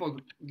 is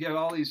people get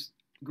all these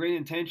great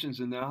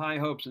intentions and their high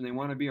hopes, and they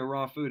want to be a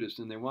raw foodist,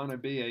 and they want to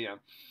be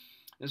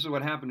This is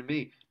what happened to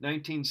me.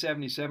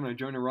 1977, I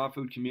joined a raw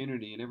food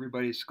community, and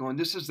everybody's going,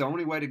 this is the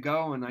only way to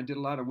go. And I did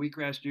a lot of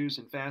wheatgrass juice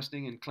and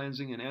fasting and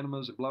cleansing and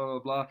enemas and blah, blah,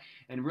 blah,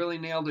 and really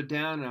nailed it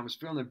down. And I was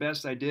feeling the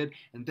best I did.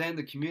 And then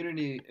the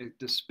community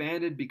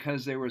disbanded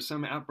because there was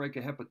some outbreak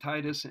of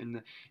hepatitis.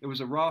 And it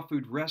was a raw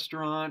food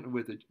restaurant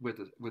with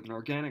an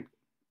organic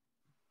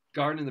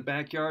garden in the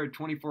backyard,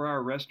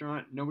 24-hour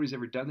restaurant. Nobody's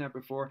ever done that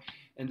before.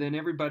 And then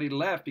everybody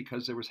left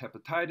because there was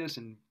hepatitis,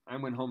 and I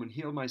went home and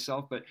healed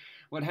myself. But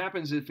what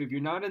happens if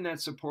you're not in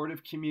that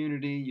supportive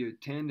community, you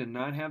tend to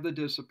not have the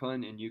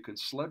discipline, and you can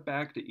slip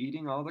back to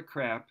eating all the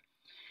crap,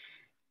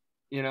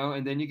 you know,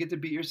 and then you get to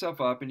beat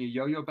yourself up, and you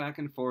yo-yo back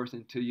and forth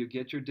until you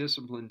get your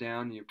discipline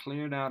down, and you're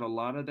clearing out a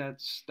lot of that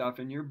stuff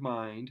in your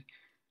mind.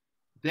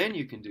 Then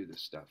you can do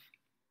this stuff.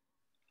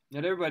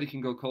 Not everybody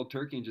can go cold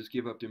turkey and just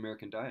give up the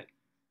American diet.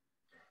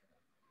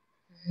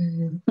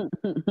 Have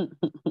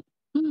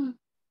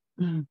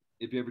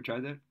you ever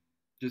tried that?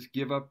 Just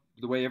give up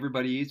the way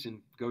everybody eats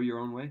and go your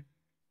own way?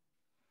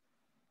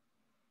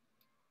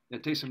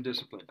 It takes some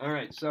discipline. All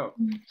right, so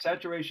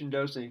saturation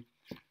dosing.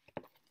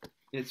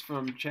 It's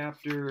from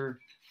chapter,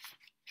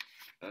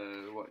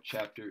 what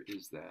chapter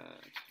is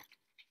that?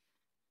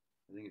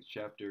 I think it's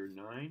chapter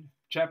 9.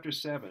 Chapter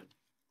 7.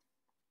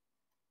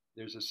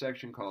 There's a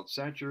section called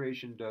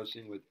saturation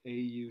dosing with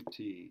AUT.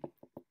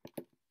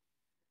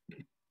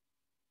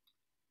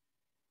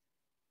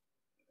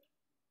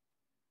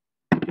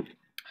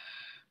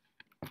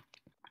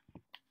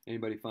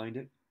 Anybody find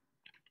it?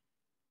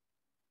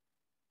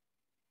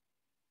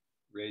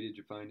 Ray, did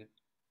you find it?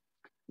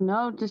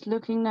 No, just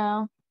looking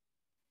now.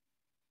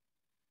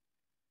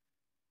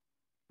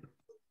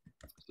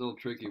 It's a little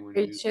tricky when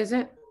Page is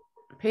it?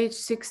 Page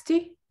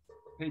 60?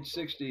 Page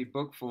 60,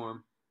 book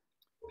form,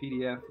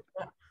 PDF,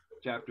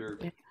 chapter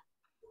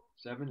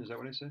 7. Is that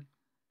what I said?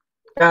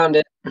 Found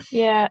it.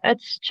 Yeah,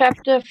 it's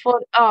chapter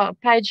 4. Oh,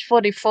 page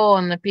 44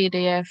 in the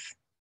PDF.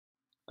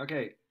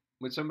 Okay.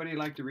 Would somebody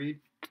like to read?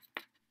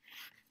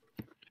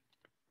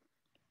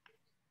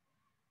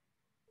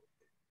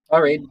 I'll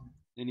read.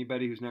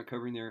 Anybody who's not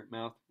covering their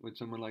mouth, would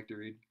someone like to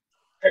read?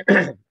 If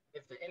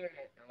the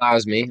internet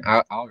allows me,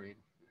 I'll read.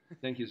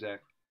 Thank you, Zach.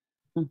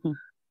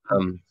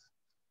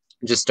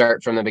 Just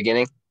start from the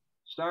beginning.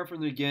 Start from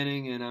the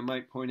beginning, and I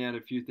might point out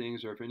a few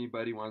things, or if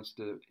anybody wants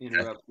to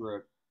interrupt for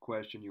a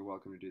question, you're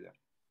welcome to do that.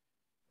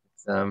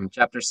 It's,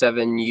 Chapter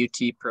 7,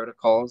 UT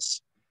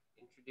protocols,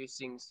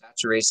 introducing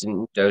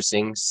saturation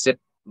dosing, SIP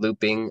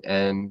looping,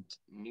 and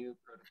new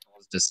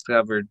protocols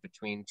discovered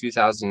between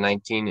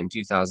 2019 and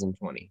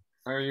 2020.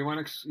 All right, you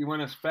want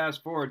to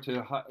fast forward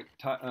to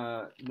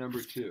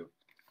number 2.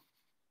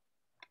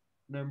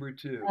 Number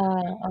 2.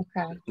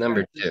 Okay.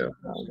 Number 2.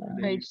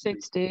 Page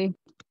 60.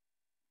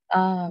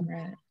 Oh,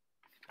 right.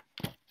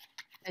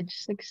 Page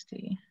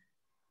 60.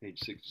 Page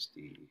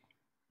 60.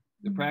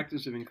 The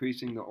practice of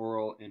increasing the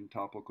oral and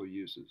topical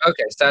uses.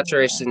 Okay,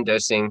 saturation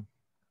dosing.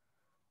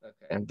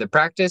 Okay. The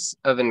practice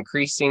of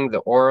increasing the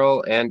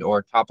oral and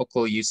or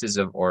topical uses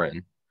of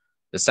Urine.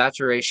 The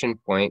saturation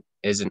point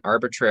is an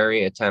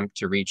arbitrary attempt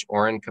to reach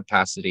Urine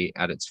capacity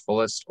at its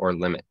fullest or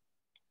limit.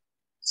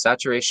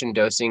 Saturation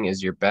dosing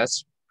is your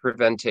best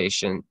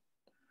prevention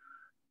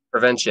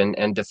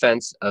and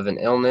defense of an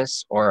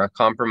illness or a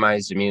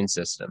compromised immune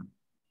system.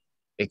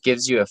 It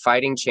gives you a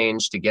fighting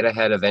change to get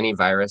ahead of any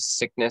virus,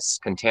 sickness,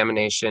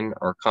 contamination,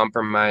 or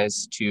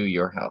compromise to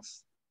your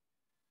health.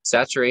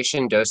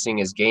 Saturation dosing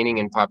is gaining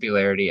in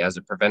popularity as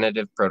a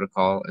preventative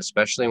protocol,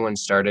 especially when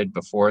started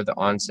before the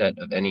onset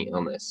of any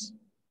illness.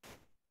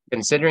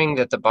 Considering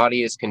that the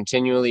body is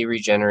continually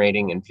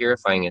regenerating and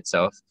purifying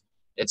itself,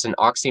 it's an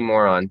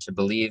oxymoron to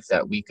believe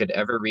that we could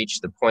ever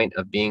reach the point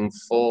of being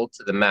full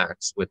to the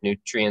max with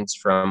nutrients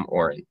from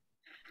Urine.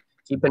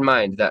 Keep in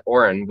mind that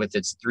Urine, with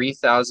its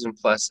 3,000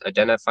 plus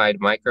identified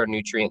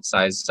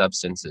micronutrient-sized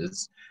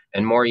substances,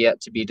 and more yet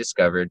to be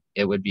discovered,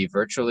 it would be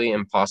virtually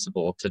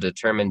impossible to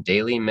determine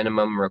daily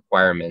minimum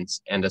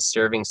requirements and a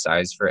serving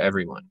size for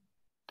everyone.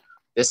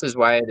 This is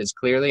why it is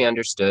clearly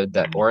understood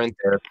that Urine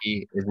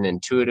therapy is an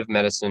intuitive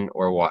medicine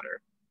or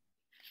water.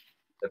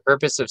 The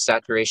purpose of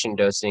saturation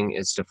dosing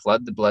is to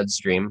flood the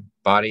bloodstream,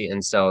 body,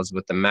 and cells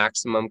with the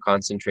maximum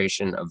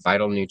concentration of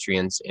vital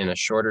nutrients in a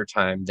shorter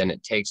time than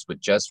it takes with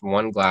just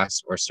 1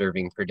 glass or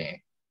serving per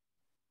day.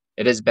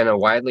 It has been a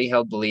widely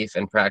held belief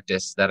and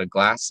practice that a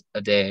glass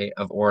a day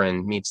of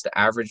Urine meets the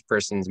average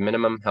person's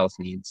minimum health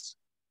needs.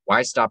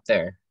 Why stop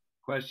there?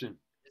 Question.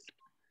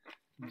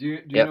 Do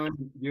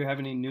you have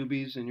any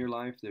newbies in your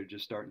life that are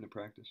just starting to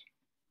practice?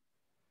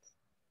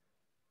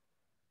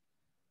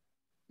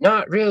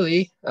 Not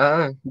really.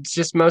 It's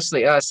just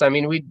mostly us. I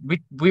mean, we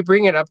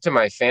bring it up to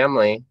my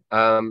family.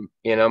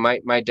 You know,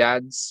 my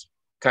dad's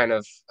kind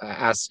of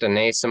asked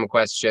Anae some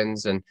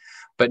questions,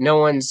 but no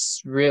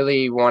one's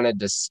really wanted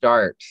to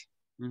start.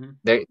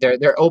 Mm-hmm.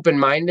 They're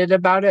open-minded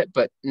about it,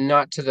 but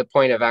not to the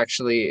point of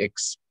actually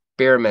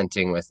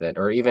experimenting with it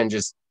or even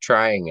just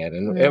trying it.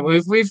 And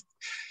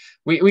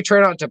we try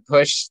not to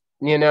push,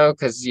 you know,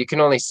 because you can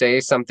only say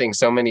something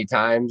so many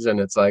times and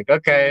it's like,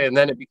 okay, and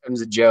then it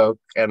becomes a joke,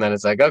 and then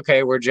it's like,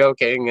 okay, we're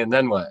joking, and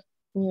then what?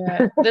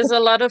 Yeah, there's a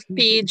lot of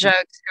pee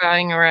jokes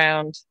going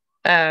around.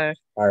 Our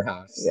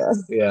house.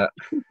 Yeah.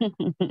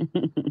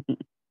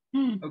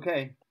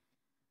 Okay.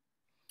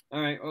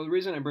 All right. Well, the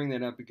reason I bring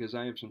that up because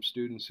I have some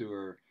students who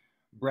are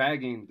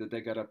bragging that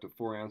they got up to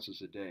 4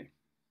 ounces a day.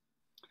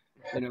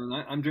 You know,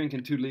 and I'm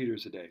drinking 2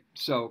 liters a day.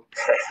 So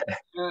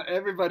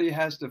everybody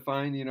has to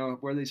find, you know,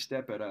 where they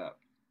step it up.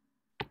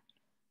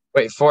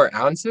 Wait, 4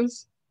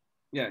 ounces?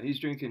 Yeah, he's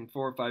drinking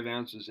 4 or 5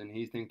 ounces, and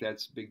he think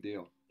that's a big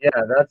deal.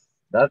 Yeah,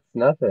 that's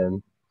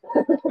nothing.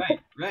 Right,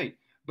 right.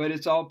 But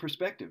it's all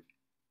perspective.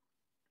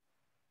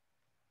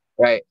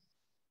 Right.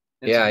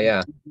 It's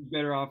Yeah.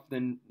 better off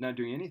than not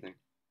doing anything.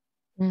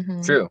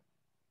 Mm-hmm. True.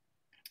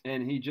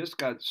 And he just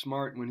got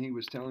smart when he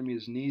was telling me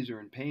his knees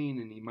are in pain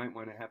and he might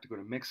want to have to go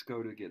to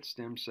Mexico to get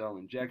stem cell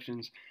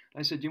injections.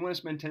 I said, "Do you want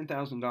to spend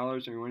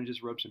 $10,000 or you want to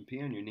just rub some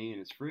pee on your knee and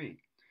it's free?"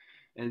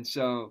 And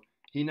so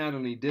he not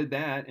only did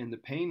that and the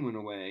pain went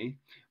away,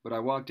 but I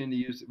walked in to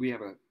use, we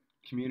have a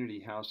community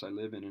house I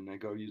live in, and I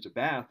go use a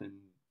bath, and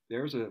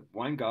there's a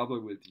wine gobbler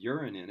with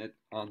urine in it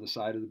on the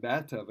side of the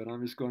bathtub. And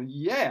I'm just going,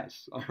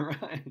 yes, all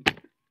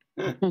right.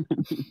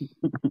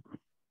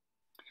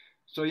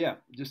 So yeah,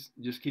 just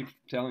keep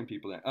telling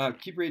people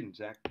that. Keep reading,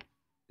 Zach.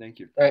 Thank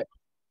you. Right.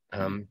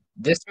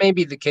 This may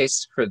be the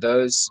case for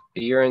those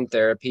urine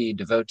therapy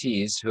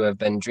devotees who have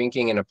been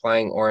drinking and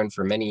applying Orin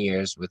for many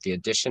years with the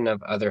addition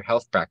of other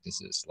health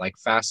practices like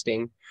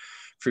fasting,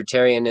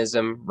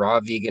 fruitarianism, raw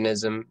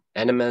veganism,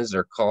 enemas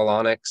or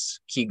colonics,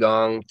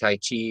 qigong, tai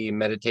chi,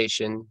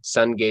 meditation,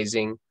 sun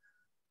gazing,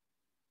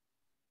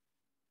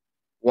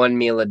 1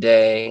 meal a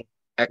day,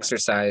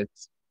 exercise,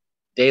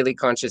 daily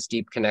conscious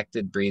deep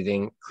connected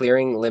breathing,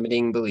 clearing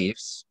limiting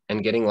beliefs,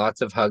 and getting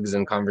lots of hugs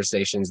and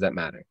conversations that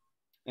matter.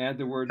 Add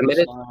the word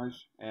Committed. massage.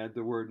 Add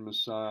the word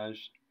massage.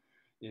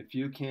 If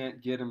you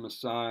can't get a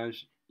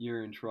massage,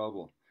 you're in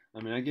trouble.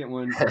 I mean, I get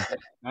one.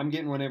 I'm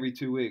getting one every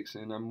 2 weeks,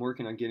 and I'm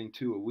working on getting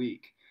 2 a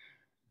week.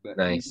 But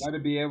you Nice. got to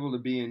be able to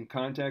be in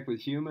contact with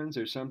humans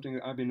or something.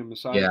 I've been a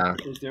massage Yeah.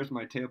 therapist. There's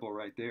my table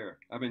right there.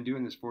 I've been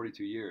doing this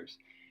 42 years,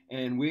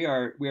 and we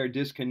are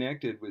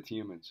disconnected with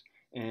humans,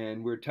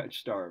 and we're touch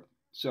starved.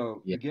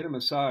 So Yeah. to get a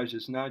massage,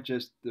 it's not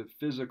just the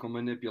physical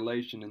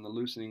manipulation and the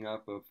loosening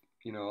up of,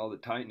 you know, all the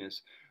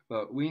tightness,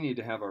 but we need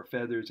to have our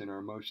feathers and our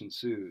emotions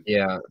soothed.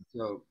 Yeah.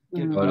 So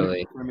get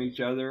Totally. from each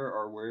other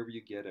or wherever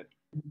you get it.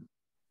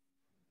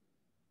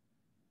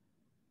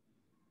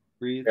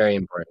 Breathe. Very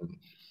important.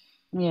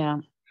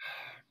 Yeah.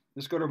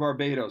 Let's go to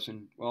Barbados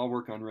and I'll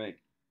work on Ray.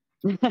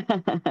 You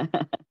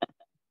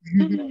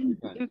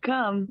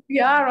come. We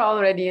are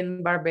already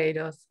in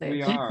Barbados.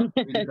 We are.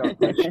 We did our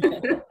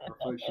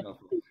foot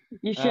shuffle.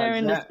 You're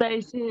sharing the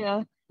space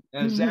here.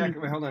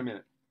 Zach, wait, hold on a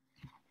minute.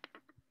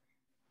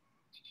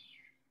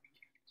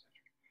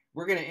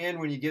 We're going to end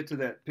when you get to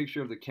that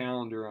picture of the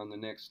calendar on the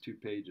next 2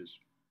 pages.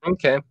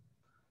 Okay.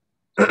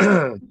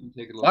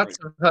 Lots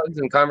of hugs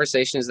and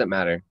conversations that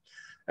matter.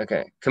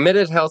 Okay.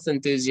 Committed health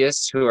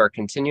enthusiasts who are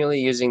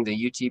continually using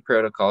the UT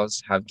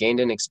protocols have gained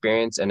an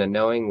experience and a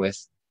knowing with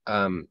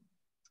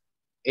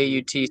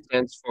AUT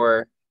stands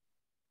for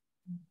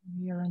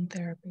Urine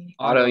therapy.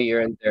 Auto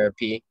urine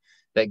therapy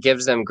that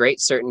gives them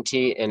great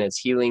certainty in its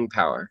healing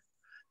power.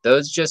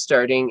 Those just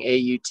starting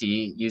AUT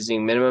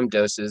using minimum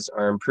doses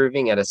are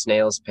improving at a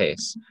snail's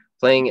pace,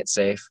 playing it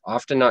safe,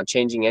 often not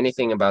changing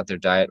anything about their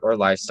diet or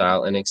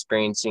lifestyle, and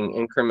experiencing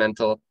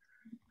incremental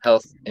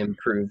health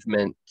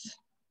improvement.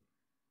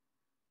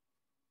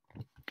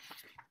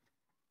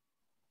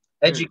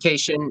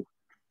 Education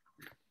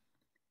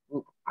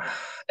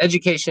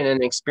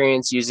and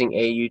experience using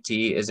AUT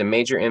is a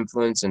major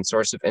influence and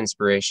source of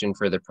inspiration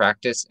for the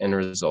practice and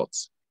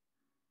results.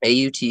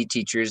 AUT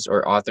teachers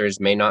or authors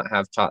may not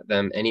have taught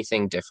them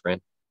anything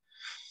different.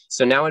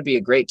 So now would be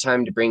a great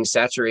time to bring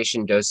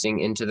saturation dosing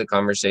into the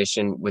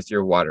conversation with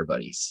your water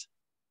buddies.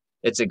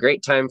 It's a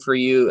great time for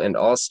you and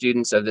all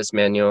students of this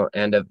manual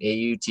and of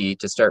AUT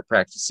to start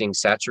practicing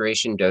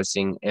saturation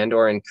dosing and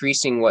or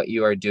increasing what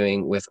you are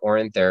doing with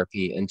Urine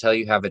Therapy until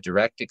you have a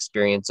direct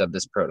experience of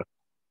this protocol.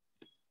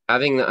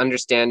 Having the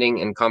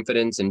understanding and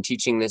confidence in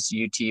teaching this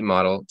UT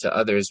model to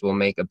others will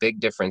make a big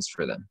difference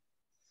for them.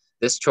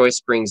 This choice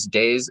brings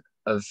days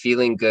of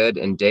feeling good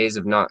and days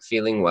of not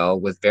feeling well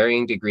with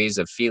varying degrees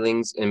of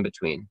feelings in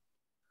between.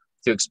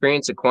 To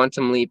experience a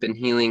quantum leap in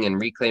healing and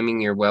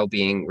reclaiming your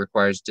well-being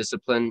requires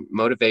discipline,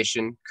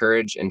 motivation,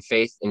 courage, and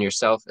faith in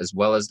yourself as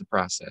well as the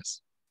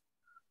process.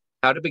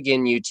 How to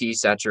begin UT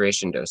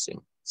saturation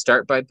dosing.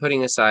 Start by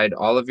putting aside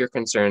all of your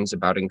concerns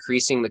about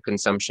increasing the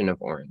consumption of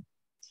Urine.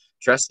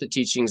 Trust the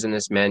teachings in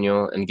this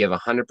manual and give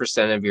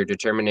 100% of your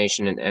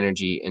determination and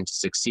energy into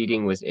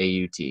succeeding with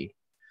AUT.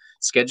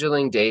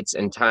 Scheduling dates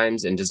and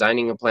times and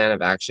designing a plan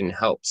of action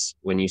helps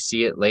when you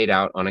see it laid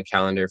out on a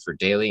calendar for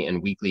daily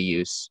and weekly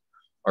use,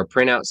 or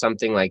print out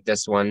something like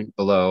this one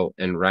below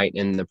and write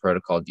in the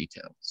protocol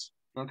details.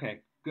 Okay,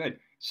 good.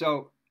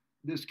 So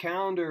this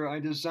calendar, I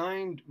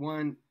designed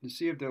one to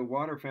see if the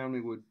water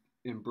family would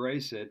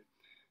embrace it.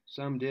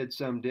 Some did,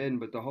 some didn't,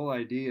 but the whole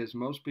idea is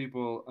most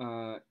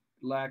people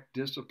lack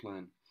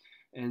discipline.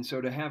 And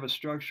so to have a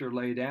structure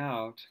laid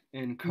out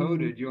and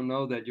coded, you'll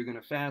know that you're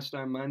going to fast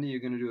on Monday, you're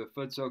going to do a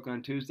foot soak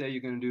on Tuesday,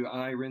 you're going to do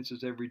eye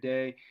rinses every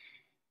day,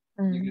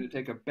 you're going to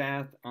take a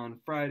bath on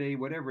Friday,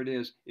 whatever it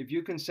is. If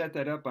you can set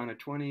that up on a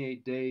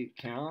 28-day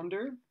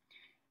calendar,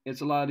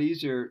 it's a lot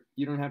easier.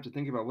 You don't have to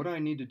think about, what do I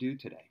need to do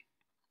today?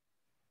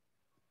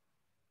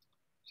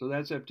 So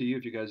that's up to you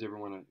if you guys ever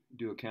want to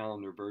do a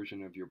calendar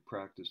version of your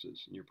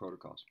practices and your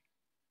protocols.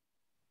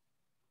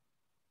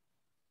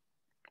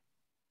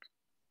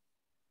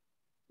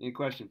 Any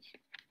questions?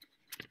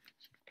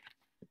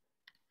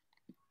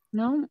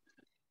 No.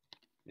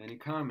 Any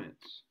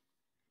comments?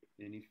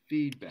 Any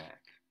feedback?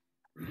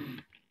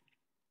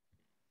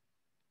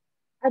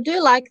 I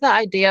do like the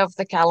idea of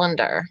the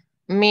calendar.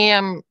 Me,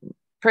 I'm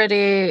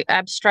pretty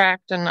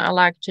abstract and I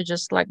like to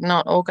just like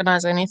not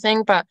organize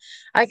anything, but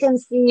I can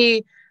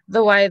see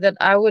the way that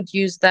I would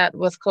use that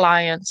with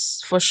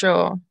clients for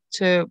sure,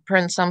 to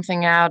print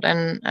something out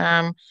and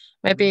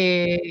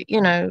maybe,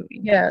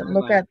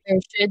 look at their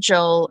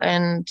schedule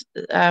and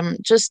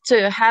just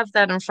to have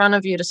that in front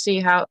of you to see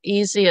how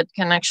easy it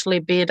can actually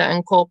be to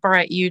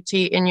incorporate UT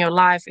in your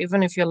life,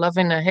 even if you're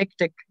living a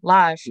hectic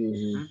life.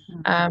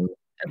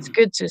 It's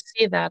good to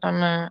see that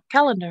on a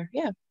calendar.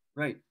 Yeah.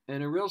 Right.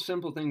 And a real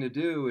simple thing to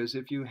do is,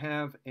 if you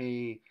have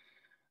a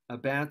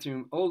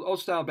bathroom, old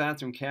style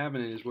bathroom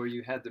cabinet is where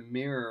you had the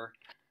mirror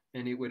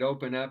and it would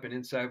open up and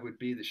inside would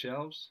be the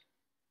shelves.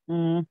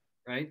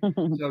 Right?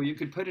 So you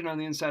could put it on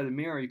the inside of the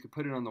mirror, you could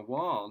put it on the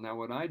wall. Now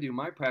what I do,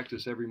 my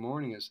practice every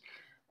morning is,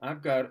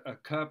 I've got a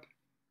cup,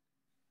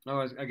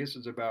 I guess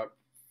it's about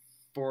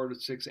 4 to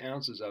 6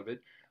 ounces of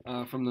it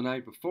from the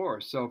night before.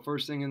 So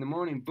first thing in the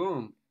morning,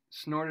 boom,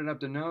 snort it up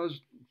the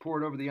nose,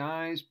 pour it over the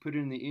eyes, put it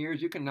in the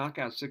ears. You can knock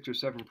out 6 or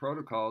 7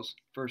 protocols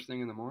first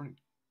thing in the morning.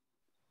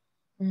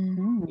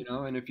 You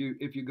know, and if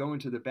you go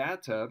into the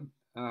bathtub,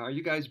 are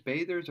you guys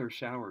bathers or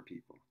shower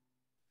people?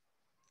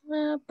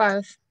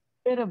 Both.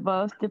 Bit of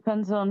both,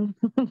 depends on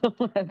the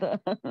weather.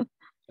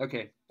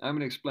 Okay, I'm going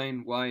to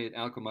explain why it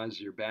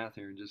alchemizes your bath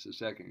here in just a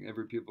second.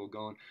 Every people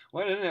going,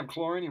 why didn't it have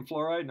chlorine and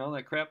fluoride and all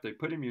that crap they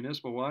put in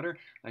municipal water?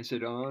 I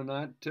said, oh,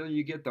 not till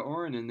you get the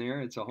urine in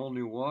there. It's a whole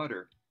new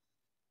water.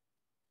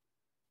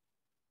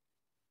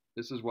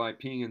 This is why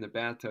peeing in the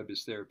bathtub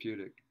is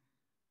therapeutic.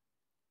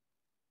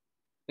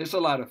 It's a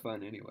lot of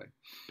fun anyway.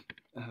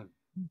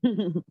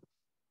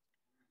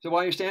 So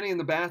while you're standing in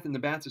the bath and the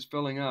bath is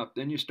filling up,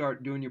 then you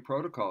start doing your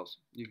protocols.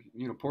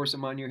 You pour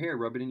some on your hair,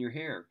 rub it in your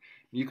hair.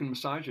 You can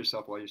massage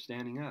yourself while you're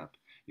standing up.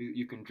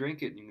 You can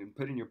drink it, and you can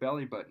put it in your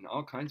belly button,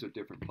 all kinds of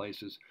different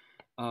places.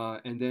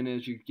 And then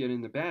as you get in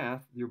the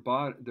bath,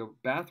 the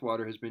bath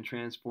water has been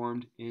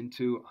transformed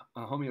into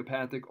a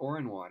homeopathic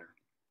urine water.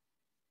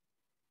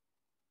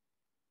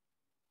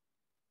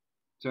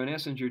 So in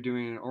essence, you're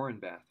doing an urine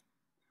bath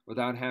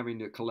without having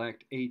to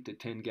collect 8 to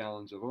 10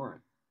 gallons of urine.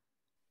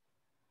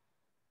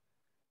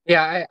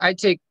 Yeah, I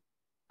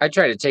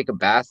try to take a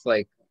bath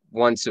like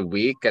once a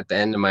week at the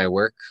end of my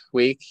work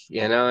week,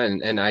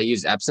 and I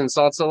use Epsom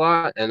salts a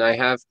lot, and I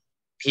have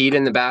peed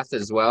in the bath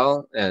as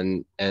well,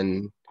 and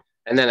then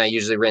I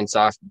usually rinse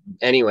off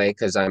anyway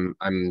because I'm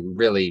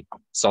really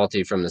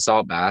salty from the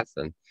salt bath,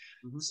 and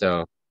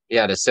so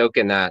yeah, to soak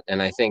in that.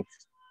 And I think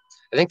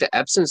the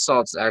Epsom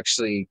salts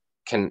actually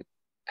can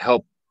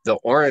help the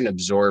urine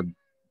absorb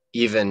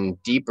even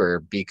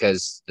deeper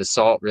because the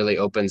salt really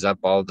opens up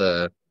all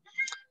the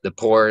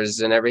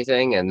pores and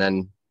everything, and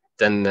then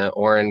the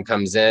urine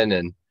comes in,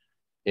 and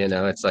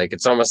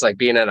it's almost like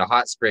being at a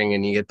hot spring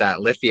and you get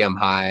that lithium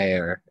high.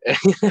 Or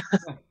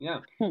yeah.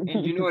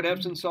 And you know what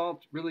Epsom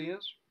salt really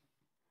is?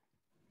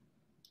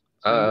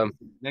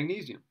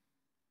 Magnesium.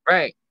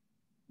 Right.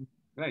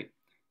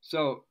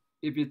 So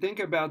if you think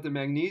about the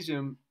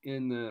magnesium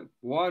in the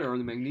water or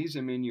the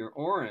magnesium in your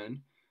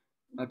urine,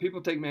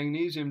 people take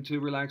magnesium to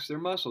relax their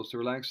muscles, to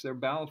relax their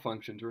bowel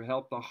function, to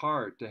help the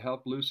heart, to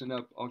help loosen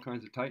up all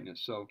kinds of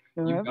tightness. So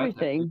you've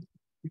everything.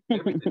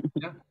 Everything,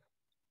 yeah.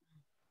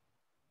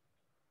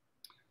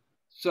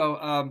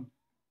 So,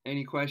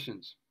 any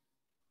questions?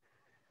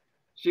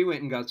 She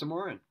went and got some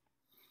urine.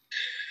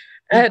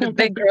 I had a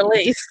big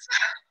release.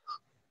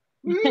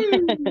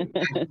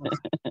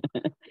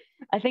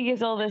 I think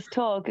it's all this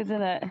talk,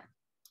 isn't it?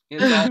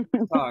 It's all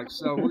this talk.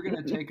 So we're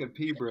gonna take a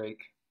pee break.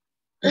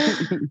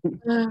 I'm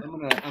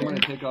gonna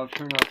turn off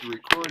the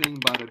recording.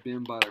 Bada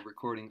bim, bada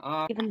recording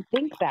off. Even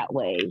think that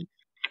way.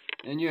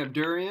 And you have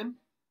durian.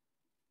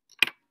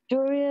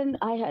 Durian,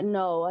 I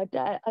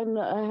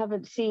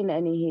haven't seen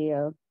any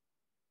here.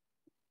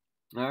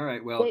 All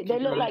right. Well, they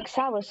look like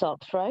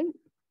soursops, right?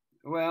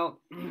 Well,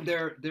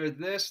 they're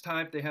this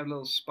type. They have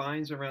little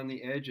spines around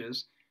the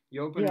edges.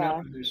 You open it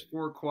up, and there's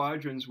 4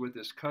 quadrants with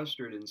this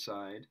custard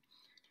inside,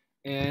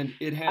 and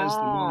it has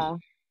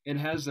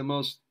the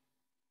most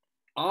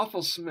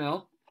awful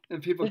smell,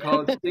 and people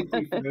call it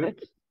stinky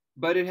fruit.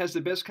 But it has the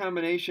best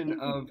combination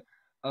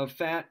of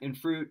fat and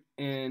fruit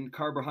and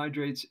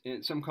carbohydrates,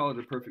 and some call it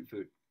a perfect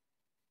food.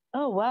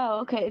 Oh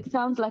wow! Okay, it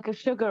sounds like a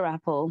sugar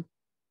apple.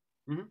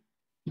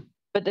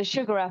 But the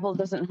sugar apple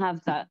doesn't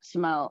have that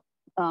smell.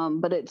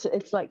 But it's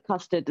like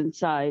custard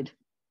inside.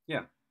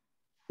 Yeah.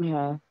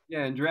 Yeah.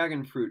 Yeah, and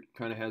dragon fruit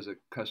kind of has a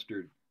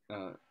custard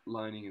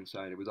lining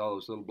inside it with all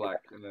those little black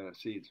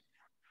seeds.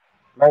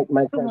 My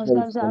Mama's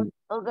cousins.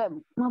 okay,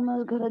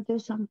 Mama's gonna do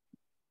some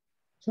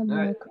All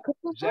right,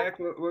 more. Zach,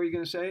 what were you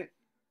going to say?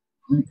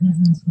 My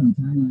cousins from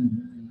Thailand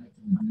really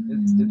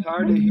like to do It's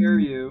hard to hear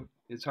you.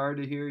 It's hard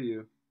to hear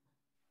you.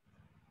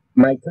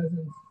 My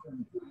cousins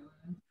from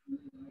Thailand really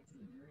like to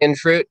do durian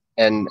fruit,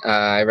 and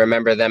I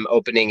remember them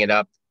opening it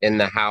up in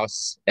the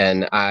house,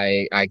 and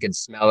I could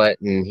smell it,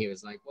 and he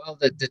was like, "Well,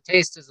 the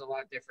taste is a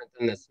lot different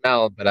than the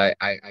smell," but I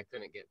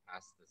couldn't get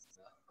past the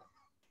smell.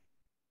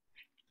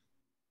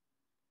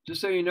 Just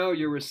so you know,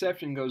 your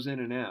reception goes in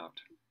and out.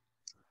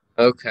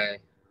 Okay.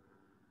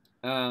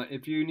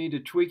 If you need to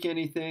tweak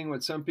anything,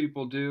 what some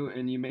people do,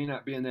 and you may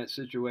not be in that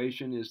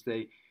situation, is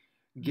they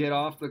get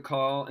off the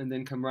call and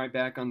then come right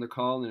back on the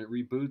call and it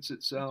reboots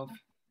itself.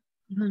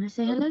 You want to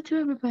say hello to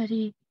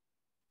everybody?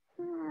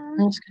 I'm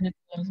just gonna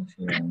close a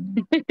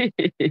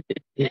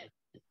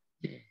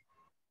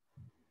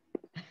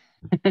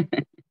few.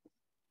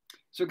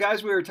 So,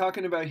 guys, we were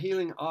talking about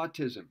healing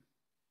autism.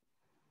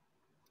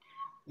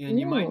 And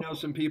you might know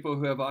some people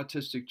who have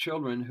autistic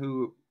children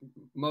who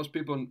most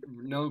people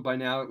know by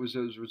now it was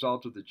as a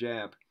result of the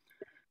jab.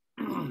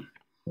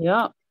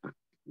 Yeah.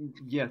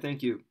 Yeah,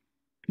 thank you,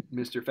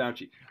 Mr.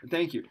 Fauci.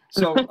 Thank you.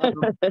 So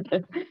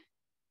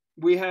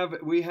we have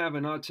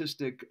an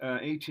autistic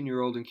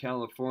 18-year-old in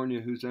California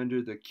who's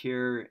under the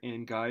care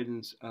and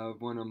guidance of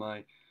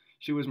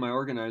she was my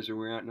organizer.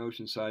 We're out in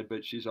Oceanside,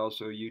 but she's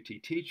also a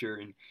UT teacher.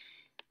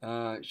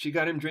 And she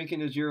got him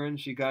drinking his urine.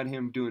 She got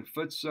him doing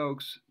foot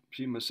soaks.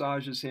 She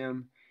massages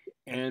him.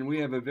 And we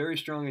have a very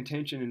strong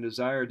intention and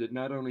desire that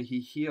not only he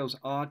heals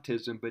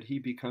autism, but he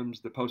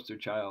becomes the poster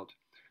child.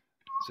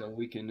 So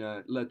we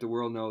can let the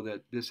world know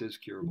that this is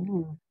curable.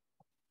 Mm.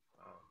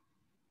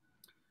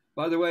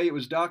 By the way, it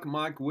was Doc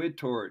Mike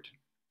Whittort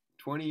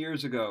 20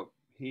 years ago.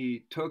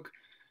 He took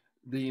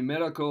the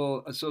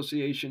Medical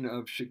Association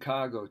of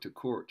Chicago to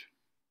court.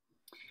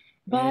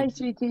 Bye, And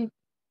sweetie.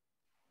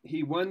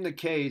 he won the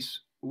case,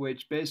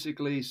 which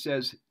basically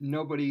says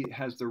nobody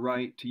has the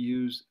right to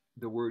use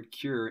the word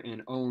cure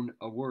and own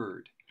a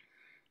word.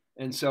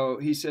 And so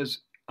he says,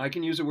 I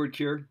can use the word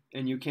cure,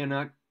 and you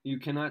cannot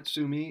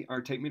sue me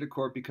or take me to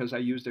court because I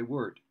used a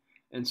word.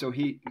 And so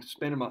he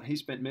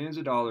spent millions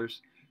of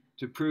dollars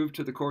to prove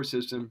to the court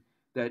system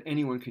that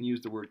anyone can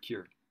use the word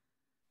cure.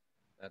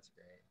 That's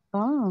great.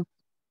 Oh.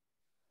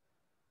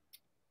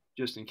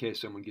 Just in case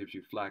someone gives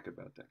you flack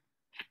about that.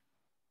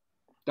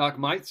 Doc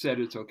Mike said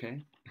it's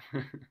okay.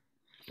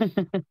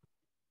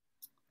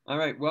 All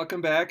right,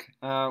 welcome back.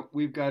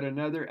 We've got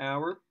another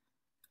hour,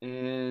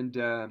 and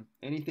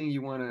anything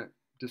you want to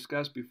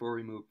discuss before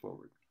we move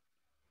forward?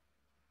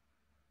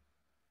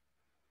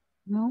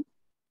 No.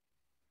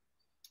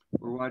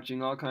 We're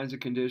watching all kinds of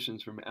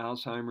conditions from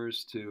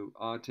Alzheimer's to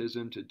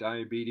autism to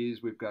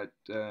diabetes. We've got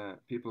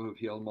people who've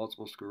healed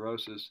multiple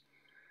sclerosis,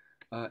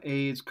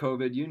 AIDS,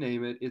 COVID, you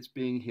name it. It's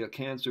being healed,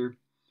 cancer.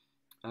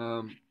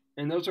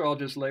 And those are all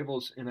just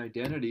labels and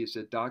identities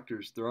that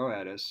doctors throw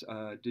at us.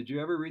 Did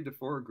you ever read The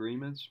Four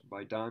Agreements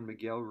by Don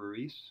Miguel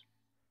Ruiz?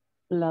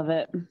 Love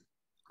it.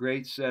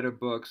 Great set of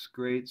books,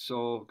 great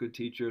soul, good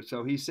teacher.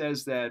 So he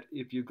says that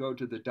if you go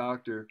to the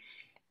doctor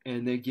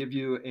and they give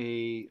you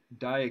a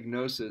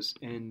diagnosis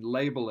and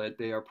label it,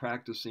 they are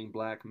practicing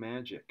black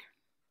magic.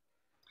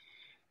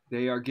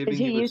 They are giving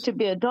He you used to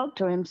be a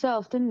doctor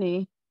himself, didn't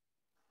he?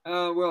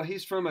 Well,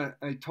 he's from a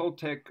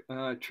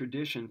Toltec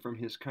tradition from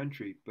his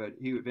country, but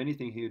if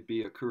anything, he would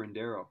be a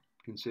curandero,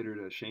 considered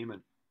a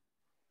shaman,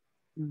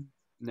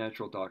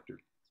 natural doctor.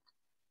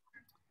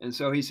 And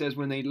so he says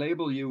when they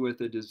label you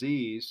with a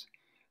disease,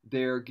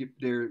 they're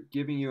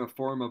giving you a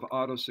form of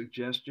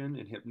autosuggestion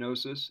and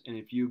hypnosis, and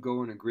if you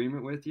go in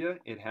agreement with you,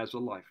 it has a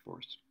life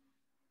force.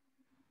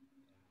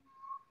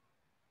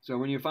 So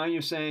when you find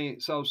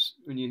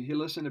when you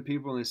listen to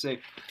people and they say,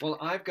 well,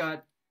 I've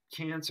got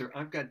cancer,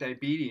 I've got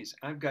diabetes,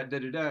 I've got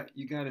da-da-da,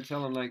 you got to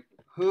tell them, like,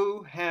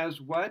 who has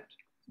what?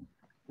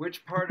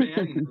 Which part of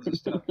this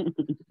stuff?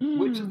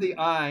 Which of the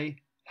eye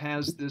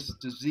has this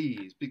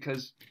disease?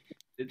 Because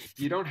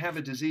you don't have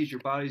a disease.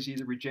 Your body's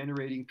either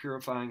regenerating,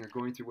 purifying, or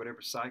going through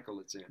whatever cycle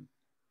it's in.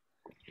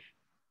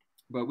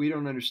 But we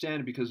don't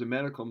understand it because the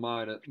medical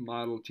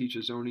model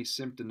teaches only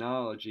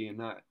symptomology and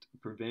not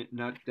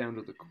down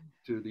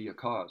to the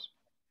cause.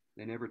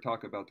 They never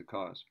talk about the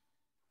cause.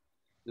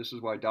 This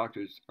is why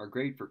doctors are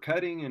great for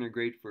cutting and are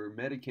great for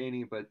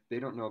medicating, but they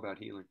don't know about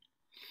healing.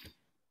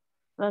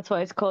 That's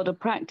why it's called a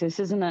practice,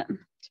 isn't it?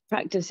 It's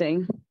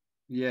practicing.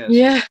 Yes.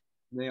 Yeah.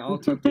 They all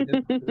took the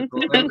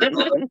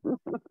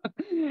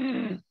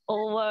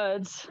all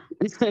words.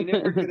 They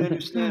never could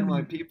understand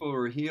why people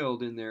were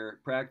healed in their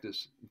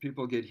practice.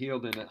 People get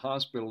healed in a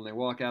hospital and they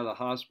walk out of the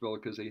hospital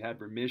because they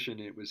had remission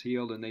and it was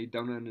healed, and they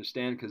don't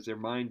understand because their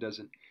mind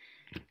doesn't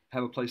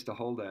have a place to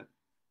hold that.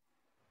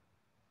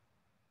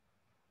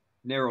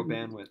 Narrow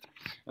bandwidth.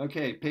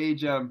 Okay,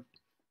 page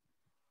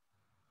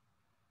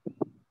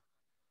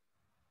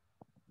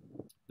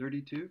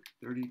 32,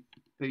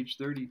 page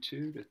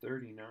 32 to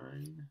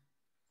 39.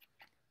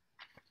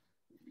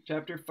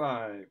 Chapter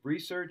 5,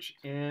 Research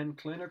and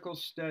Clinical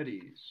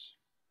Studies.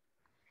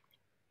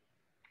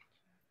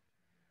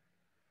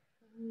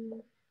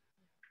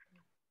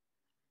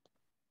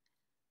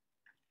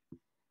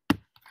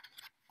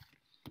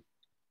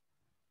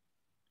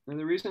 And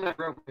the reason I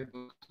wrote my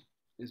book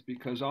is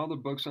because all the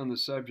books on the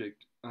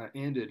subject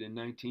ended in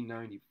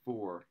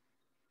 1994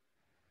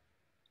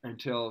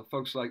 until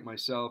folks like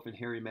myself and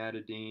Harry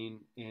Matadine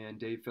and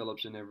Dave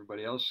Phillips and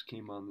everybody else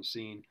came on the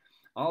scene.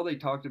 All they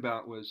talked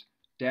about was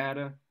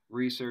data,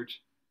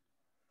 research,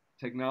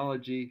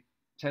 technology,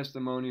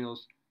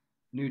 testimonials,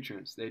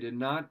 nutrients. They did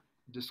not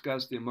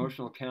discuss the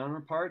emotional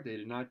counterpart. They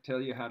did not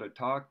tell you how to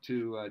talk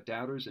to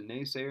doubters and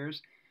naysayers.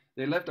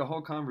 They left a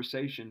whole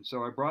conversation.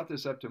 So I brought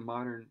this up to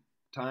modern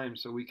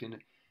times so we can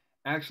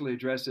actually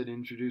address it and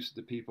introduce it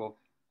to people,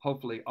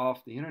 hopefully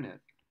off the internet.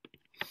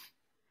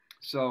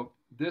 So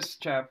this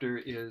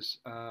chapter is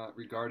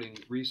regarding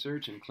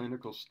research and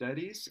clinical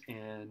studies,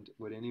 and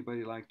would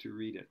anybody like to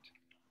read it?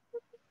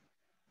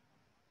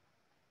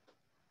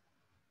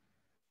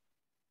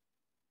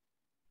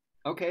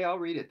 Okay, I'll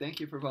read it. Thank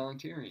you for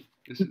volunteering.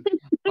 This is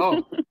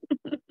I'll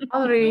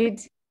read.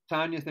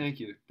 Tanya, thank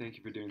you. Thank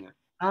you for doing that.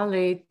 I'll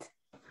read.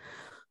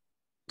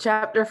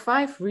 Chapter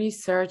 5,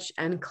 Research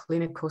and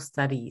Clinical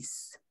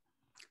Studies.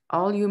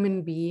 All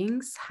human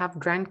beings have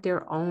drank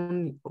their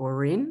own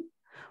urine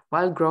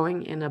while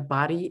growing a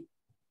body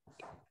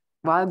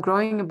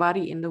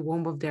in the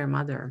womb of their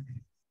mother.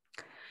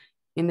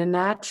 In the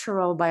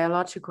natural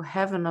biological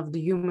heaven of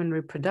the human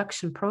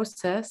reproduction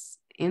process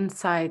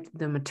inside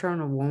the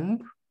maternal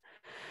womb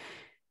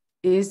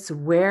is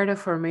where the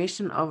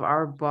formation of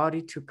our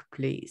body took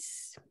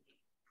place.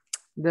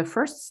 The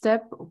first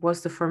step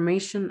was the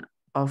formation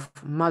of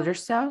mother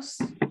cells.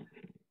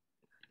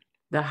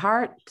 The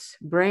heart,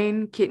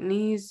 brain,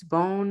 kidneys,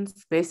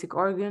 bones, basic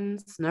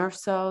organs, nerve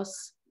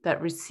cells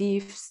that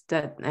receives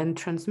that and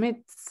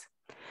transmits.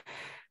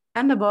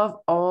 And above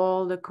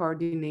all, the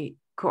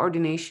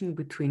coordination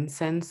between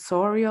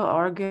sensorial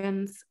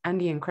organs and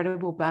the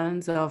incredible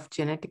balance of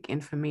genetic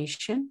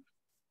information,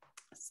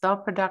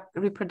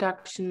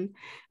 self-reproduction,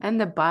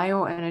 and the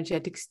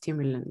bioenergetic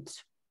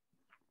stimulant.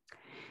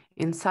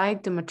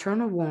 Inside the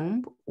maternal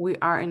womb, we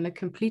are in a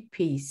complete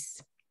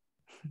peace,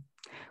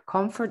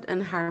 comfort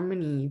and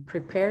harmony,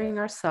 preparing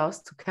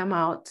ourselves to come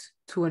out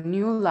to a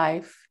new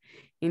life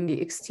in the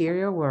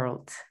exterior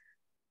world.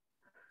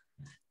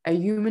 A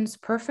human's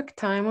perfect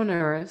time on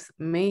earth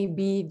may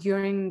be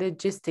during the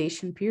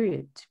gestation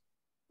period.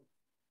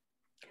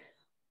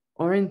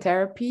 Urine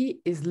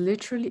therapy is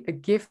literally a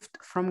gift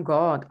from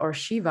God or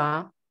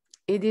Shiva.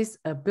 It is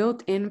a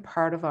built-in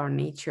part of our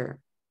nature.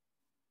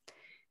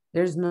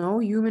 There's no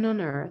human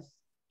on earth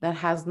that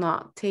has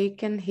not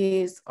taken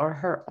his or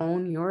her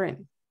own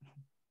urine.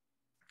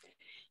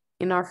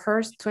 In our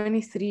first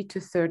 23 to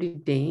 30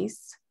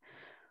 days,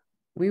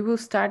 we will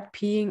start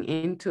peeing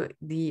into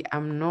the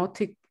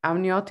amniotic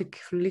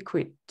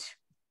liquid.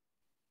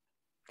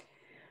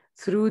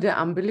 Through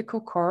the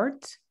umbilical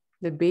cord,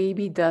 the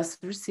baby does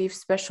receive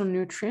special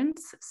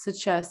nutrients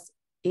such as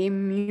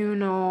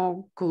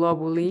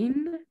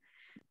immunoglobulin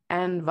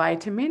and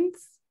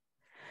vitamins,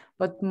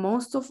 but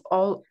most of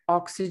all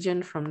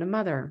oxygen from the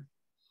mother.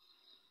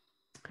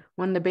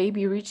 When the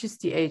baby reaches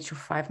the age of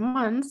 5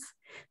 months,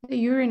 they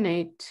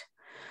urinate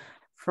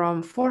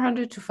from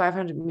 400 to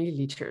 500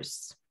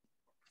 milliliters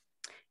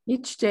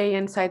each day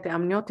inside the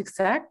amniotic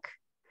sac,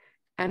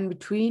 and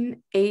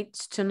between 8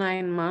 to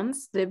 9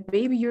 months, the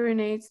baby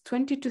urinates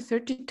 20 to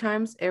 30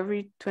 times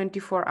every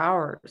 24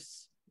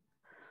 hours.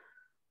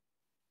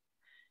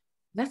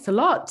 That's a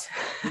lot.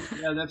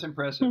 Yeah, that's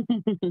impressive.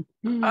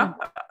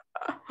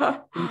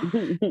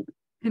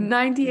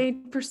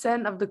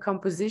 98% of the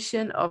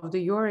composition of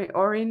the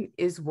urine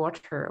is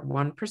water,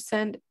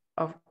 1%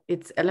 of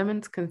its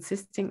elements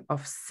consisting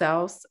of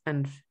cells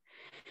and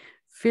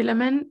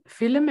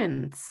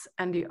filaments,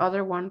 and the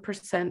other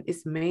 1%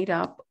 is made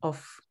up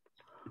of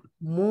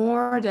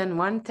more than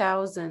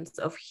 1,000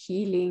 of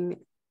healing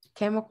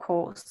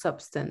chemical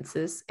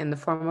substances in the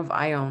form of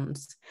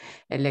ions,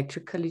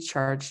 electrically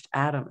charged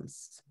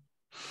atoms.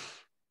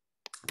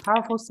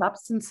 Powerful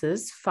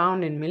substances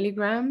found in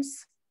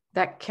milligrams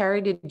that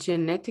carry the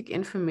genetic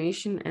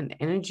information and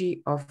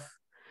energy of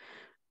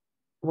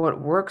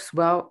what works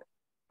well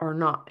or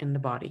not in the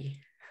body.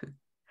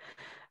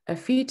 A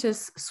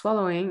fetus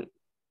swallowing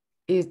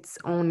its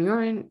own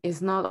urine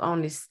is not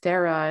only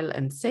sterile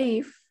and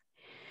safe,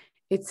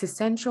 it's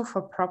essential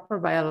for proper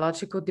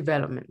biological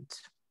development.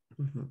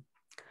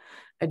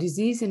 A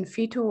disease in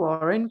fetal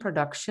urine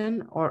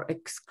production or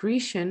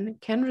excretion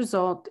can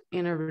result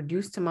in a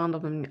reduced amount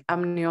of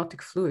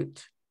amniotic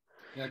fluid.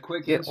 Yeah,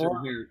 quick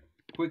insert here.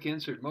 Quick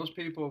insert. Most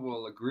people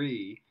will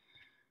agree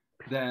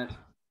that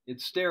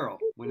it's sterile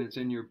when it's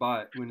in your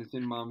body, when it's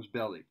in mom's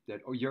belly,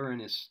 that urine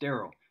is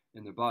sterile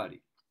in the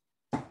body.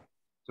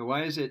 So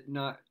why is it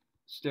not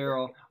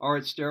sterile, or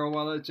it's sterile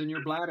while it's in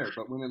your bladder,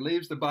 but when it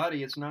leaves the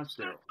body, it's not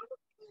sterile?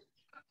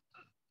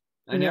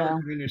 I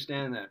never could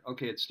understand that.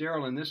 Okay, it's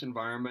sterile in this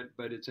environment,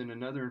 but it's in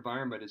another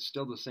environment, it's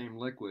still the same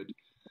liquid.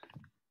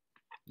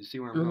 You see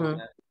where I'm going with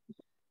that?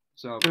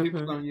 So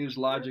people don't use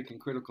logic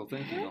and critical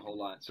thinking a whole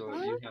lot. So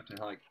you have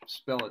to like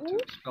spell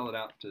it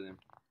out to them.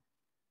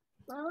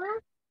 All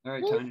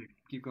right, Tanya,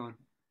 keep going.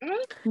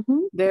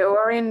 The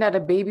urine that a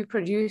baby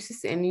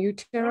produces in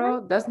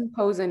utero doesn't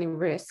pose any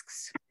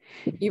risks,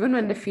 even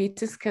when the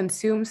fetus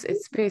consumes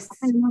its piss.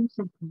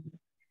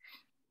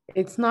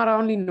 It's not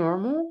only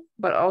normal,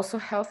 but also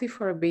healthy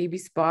for a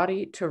baby's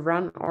body to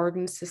run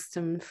organ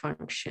system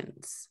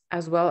functions,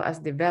 as well as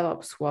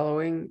develop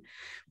swallowing,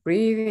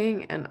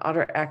 breathing, and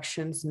other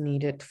actions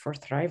needed for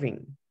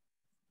thriving.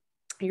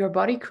 Your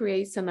body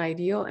creates an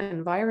ideal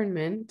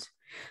environment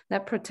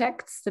that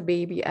protects the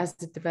baby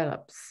as it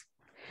develops.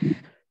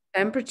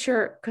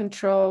 Temperature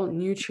control,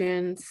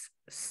 nutrients,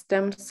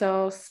 stem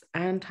cells,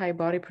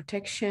 antibody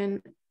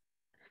protection,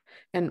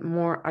 and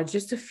more are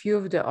just a few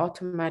of the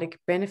automatic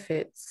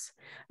benefits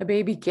a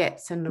baby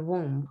gets in the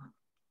womb.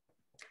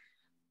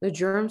 The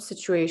germ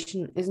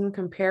situation isn't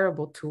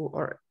comparable to,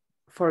 or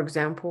for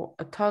example,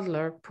 a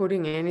toddler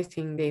putting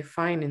anything they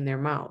find in their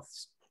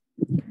mouths.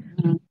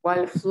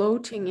 While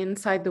floating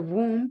inside the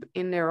womb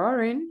in their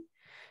urine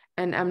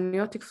and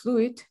amniotic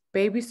fluid,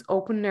 babies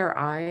open their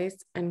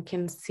eyes and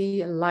can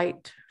see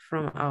light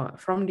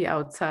from the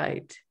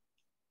outside.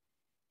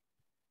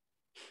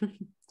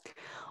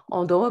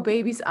 Although a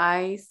baby's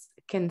eyes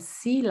can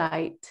see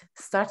light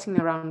starting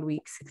around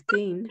week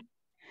 16,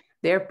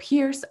 their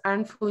peers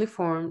aren't fully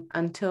formed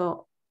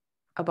until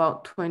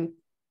about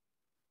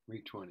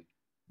week 20.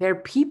 Their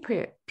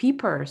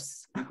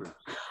peepers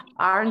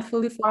aren't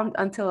fully formed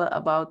until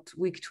about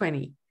week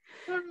 20.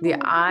 The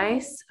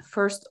eyes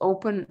first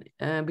open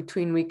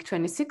between week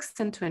 26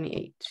 and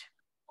 28.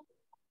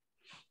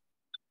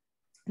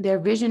 Their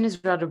vision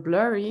is rather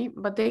blurry,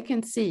 but they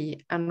can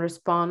see and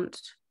respond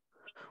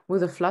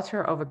with a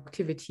flutter of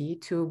activity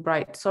to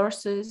bright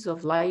sources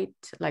of light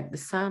like the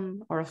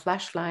sun or a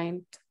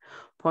flashlight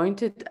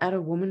pointed at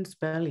a woman's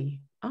belly.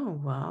 Oh,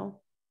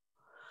 wow.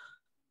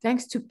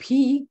 Thanks to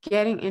pee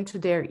getting into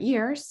their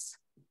ears,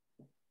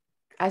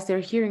 as their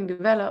hearing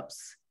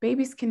develops,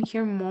 babies can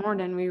hear more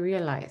than we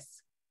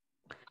realize.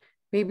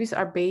 Babies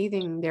are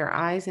bathing their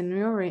eyes in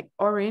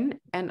urine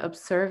and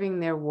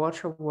observing their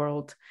water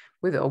world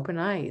with open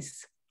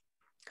eyes.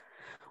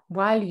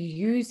 While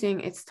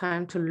using its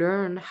time to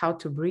learn how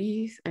to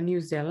breathe and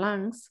use their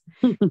lungs,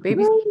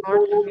 babies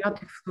snort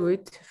amniotic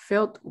fluid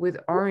filled with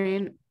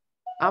urine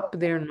up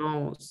their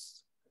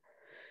nose.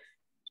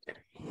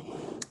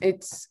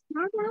 It's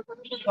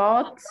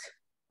thought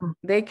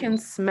they can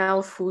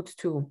smell food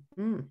too.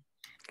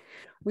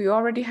 We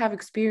already have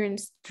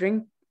experienced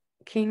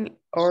drinking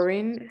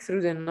urine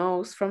through the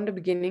nose from the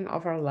beginning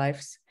of our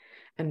lives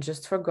and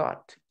just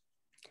forgot.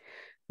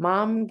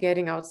 Mom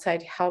getting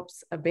outside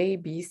helps a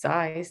baby's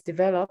eyes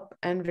develop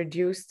and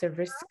reduce the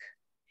risk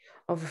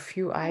of a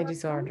few eye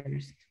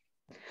disorders.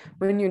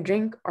 When you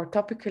drink or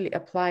topically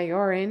apply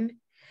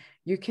urine,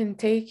 you can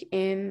take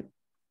in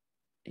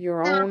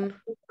your own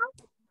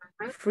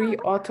free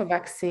auto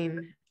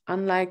vaccine,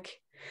 unlike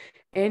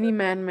any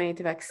man-made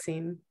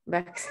vaccine.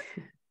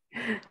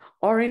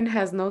 Urine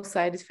has no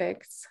side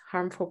effects,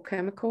 harmful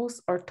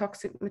chemicals, or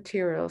toxic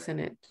materials in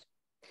it.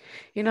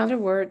 In other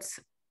words,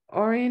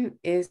 urine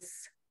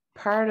is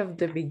part of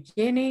the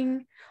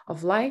beginning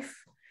of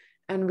life,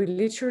 and we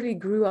literally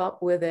grew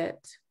up with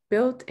it,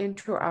 built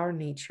into our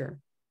nature.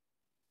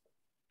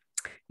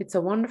 It's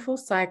a wonderful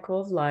cycle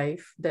of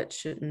life that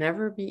should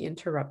never be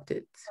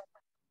interrupted.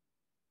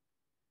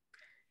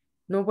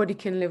 Nobody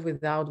can live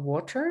without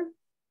water.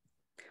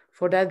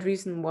 For that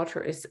reason,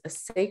 water is a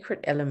sacred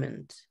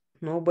element.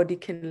 Nobody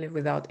can live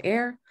without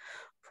air.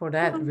 For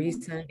that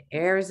reason,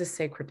 air is a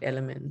sacred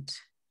element.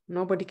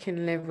 Nobody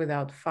can live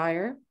without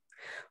fire.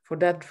 For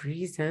that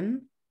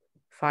reason,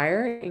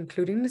 fire,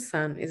 including the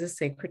sun, is a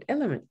sacred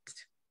element.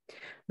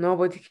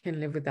 Nobody can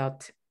live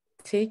without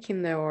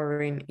taking the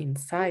urine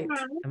inside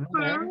the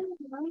mother.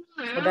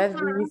 For that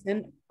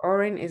reason,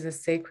 urine is a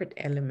sacred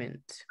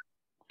element.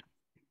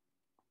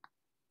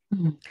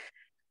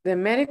 The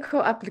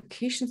medical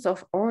applications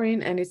of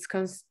urine and its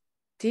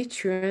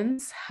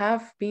constituents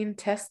have been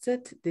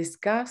tested,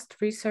 discussed,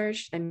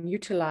 researched, and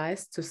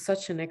utilized to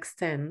such an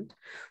extent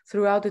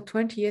throughout the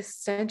 20th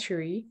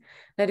century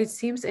that it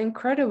seems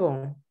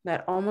incredible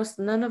that almost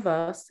none of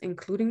us,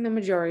 including the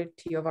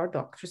majority of our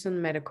doctors and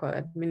medical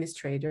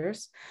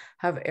administrators,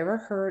 have ever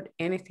heard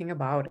anything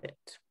about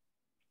it.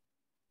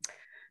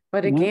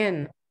 But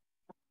again,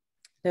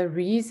 the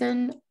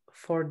reason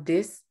for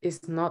this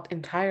is not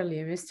entirely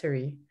a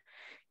mystery.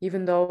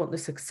 Even though the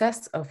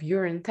success of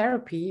urine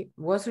therapy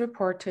was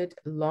reported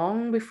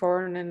long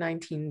before in the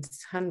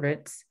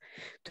 1900s,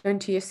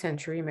 20th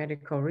century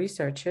medical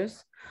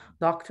researchers,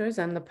 doctors,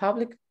 and the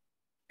public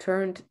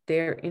turned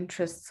their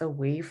interests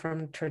away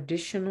from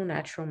traditional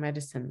natural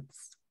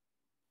medicines.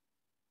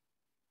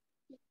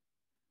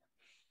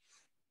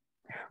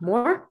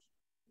 More?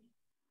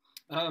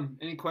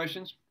 Any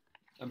questions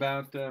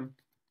about the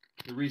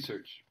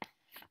research?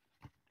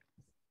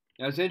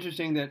 Now, it's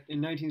interesting that in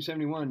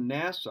 1971,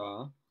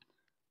 NASA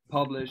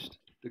published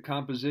the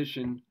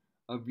composition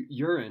of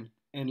urine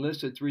and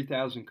listed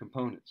 3,000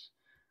 components.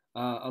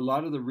 A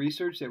lot of the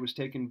research that was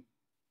taken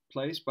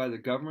place by the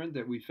government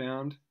that we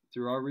found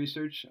through our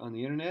research on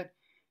the internet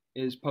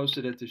is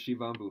posted at the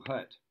Shivambhu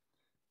Hut,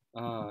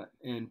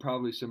 and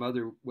probably some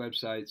other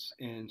websites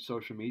and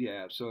social media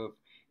apps. So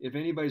if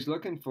anybody's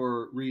looking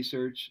for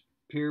research,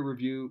 peer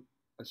review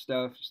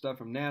stuff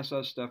from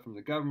NASA, stuff from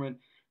the government,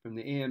 from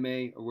the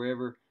AMA, or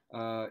wherever,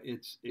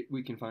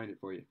 we can find it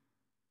for you.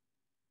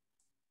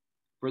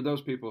 For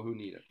those people who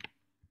need it.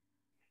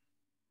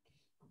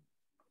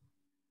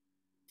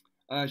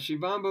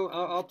 Shivambhu,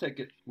 I'll take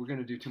it. We're going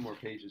to do 2 more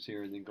pages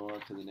here and then go on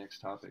to the next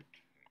topic.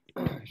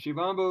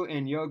 Shivambhu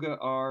and yoga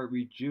are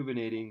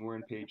rejuvenating. We're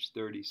on page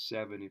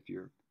 37 if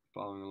you're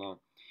following along.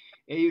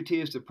 AUT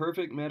is the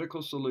perfect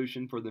medical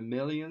solution for the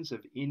millions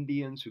of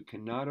Indians who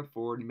cannot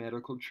afford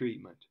medical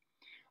treatment.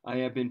 I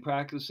have been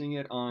practicing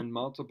it on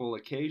multiple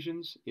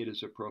occasions. It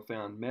is a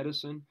profound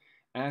medicine.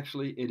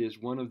 Actually, it is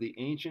one of the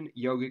ancient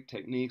yogic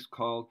techniques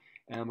called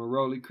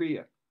Amaroli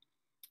Kriya.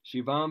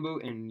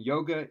 Shivambhu and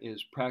yoga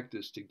is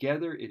practiced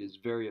together. It is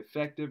very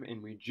effective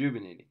and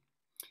rejuvenating.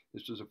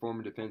 This was a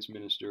former defense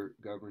minister,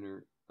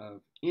 governor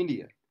of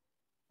India.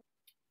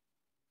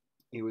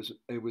 It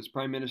was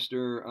Prime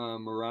Minister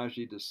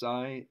Morarji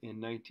Desai in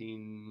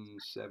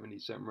 1970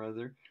 something or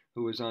other,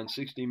 who was on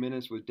 60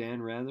 Minutes with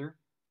Dan Rather,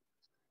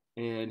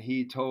 and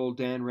he told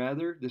Dan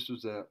Rather, this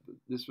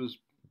was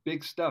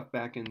big stuff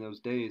back in those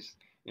days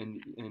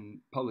in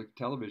public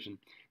television,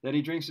 that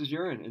he drinks his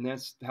urine, and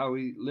that's how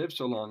he lived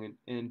so long.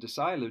 And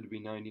Desai lived to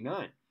be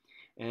 99.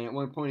 And at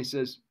one point he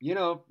says,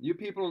 you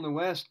people in the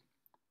West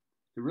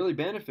could really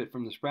benefit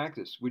from this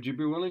practice. Would you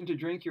be willing to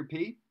drink your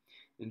pee?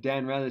 And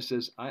Dan Rather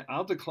says,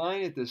 I'll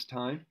decline it this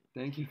time.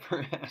 Thank you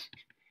for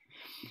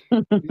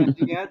asking.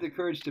 He had the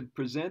courage to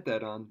present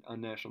that on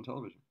national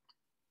television.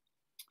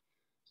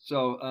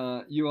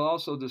 So you will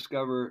also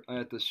discover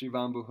at the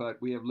Shivambhu Hut,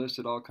 we have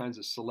listed all kinds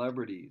of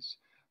celebrities,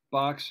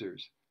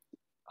 boxers,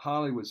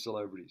 Hollywood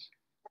celebrities,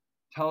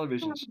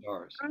 television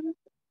stars,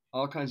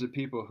 all kinds of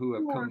people who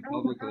have come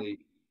publicly,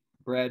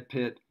 Brad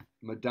Pitt,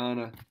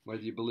 Madonna,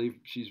 whether you believe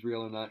she's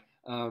real or not,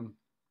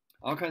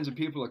 all kinds of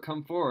people have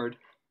come forward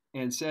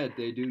and said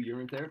they do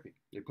urine therapy.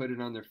 They put it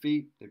on their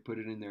feet, they put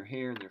it in their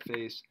hair and their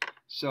face.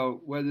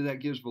 So whether that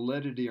gives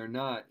validity or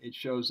not, it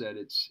shows that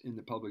it's in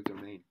the public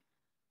domain.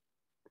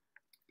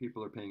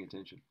 People are paying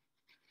attention.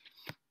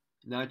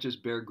 Not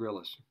just Bear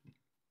Grylls.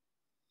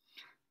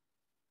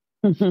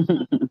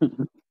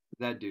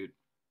 That dude.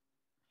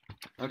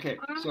 Okay,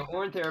 so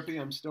Urine Therapy,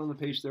 I'm still on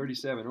page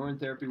 37. Urine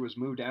Therapy was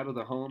moved out of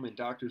the home and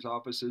doctors'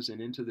 offices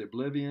and into the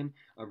oblivion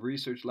of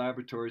research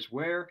laboratories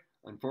where,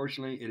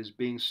 unfortunately, it is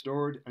being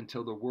stored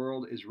until the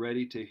world is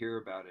ready to hear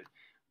about it,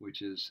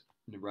 which is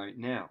right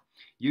now.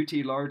 UT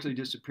largely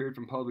disappeared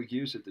from public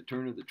use at the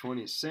turn of the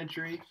 20th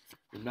century.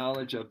 The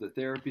knowledge of the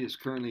therapy is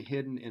currently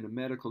hidden in the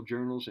medical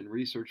journals and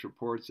research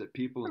reports that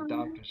people and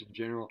doctors in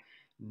general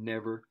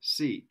never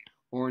see.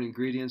 Urine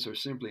ingredients are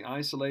simply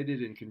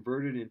isolated and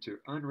converted into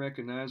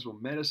unrecognizable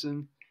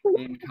medicine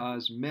and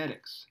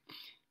cosmetics.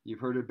 You've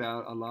heard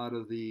about a lot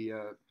of the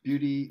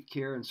beauty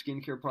care and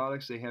skincare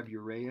products. They have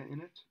urea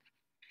in it.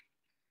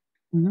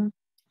 Mm-hmm.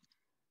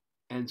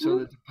 And so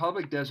that the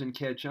public doesn't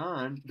catch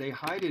on, they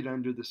hide it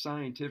under the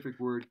scientific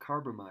word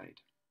carbamide.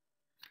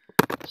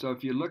 So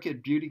if you look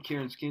at beauty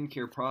care and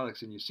skincare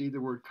products and you see the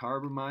word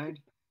carbamide,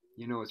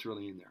 you know it's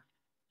really in there.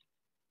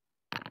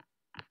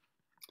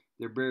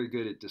 They're very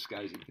good at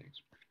disguising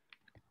things.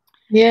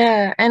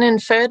 Yeah, and in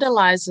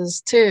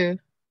fertilizers too.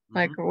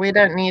 Like we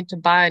don't need to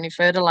buy any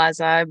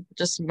fertilizer. I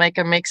just make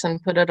a mix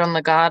and put it on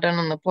the garden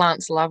and the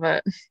plants love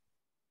it.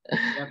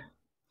 Yep.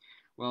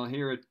 Well,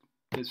 here at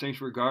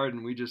Sanctuary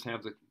Garden, we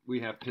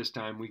have piss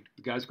time.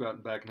 The guys go out in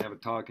the back and have a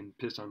talk and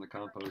piss on the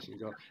compost and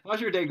go,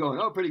 how's your day going?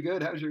 Oh, pretty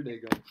good. How's your day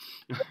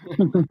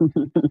going?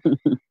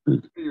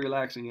 Pretty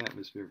relaxing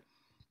atmosphere.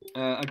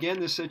 Again,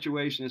 this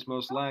situation is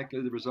most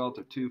likely the result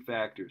of 2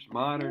 factors.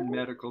 Modern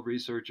medical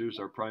researchers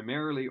are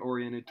primarily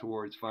oriented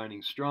towards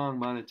finding strong,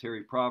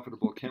 monetary,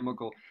 profitable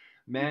chemical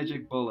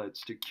magic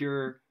bullets to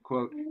cure,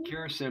 quote,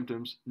 cure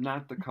symptoms,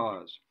 not the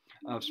cause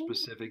of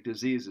specific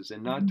diseases,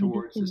 and not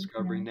towards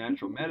discovering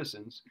natural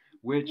medicines,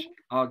 which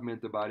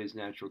augment the body's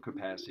natural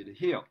capacity to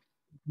heal.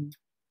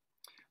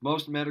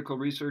 Most medical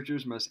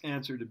researchers must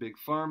answer to Big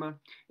Pharma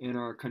and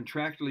are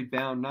contractually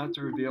bound not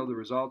to reveal the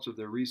results of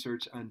their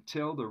research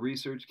until the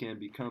research can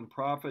become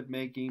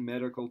profit-making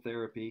medical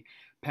therapy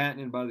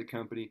patented by the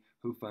company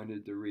who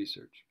funded the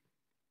research.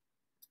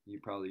 You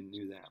probably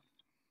knew that.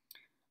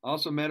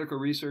 Also, medical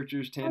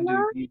researchers tend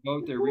to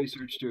devote their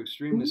research to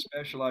extremely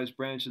specialized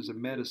branches of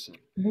medicine.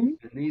 And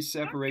these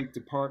separate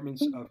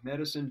departments of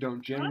medicine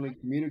don't generally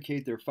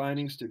communicate their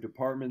findings to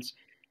departments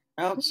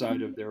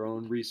outside of their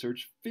own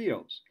research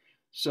fields.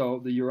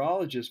 So the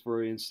urologist,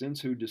 for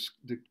instance, who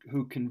discovered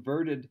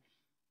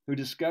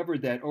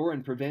that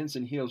urine prevents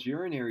and heals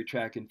urinary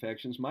tract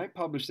infections might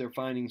publish their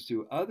findings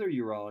to other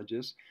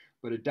urologists,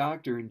 but a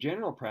doctor in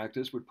general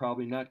practice would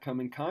probably not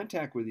come in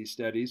contact with these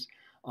studies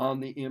on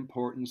the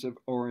importance of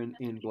urine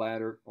in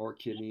bladder or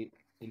kidney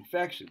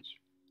infections.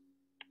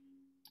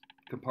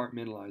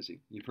 compartmentalizing.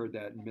 You've heard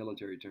that in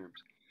military terms.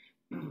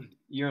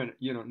 You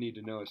don't need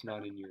to know. It's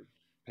not in your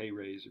pay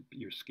raise or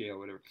your scale,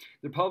 whatever.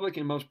 The public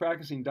and most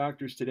practicing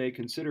doctors today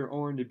consider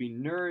Orin to be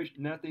nourished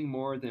nothing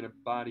more than a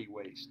body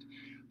waste.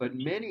 But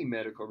many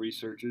medical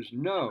researchers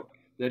know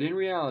that in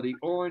reality,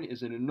 Orin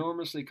is an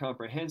enormously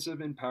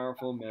comprehensive and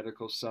powerful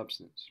medical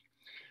substance.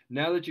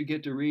 Now that you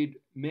get to read,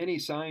 many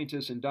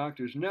scientists and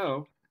doctors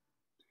know,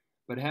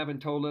 but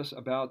haven't told us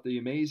about the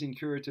amazing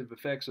curative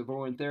effects of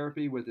Urine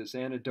therapy with its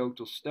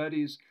anecdotal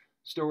studies,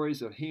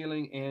 stories of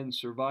healing and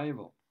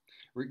survival.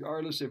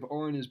 Regardless if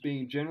Urine is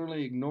being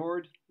generally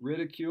ignored,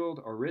 ridiculed,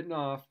 or written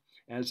off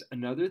as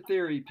another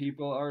theory,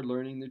 people are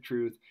learning the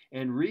truth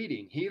and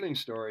reading healing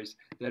stories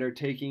that are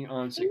taking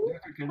on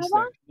significance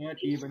that not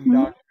even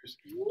doctors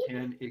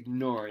can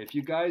ignore. If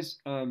you guys,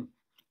 I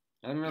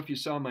don't know if you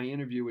saw my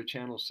interview with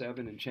Channel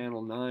 7 and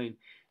Channel 9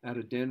 out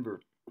of Denver.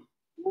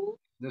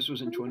 This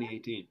was in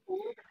 2018.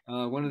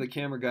 One of the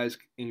camera guys,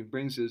 and he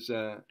brings his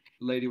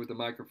lady with the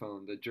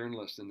microphone, the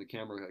journalist and the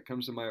camera guy,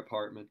 comes to my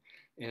apartment,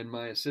 and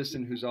my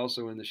assistant, who's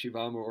also in the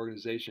Shivambhu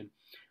organization,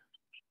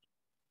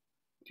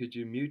 could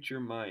you mute your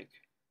mic?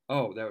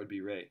 Oh, that would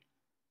be Ray.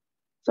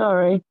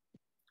 Sorry.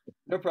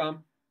 No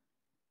problem.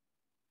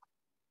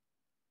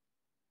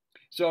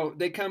 So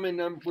they come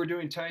in, we're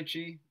doing Tai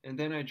Chi, and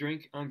then I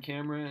drink on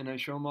camera, and I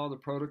show them all the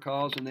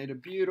protocols, and they had a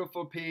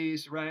beautiful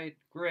piece, right?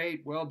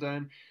 Great, well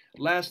done.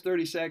 Last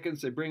 30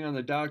 seconds, they bring on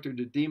the doctor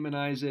to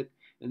demonize it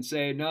and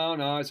say, no,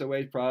 it's a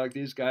waste product.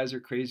 These guys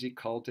are crazy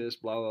cultists,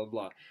 blah, blah,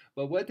 blah.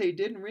 But what they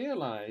didn't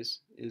realize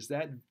is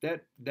that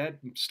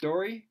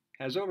story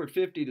has over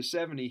 50 to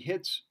 70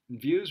 hits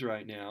and views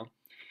right now,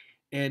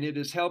 and it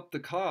has helped the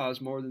cause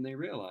more than they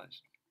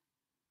realized.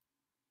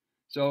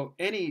 So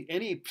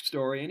any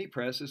story, any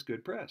press is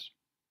good press.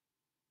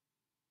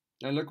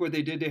 Now look what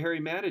they did to Harry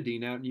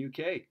Matadine out in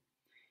UK.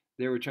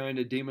 They were trying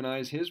to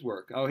demonize his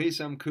work. Oh, he's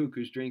some kook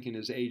who's drinking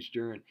his aged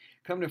urine.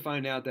 Come to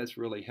find out, that's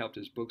really helped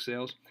his book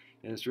sales,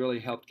 and it's really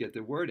helped get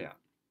the word out.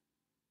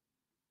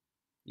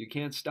 You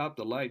can't stop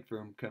the light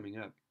from coming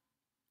up.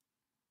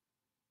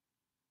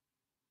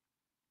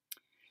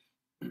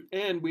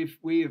 And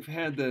we've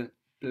had the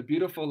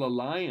beautiful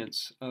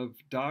alliance of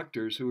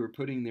doctors who are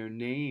putting their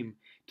name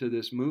to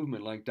this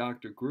movement, like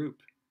Dr.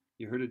 Group.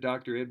 You heard of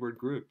Dr. Edward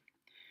Group.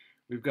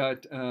 We've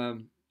got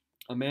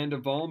Amanda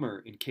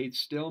Vollmer and Kate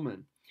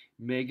Stillman,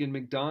 Megan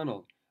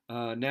McDonald,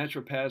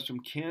 naturopaths from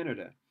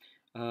Canada,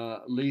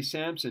 Lee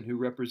Sampson, who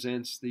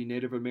represents the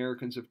Native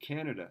Americans of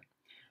Canada.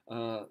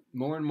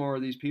 More and more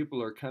of these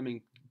people are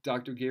coming.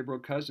 Dr. Gabriel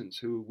Cousins,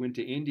 who went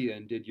to India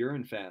and did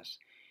urine fasts.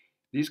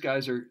 These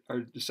guys are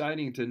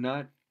deciding to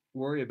not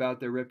worry about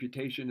their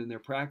reputation and their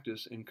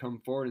practice and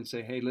come forward and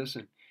say, hey,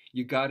 listen,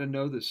 you got to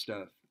know this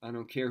stuff. I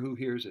don't care who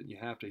hears it. You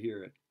have to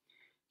hear it.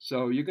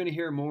 So you're going to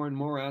hear more and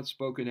more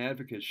outspoken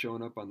advocates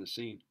showing up on the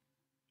scene.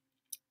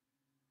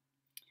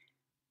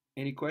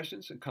 Any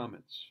questions and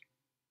comments?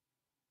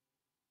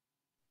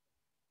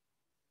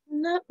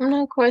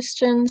 No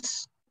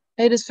questions.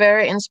 It is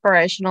very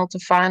inspirational to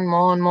find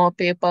more and more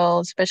people,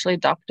 especially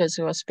doctors,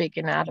 who are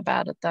speaking out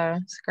about it, though.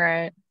 It's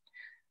great.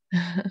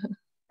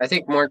 I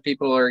think more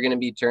people are going to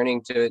be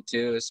turning to it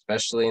too,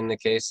 especially in the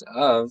case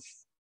of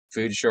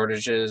food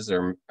shortages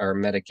or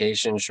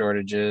medication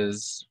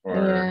shortages.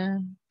 Yeah.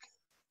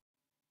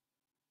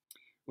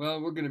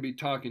 Well, we're going to be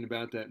talking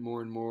about that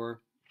more and more.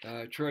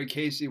 Troy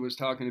Casey was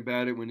talking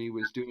about it when he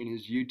was doing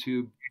his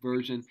YouTube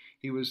version.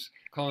 He was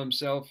calling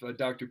himself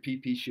Dr.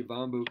 P.P.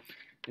 Shivambhu,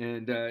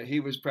 and he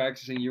was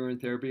practicing urine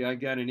therapy. I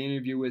got an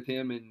interview with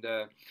him, and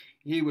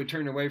he would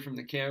turn away from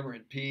the camera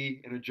and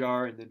pee in a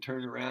jar and then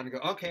turn around and go,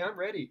 okay, I'm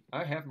ready.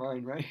 I have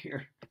mine right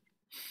here.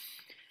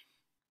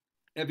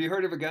 Have you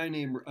heard of a guy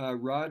named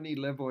Rodney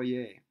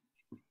Levoyer?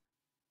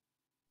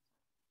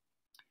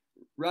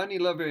 Rodney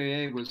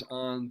Levoyer was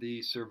on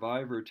the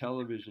Survivor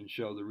television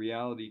show, the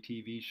reality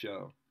TV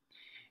show.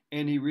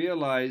 And he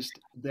realized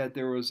that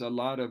there was a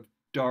lot of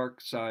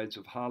dark sides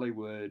of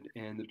Hollywood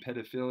and the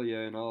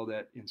pedophilia and all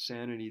that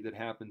insanity that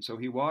happened. So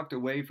he walked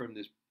away from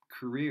this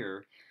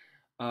career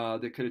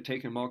that could have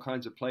taken him all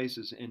kinds of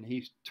places, and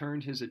he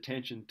turned his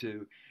attention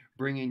to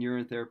bringing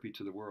urine therapy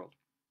to the world.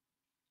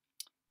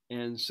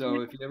 And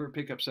so if you ever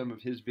pick up some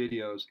of his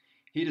videos,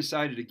 he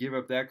decided to give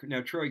up that. Now,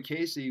 Troy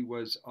Casey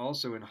was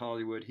also in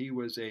Hollywood. He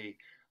was a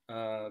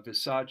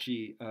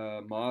Versace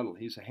model.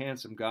 He's a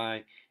handsome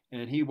guy,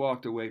 and he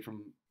walked away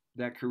from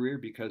that career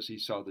because he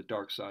saw the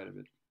dark side of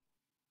it.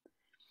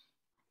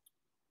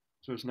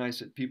 So it's nice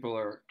that people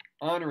are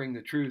honoring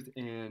the truth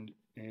and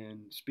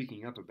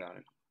speaking up about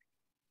it.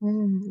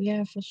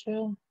 Yeah, for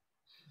sure.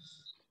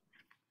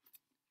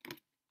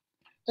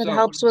 It So,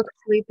 helps with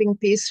sleeping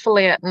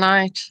peacefully at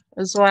night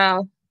as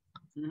well.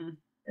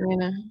 Mm-hmm. You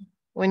know,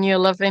 when you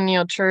live in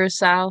your true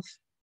self.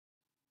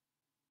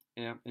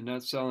 Yeah, and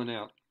not selling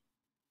out.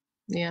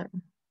 Yeah.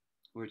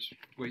 Which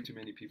way too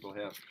many people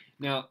have.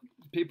 Now,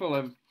 people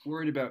have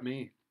worried about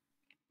me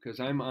because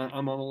I'm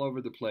all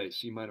over the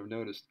place. You might have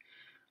noticed.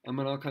 I'm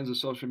on all kinds of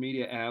social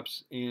media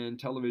apps and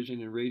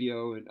television and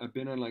radio, and I've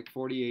been on like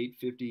 48,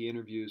 50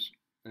 interviews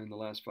in the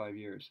last 5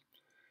 years.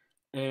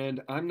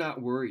 And I'm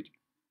not worried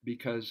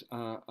because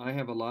I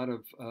have a lot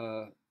of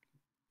the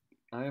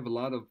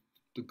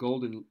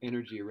golden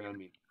energy around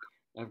me.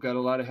 I've got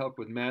a lot of help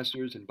with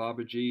masters and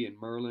Babaji and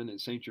Merlin and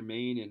Saint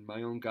Germain and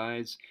my own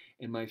guides,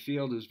 and my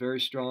field is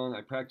very strong.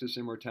 I practice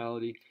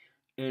immortality,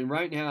 and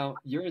right now,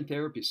 urine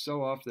therapy is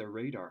so off their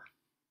radar.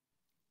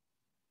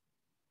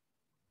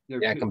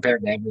 Yeah,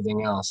 compared to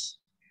everything else.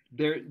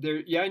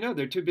 Yeah, I know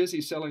they're too busy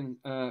selling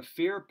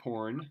fear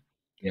porn.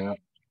 Yeah.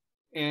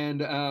 And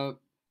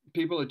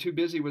people are too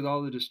busy with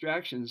all the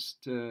distractions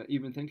to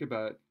even think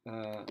about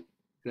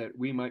that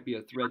we might be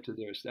a threat to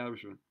their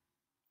establishment,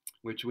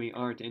 which we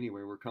aren't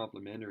anyway. We're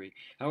complementary.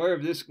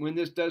 However, when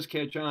this does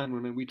catch on,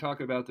 when we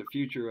talk about the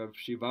future of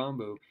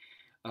Shivambhu,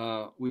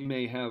 we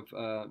may have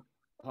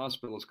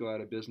hospitals go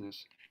out of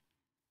business.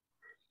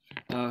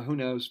 Who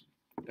knows?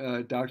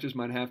 Doctors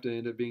might have to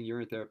end up being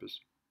urine therapists.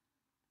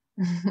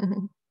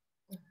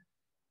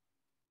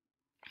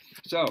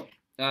 So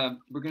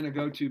we're going to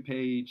go to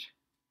page,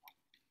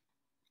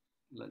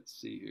 let's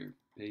see here,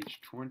 page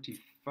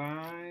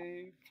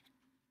 25.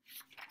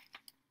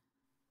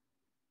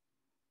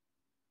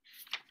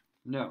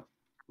 No,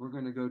 we're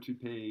going to go to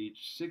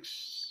page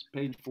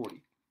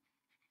 40.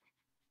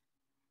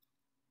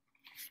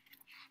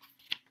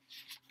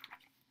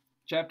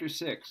 Chapter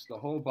 6, the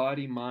whole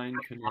body-mind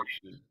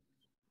connection.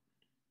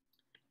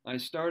 I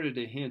started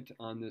to hint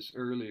on this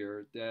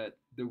earlier that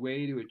the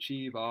way to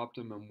achieve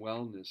optimum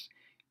wellness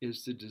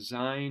is to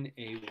design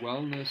a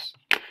wellness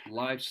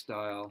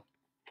lifestyle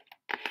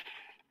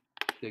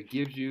that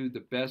gives you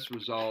the best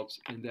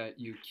results and that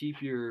you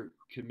keep your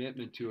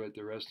commitment to it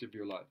the rest of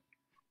your life.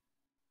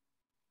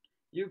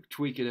 You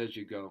tweak it as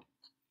you go.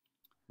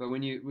 But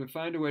when you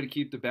find a way to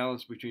keep the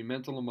balance between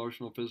mental,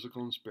 emotional,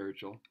 physical, and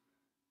spiritual,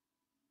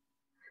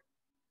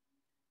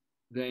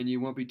 then you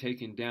won't be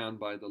taken down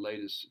by the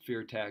latest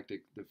fear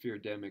tactic, the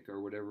fear-demic,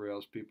 or whatever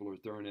else people are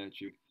throwing at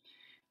you.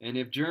 And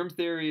if germ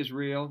theory is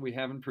real, we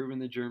haven't proven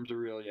that germs are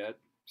real yet.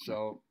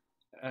 So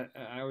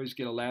I always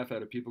get a laugh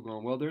out of people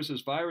going, well, there's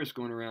this virus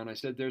going around. I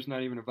said, there's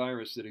not even a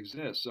virus that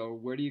exists. So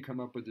where do you come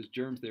up with this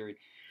germ theory?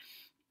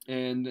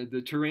 And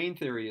the terrain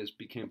theory has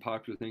become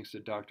popular thanks to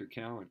Dr.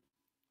 Cowan.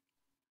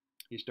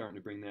 He's starting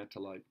to bring that to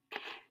light.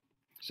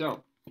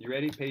 So, you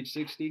ready? Page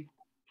 60?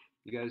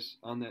 You guys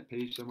on that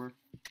page somewhere?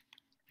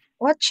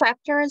 What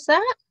chapter is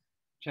that?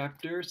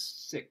 Chapter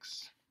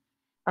 6.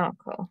 Oh,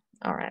 cool.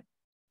 All right.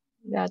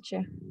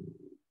 Gotcha.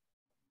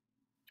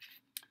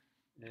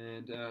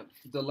 And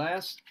the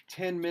last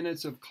 10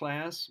 minutes of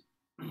class,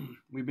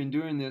 we've been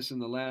doing this in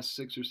the last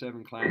 6 or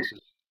 7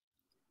 classes.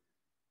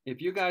 If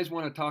you guys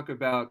want to talk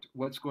about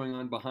what's going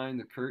on behind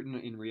the curtain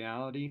in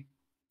reality,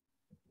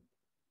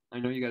 I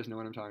know you guys know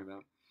what I'm talking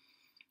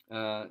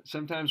about.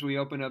 Sometimes we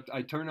open up,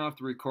 I turn off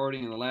the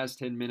recording in the last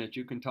 10 minutes.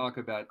 You can talk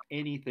about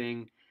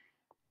anything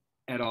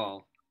at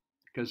all,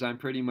 because I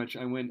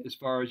went as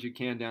far as you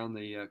can down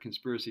the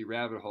conspiracy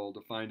rabbit hole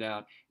to find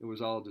out it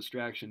was all a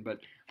distraction. But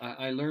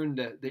I learned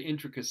the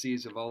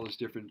intricacies of all those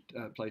different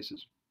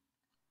places.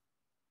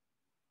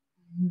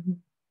 Mm-hmm.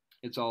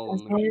 It's all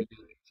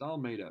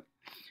made up.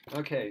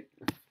 Okay,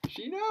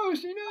 she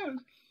knows.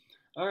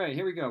 All right,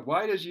 here we go.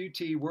 Why does UT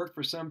work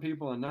for some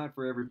people and not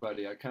for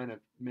everybody? I kind of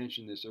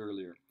mentioned this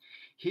earlier.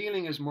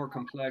 Healing is more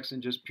complex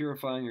than just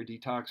purifying or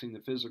detoxing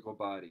the physical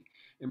body.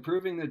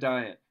 Improving the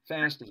diet,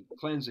 fasting,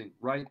 cleansing,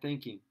 right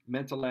thinking,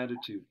 mental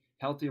attitude,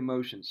 healthy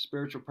emotions,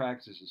 spiritual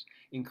practices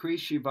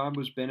increase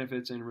Shivambhu's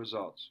benefits and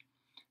results.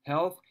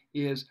 Health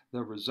is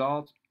the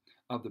result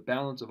of the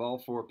balance of all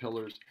 4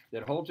 pillars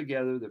that hold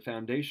together the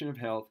foundation of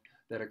health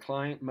that a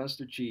client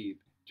must achieve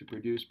to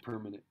produce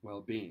permanent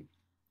well-being.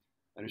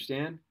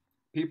 Understand?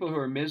 People who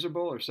are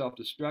miserable or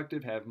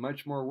self-destructive have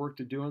much more work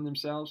to do on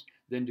themselves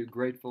than do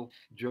grateful,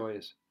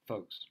 joyous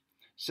folks.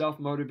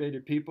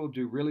 Self-motivated people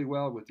do really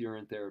well with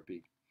urine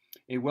therapy.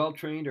 A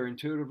well-trained or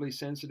intuitively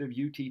sensitive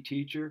UT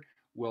teacher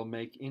will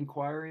make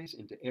inquiries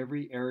into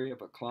every area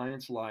of a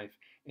client's life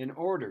in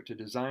order to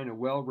design a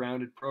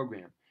well-rounded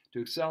program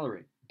to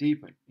accelerate,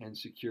 deepen, and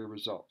secure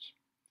results.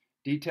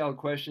 Detailed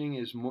questioning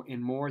is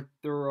more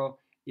thorough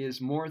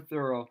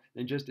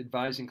than just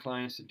advising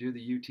clients to do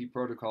the UT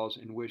protocols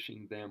and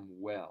wishing them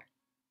well.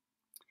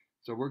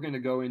 So we're going to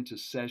go into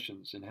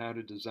sessions and how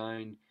to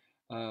design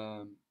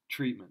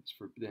treatments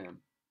for them,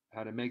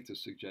 how to make the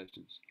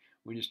suggestions.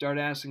 When you start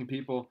asking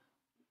people,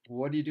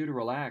 what do you do to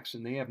relax,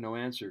 and they have no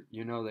answer,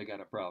 you know they got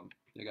a problem.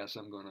 They got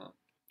something going on.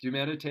 Do you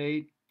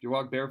meditate? Do you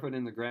walk barefoot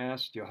in the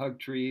grass? Do you hug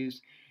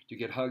trees? Do you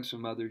get hugs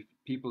from other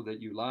people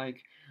that you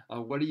like?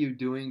 What are you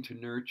doing to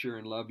nurture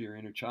and love your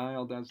inner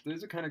child? Those are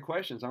the kind of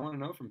questions I want to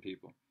know from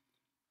people.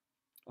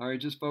 Are you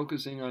just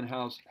focusing on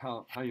how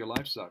your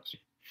life sucks?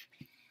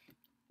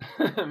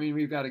 I mean,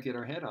 we've got to get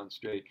our head on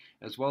straight,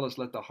 as well as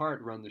let the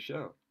heart run the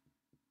show.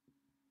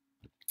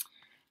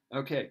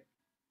 Okay.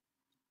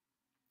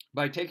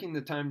 By taking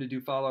the time to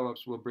do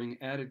follow-ups will bring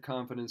added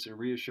confidence and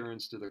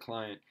reassurance to the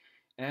client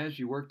as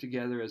you work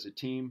together as a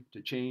team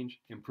to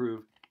change,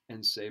 improve,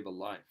 and save a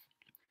life.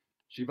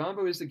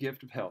 Shivambhu is the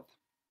gift of health.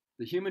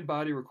 The human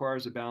body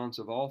requires a balance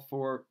of all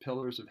four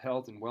pillars of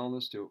health and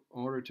wellness in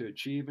order to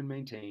achieve and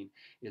maintain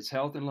its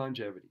health and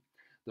longevity.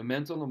 The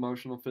mental,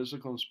 emotional,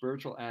 physical, and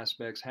spiritual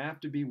aspects have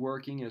to be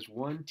working as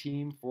one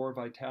team for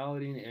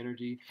vitality and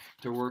energy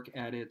to work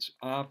at its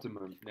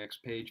optimum.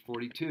 Next, page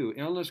 42.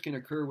 Illness can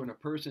occur when a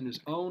person is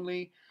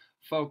only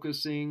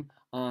focusing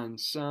on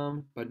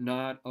some but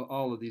not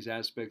all of these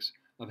aspects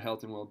of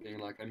health and well-being.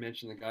 Like I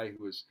mentioned, the guy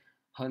who was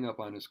hung up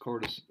on his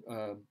creatine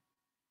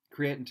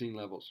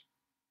levels.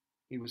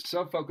 He was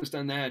so focused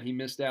on that, he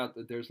missed out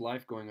that there's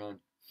life going on.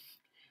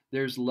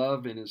 There's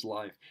love in his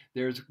life.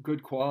 There's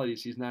good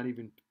qualities.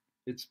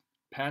 It's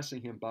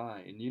passing him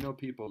by. And you know,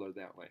 people are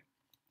that way.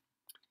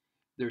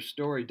 Their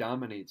story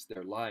dominates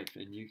their life,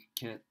 and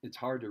it's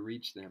hard to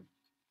reach them.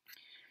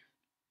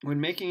 When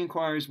making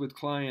inquiries with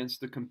clients,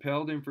 the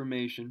compiled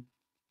information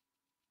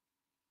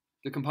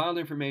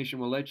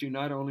will let you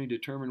not only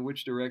determine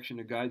which direction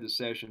to guide the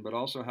session, but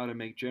also how to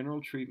make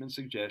general treatment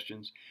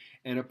suggestions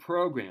and a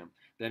program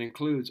that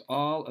includes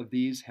all of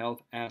these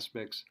health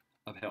aspects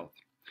of health.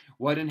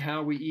 What and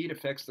how we eat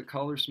affects the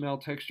color, smell,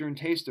 texture, and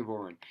taste of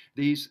urine.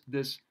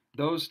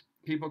 Those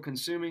people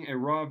consuming a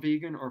raw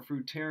vegan or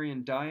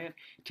fruitarian diet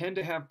tend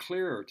to have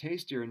clearer,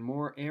 tastier, and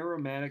more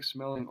aromatic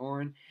smelling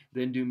urine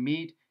than do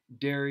meat,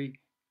 dairy,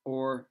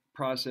 or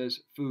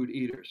processed food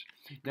eaters.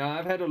 Now,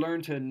 I've had to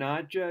learn to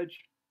not judge.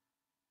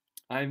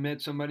 I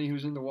met somebody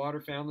who's in the water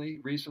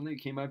family recently. He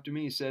came up to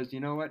me. He says, you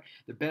know what?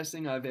 The best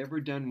thing I've ever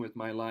done with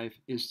my life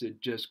is to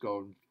just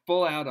go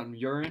full out on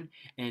urine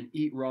and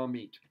eat raw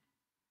meat.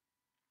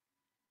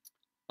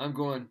 I'm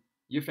going,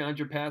 you found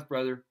your path,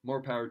 brother.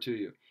 More power to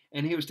you.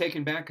 And he was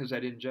taken back because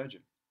I didn't judge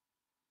him.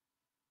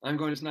 I'm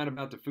going, it's not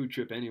about the food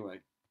trip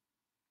anyway.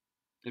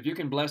 If you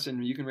can bless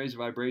and you can raise a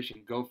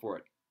vibration, go for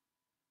it.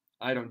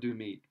 I don't do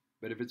meat.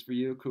 But if it's for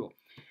you, cool.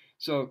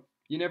 So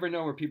you never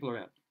know where people are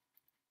at.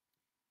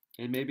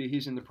 And maybe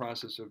he's in the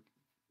process of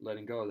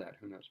letting go of that.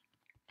 Who knows?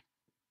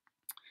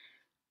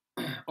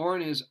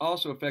 Urine is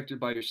also affected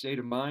by your state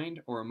of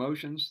mind or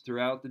emotions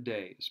throughout the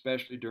day,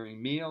 especially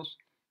during meals,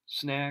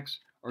 snacks,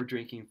 or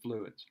drinking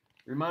fluids.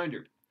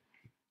 Reminder,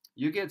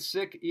 you get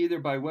sick either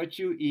by what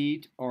you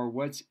eat or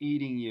what's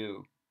eating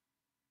you.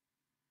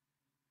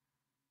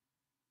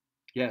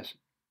 Yes,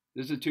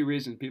 this is the two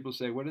reasons. People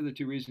say, what are the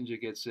two reasons you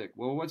get sick?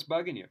 Well, what's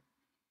bugging you?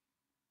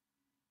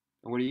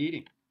 And what are you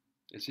eating?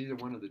 It's either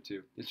one of the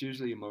two. It's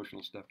usually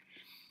emotional stuff.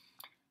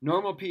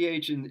 Normal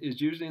pH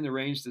is usually in the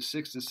range to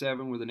 6 to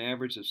 7 with an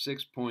average of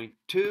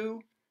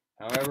 6.2.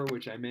 However,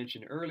 which I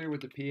mentioned earlier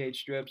with the pH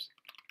strips,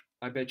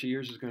 I bet you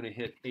yours is going to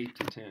hit 8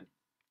 to 10.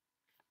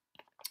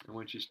 And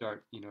once you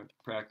start,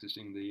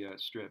 practicing the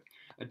strip.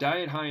 A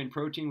diet high in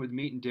protein with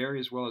meat and dairy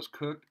as well as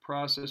cooked,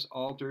 processed,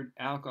 altered,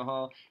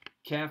 alcohol,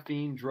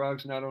 caffeine,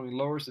 drugs not only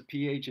lowers the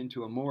pH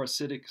into a more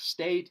acidic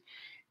state,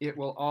 it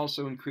will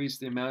also increase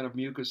the amount of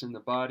mucus in the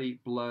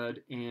body,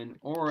 blood, and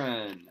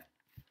urine.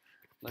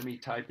 Let me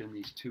type in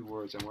these two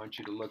words. I want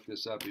you to look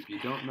this up. If you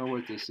don't know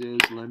what this is,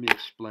 let me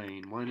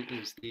explain. One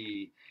is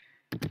the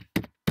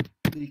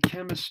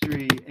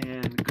chemistry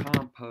and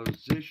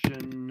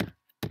composition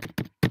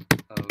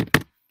of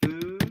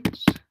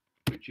foods,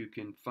 which you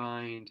can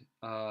find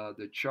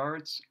the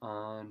charts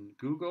on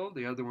Google.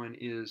 The other one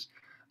is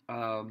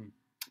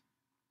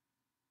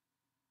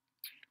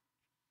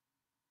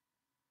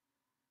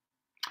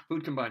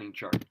food combining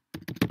chart.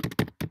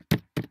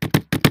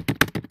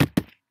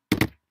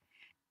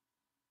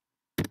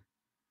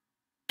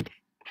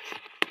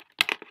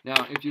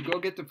 Now, if you go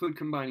get the food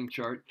combining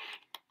chart,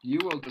 you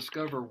will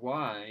discover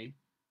why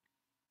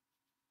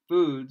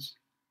foods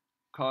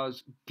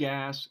cause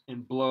gas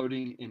and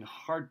bloating and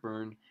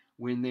heartburn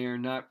when they are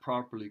not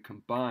properly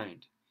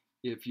combined.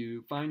 If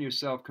you find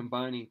yourself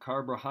combining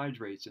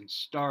carbohydrates and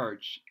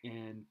starch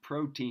and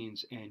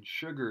proteins and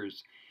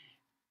sugars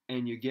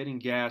and you're getting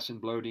gas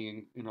and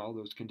bloating and all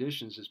those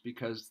conditions, it's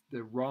because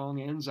the wrong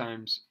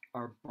enzymes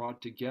are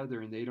brought together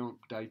and they don't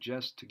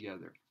digest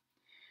together.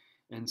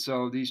 And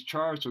so these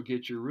charts will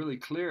get you really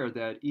clear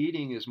that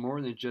eating is more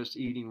than just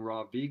eating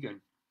raw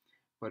vegan,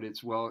 but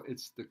it's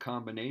the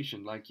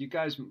combination. Like you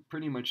guys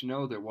pretty much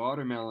know that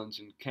watermelons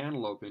and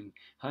cantaloupe and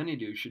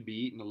honeydew should be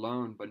eaten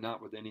alone, but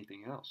not with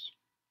anything else.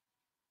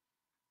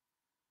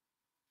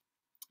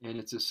 And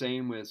it's the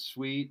same with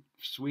sweet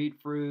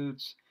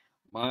fruits,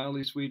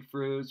 mildly sweet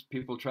fruits.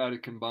 People try to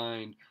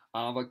combine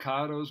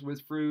avocados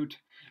with fruit.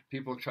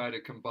 People try to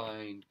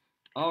combine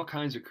all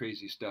kinds of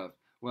crazy stuff.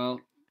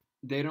 Well,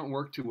 they don't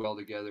work too well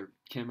together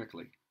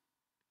chemically.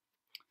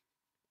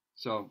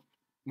 So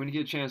when you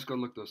get a chance, go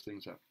look those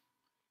things up.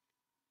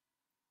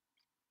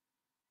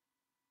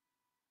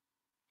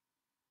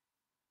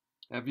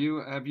 Have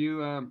you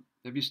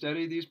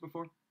studied these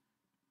before?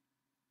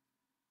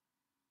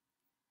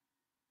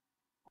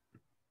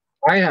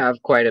 I have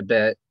quite a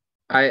bit.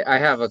 I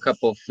have a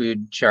couple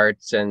food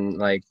charts and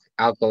like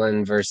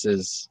alkaline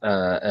versus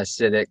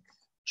acidic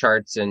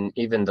charts and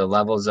even the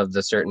levels of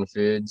the certain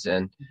foods.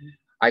 And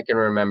I can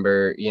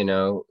remember,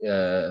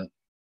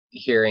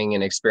 hearing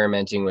and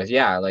experimenting with,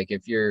 like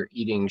if you're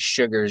eating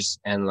sugars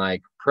and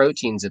like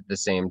proteins at the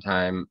same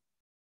time,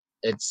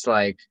 it's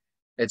like,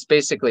 it's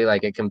basically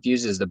like it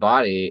confuses the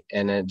body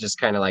and it just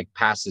kind of like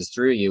passes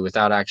through you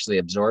without actually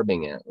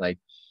absorbing it. Like,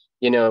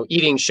 you know,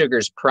 eating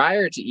sugars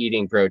prior to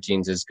eating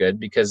proteins is good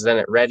because then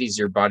it readies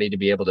your body to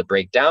be able to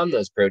break down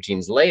those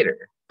proteins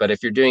later. But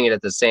if you're doing it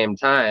at the same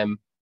time,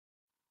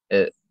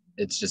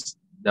 it's just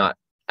not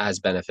as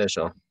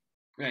beneficial.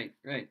 Right,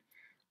 right.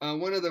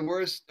 One of the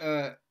worst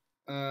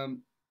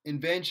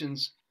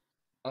inventions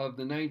of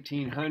the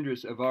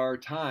 1900s of our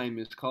time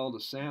is called a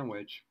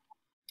sandwich,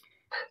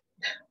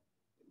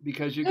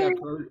 because you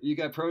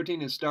got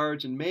protein and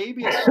starch and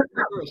maybe a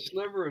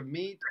sliver of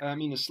meat. I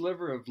mean, a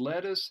sliver of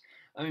lettuce.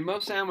 I mean,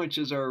 most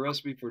sandwiches are a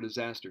recipe for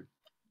disaster.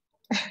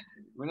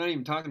 We're not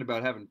even talking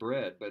about having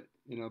bread, but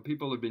you know,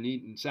 people have been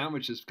eating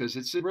sandwiches because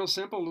it's a real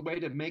simple way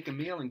to make a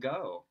meal and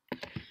go.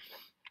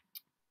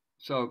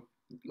 So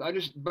I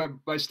just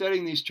by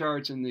studying these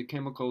charts and the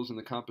chemicals and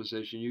the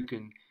composition, you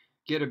can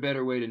get a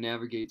better way to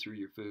navigate through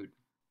your food.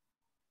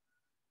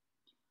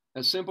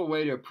 A simple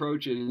way to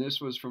approach it, and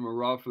this was from a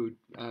raw food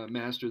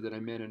master that I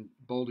met in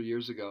Boulder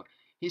years ago.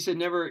 He said,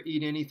 never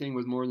eat anything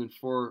with more than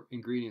 4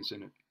 ingredients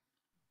in it.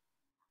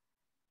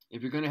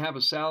 If you're going to have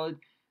a salad,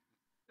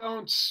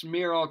 don't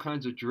smear all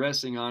kinds of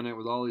dressing on it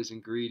with all these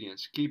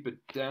ingredients. Keep it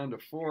down to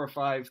 4 or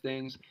 5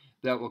 things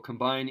that will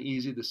combine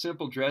easy. The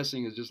simple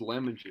dressing is just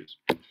lemon juice,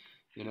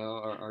 you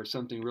know, or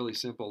something really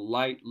simple,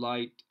 light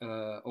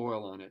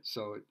oil on it,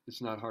 so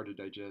it's not hard to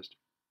digest.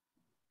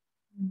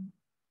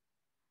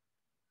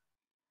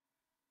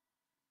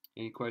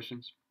 Any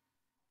questions?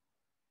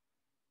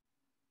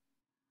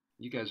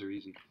 You guys are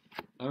easy.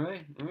 All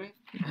right, all right.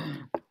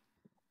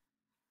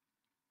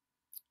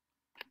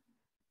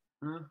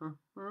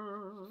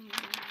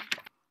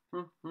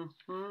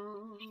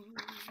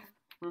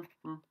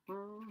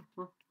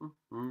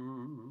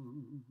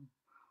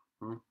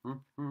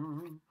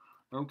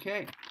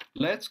 Okay,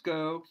 let's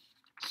go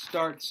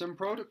start some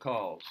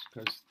protocols,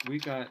 because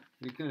it's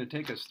going to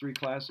take us 3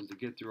 classes to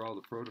get through all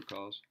the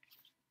protocols.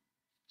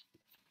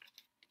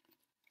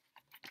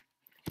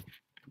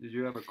 Did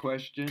you have a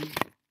question,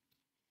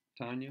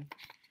 Tanya?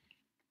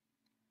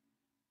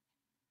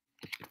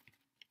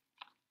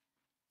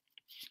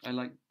 I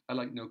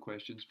like no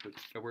questions, but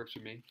that works for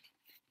me.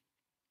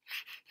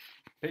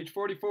 Page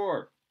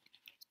 44.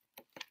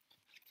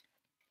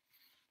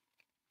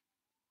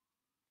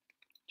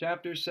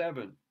 Chapter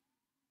 7.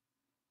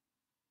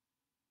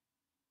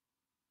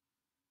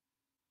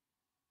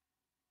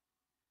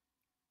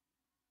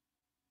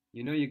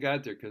 You know you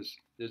got there because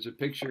there's a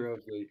picture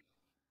of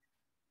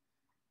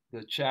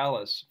the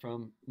chalice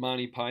from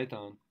Monty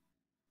Python,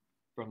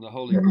 from the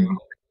Holy Grail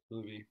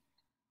movie.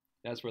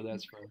 That's where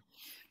that's from.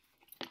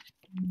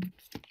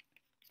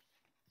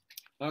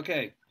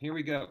 Okay, here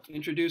we go.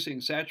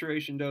 Introducing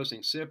saturation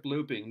dosing, SIP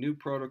looping, new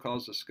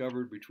protocols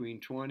discovered between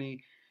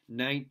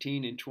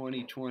 2019 and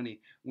 2020.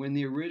 When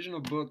the original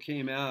book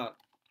came out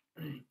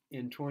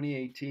in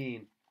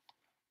 2018,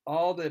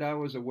 all that I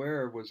was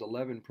aware of was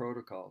 11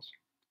 protocols.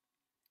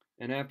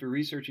 And after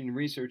researching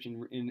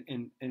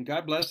and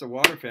God bless the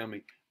Water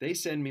family, they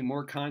send me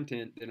more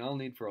content than I'll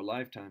need for a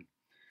lifetime.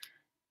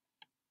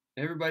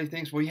 Everybody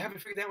thinks, well, you haven't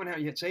figured that one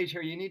out yet. Sage,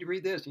 here, you need to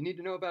read this. You need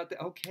to know about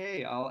that.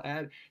 Okay, I'll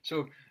add.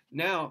 So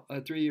now,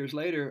 3 years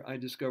later, I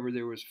discovered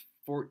there was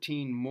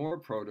 14 more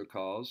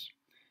protocols.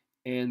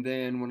 And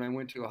then when I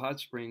went to a hot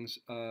springs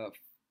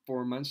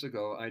 4 months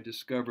ago, I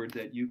discovered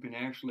that you can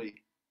actually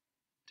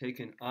take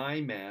an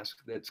eye mask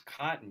that's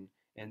cotton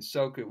and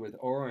soak it with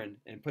Urine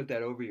and put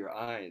that over your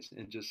eyes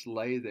and just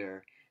lay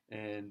there.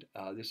 And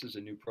this is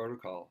a new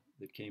protocol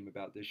that came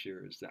about this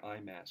year, is the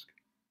eye mask.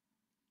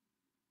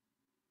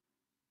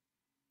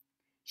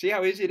 See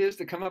how easy it is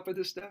to come up with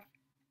this stuff?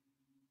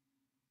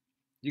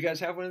 You guys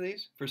have one of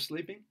these for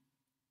sleeping?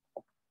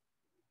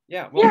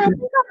 Yeah. Well, yeah, I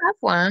think I have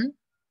one.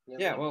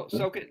 Yeah. Well,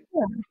 soak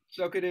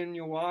it in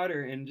your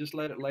water and just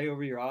let it lay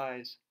over your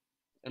eyes,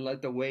 and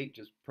let the weight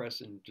just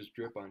press and just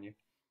drip on you.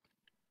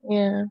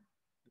 Yeah.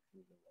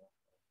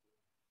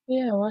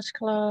 Yeah,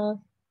 washcloth.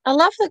 I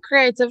love the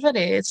creativity.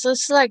 It's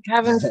just like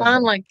having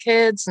fun like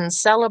kids and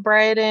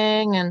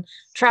celebrating and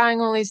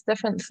trying all these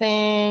different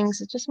things.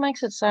 It just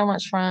makes it so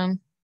much fun.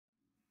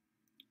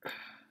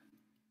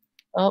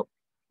 Oh.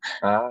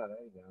 There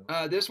you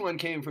go. This one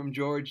came from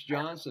George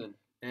Johnson,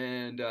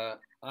 and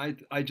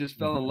I just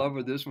fell in love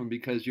with this one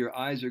because your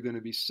eyes are going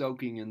to be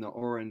soaking in the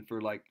Urine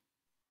for like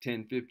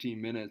 10,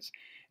 15 minutes.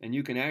 And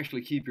you can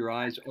actually keep your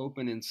eyes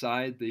open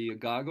inside the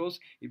goggles.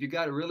 If you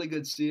got a really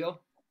good seal,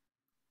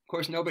 of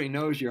course, nobody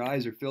knows your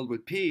eyes are filled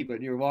with pee, but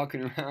you're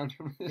walking around.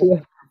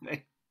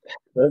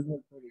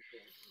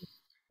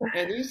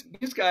 And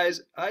these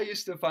guys, I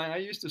used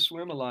to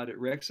swim a lot at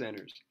rec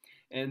centers.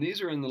 And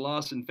these are in the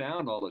lost and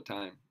found all the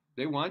time.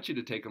 They want you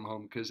to take them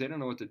home because they don't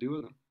know what to do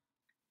with them.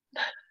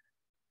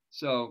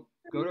 So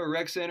go to a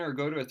rec center or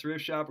go to a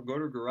thrift shop or go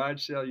to a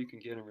garage sale. You can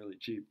get them really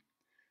cheap.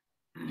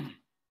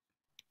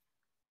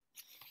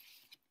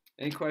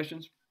 Any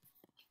questions?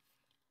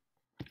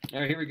 All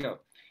right, here we go.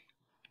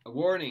 A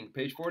warning,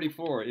 page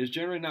 44. It is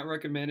generally not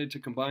recommended to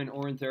combine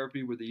Urine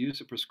Therapy with the use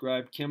of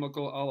prescribed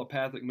chemical,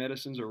 allopathic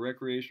medicines, or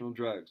recreational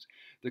drugs.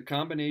 The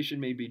combination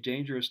may be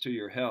dangerous to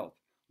your health.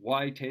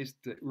 Why take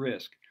the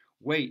risk?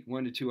 Wait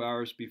 1 to 2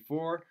 hours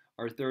before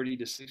or 30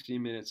 to 60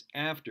 minutes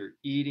after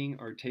eating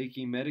or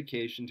taking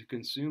medication to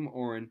consume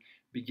urine.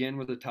 Begin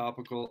with the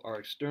topical or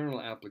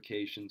external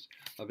applications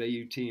of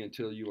AUT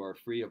until you are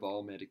free of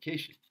all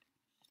medication.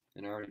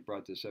 And I already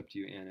brought this up to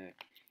you, Anna.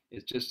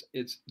 It's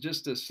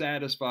just to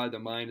satisfy the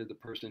mind of the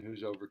person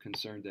who's over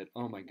concerned that,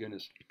 oh my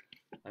goodness,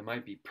 I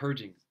might be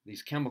purging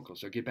these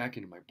chemicals or get back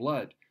into my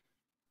blood.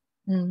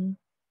 Mm.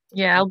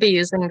 Yeah, I'll be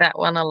using that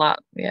one a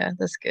lot. Yeah,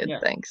 that's good. Yeah.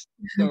 Thanks.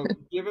 So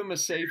give them a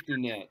safety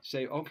net.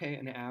 Say, okay,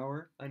 an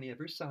hour on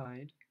either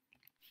side.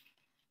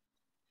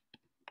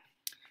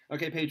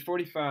 Okay, page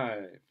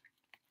 45.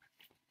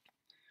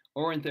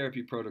 Urine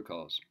Therapy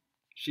Protocols.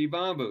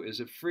 Shivambhu is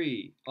a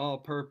free,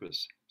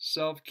 all-purpose,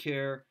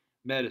 self-care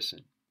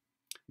medicine.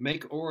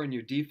 Make urine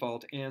your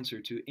default answer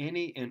to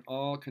any and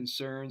all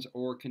concerns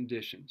or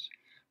conditions.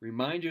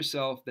 Remind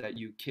yourself that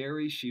you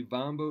carry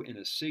Shivambhu in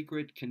a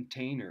secret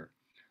container,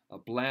 a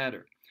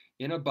bladder,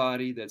 in a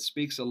body that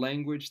speaks a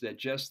language that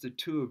just the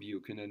two of you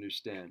can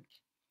understand.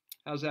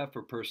 How's that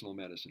for personal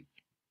medicine?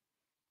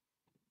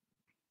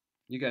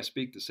 You guys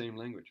speak the same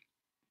language.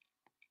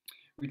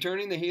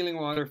 Returning the healing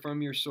water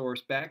from your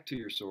source back to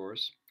your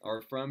source,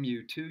 or from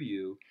you to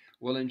you,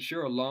 will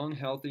ensure a long,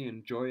 healthy,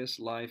 and joyous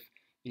life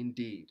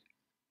indeed.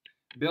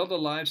 Build a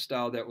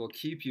lifestyle that will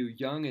keep you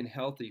young and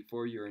healthy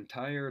for your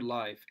entire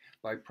life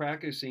by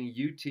practicing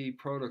UT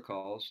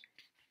protocols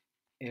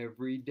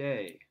every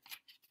day.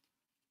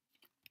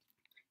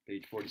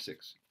 Page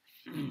 46.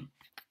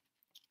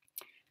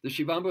 The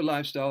Shivambhu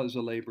lifestyle is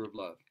a labor of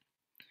love.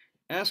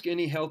 Ask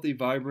any healthy,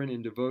 vibrant,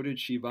 and devoted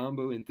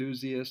Shivambhu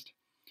enthusiast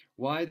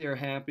why they're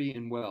happy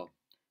and well.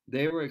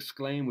 They will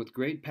exclaim with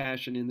great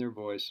passion in their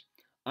voice,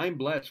 I'm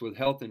blessed with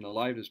health and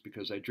aliveness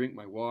because I drink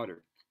my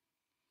water.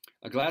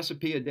 A glass of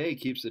pee a day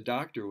keeps the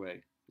doctor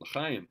away.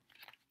 L'chaim.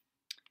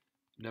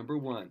 Number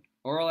 1,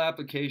 oral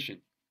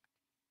application.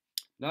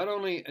 Not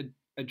only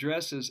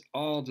addresses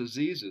all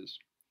diseases,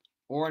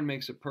 urine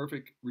makes a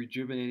perfect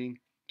rejuvenating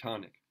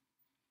tonic.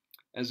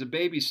 As a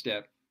baby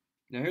step,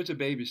 now here's a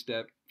baby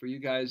step for you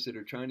guys that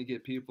are trying to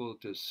get people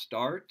to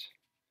start,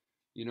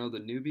 you know, the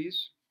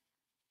newbies.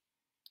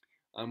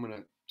 I'm going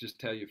to just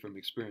tell you from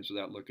experience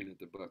without looking at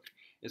the book.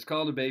 It's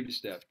called a baby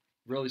step.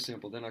 Really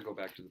simple. Then I'll go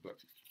back to the book.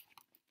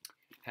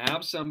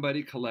 Have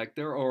somebody collect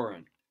their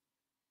urine.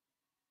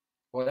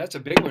 Well, that's a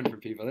big one for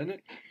people, isn't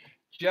it?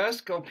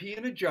 Just go pee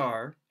in a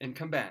jar and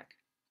come back.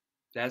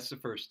 That's the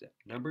first step.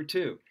 Number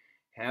 2,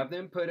 have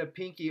them put a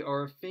pinky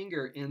or a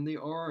finger in the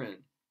urine.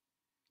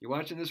 You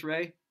watching this,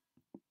 Ray?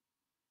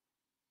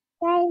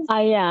 I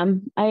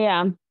am.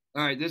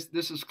 All right,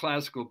 this is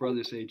classical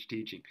brother sage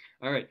teaching.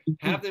 All right,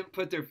 have them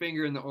put their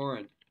finger in the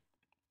urine.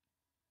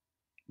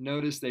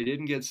 Notice they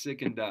didn't get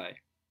sick and die.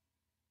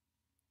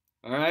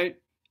 All right?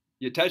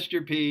 You touched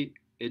your pee,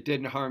 it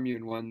didn't harm you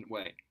in one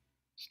way.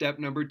 Step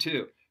number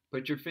 2,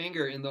 put your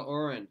finger in the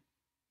urine.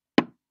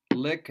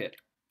 Lick it.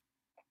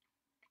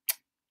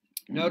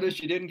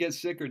 Notice you didn't get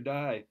sick or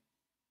die.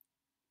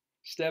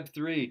 Step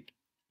 3,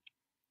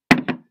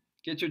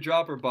 get your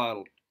dropper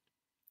bottle.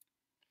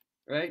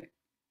 Right?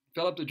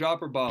 Fill up the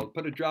dropper bottle,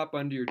 put a drop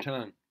under your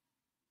tongue.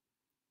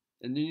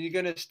 And then you're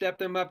going to step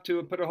them up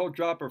to put a whole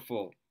dropper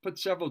full. Put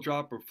several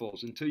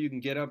dropperfuls until you can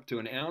get up to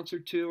an ounce or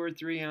 2 or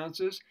 3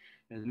 ounces,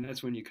 and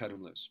that's when you cut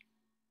them loose.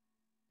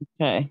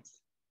 Okay.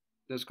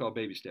 That's called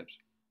baby steps.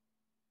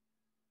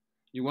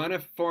 You want to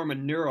form a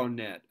neural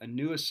net, a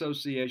new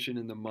association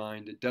in the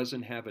mind that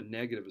doesn't have a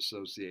negative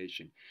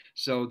association.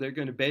 So they're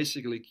going to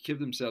basically give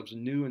themselves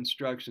new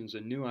instructions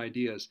and new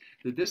ideas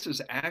that this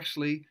is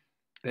actually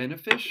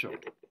beneficial.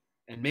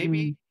 And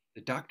maybe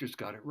the doctors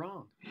got it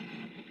wrong.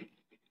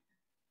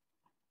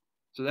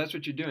 So that's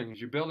what you're doing, is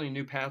you're building a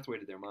new pathway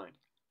to their mind.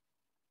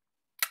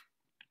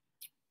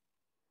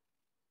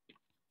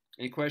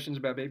 Any questions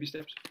about baby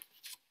steps?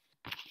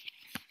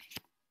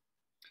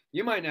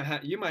 You might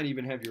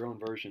even have your own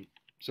version.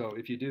 So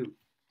if you do,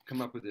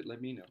 come up with it.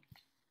 Let me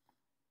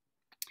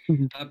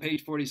know.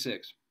 Page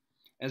 46.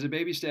 As a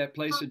baby step,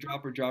 place a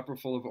dropper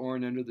full of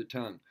urine under the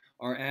tongue,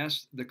 or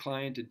ask the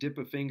client to dip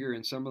a finger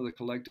in some of the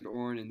collected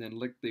urine and then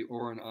lick the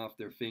urine off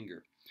their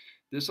finger.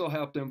 This will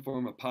help them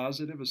form a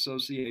positive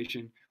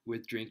association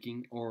with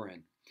drinking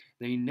urine.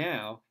 They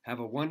now have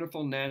a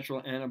wonderful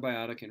natural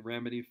antibiotic and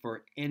remedy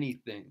for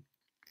anything.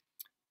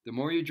 The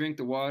more you drink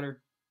the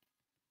water,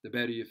 the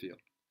better you feel.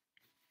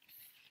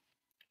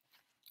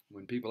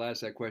 When people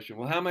ask that question,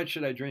 well, how much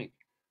should I drink?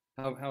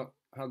 How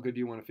good do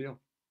you want to feel?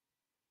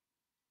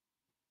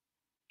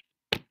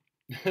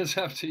 It's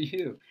up to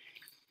you.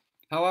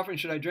 How often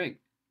should I drink?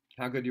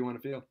 How good do you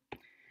want to feel?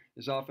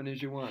 As often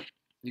as you want.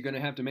 You're going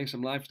to have to make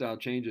some lifestyle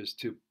changes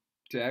to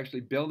actually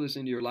build this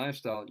into your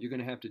lifestyle. You're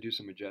going to have to do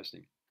some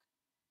adjusting.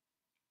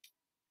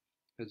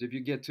 Because if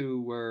you get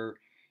to where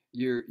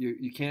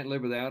you can't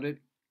live without it,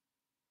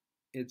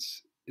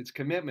 it's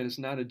commitment. It's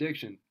not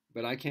addiction.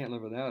 But I can't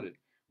live without it.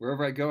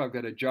 Wherever I go, I've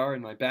got a jar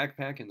in my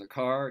backpack, in the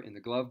car, in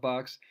the glove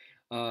box,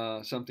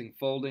 something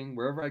folding.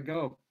 Wherever I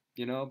go,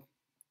 you know,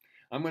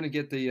 I'm going to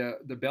get the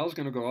bell's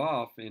going to go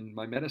off, and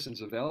my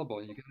medicine's available,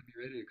 and you got to be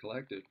ready to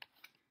collect it.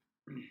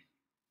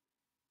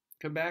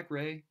 Come back,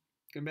 Ray.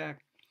 Come back.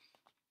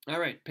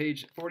 All right,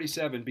 page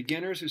 47.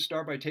 Beginners who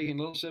start by taking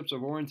little sips of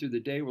urine through the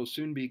day will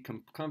soon be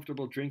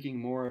comfortable drinking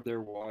more of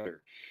their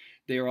water.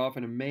 They are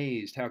often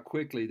amazed how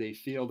quickly they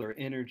feel their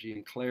energy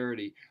and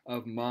clarity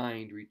of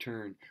mind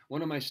return.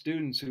 One of my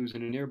students who's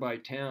in a nearby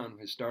town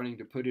is starting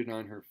to put it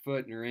on her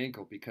foot and her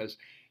ankle because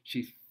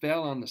she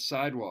fell on the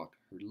sidewalk.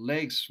 Her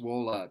legs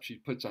swole up. She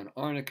puts on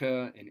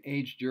arnica and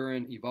aged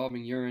urine,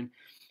 evolving urine,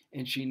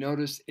 and she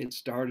noticed it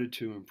started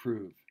to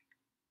improve.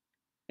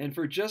 And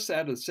for just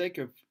out of the sake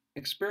of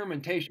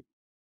experimentation,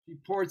 she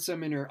poured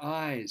some in her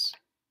eyes,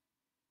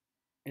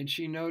 and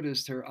she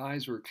noticed her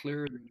eyes were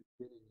clearer than it's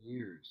been in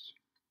years.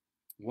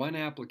 One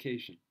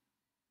application.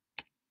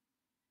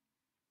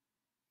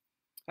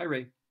 Hi,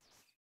 Ray.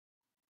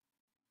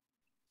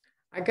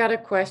 I got a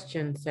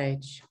question,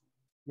 Sage.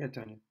 Yeah,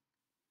 Tanya.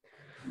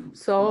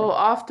 So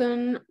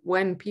often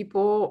when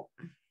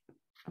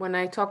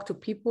I talk to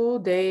people,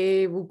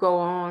 they will go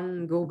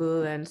on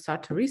Google and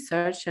start to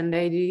research, and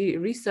they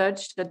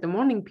research that the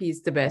morning pee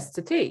is the best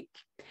to take.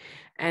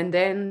 And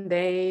then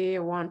they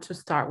want to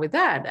start with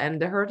that,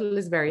 and the hurdle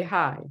is very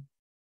high.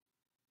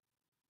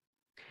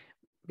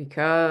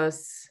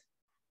 Because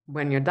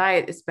when your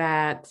diet is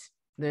bad,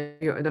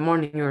 the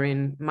morning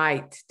urine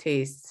might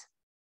taste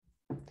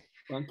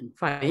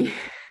funny,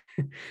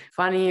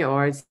 funny,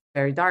 or it's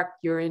very dark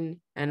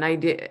urine. And I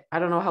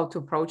don't know how to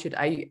approach it.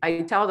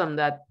 I tell them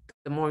that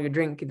the more you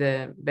drink,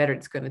 the better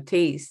it's going to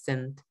taste,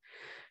 and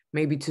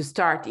maybe to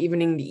start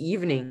even in the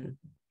evening,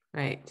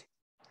 right?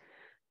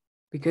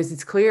 Because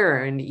it's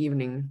clearer in the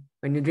evening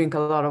when you drink a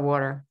lot of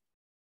water.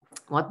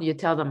 What do you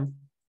tell them?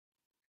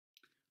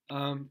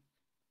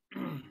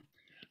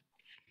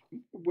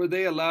 Would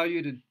they allow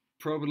you to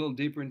probe a little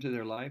deeper into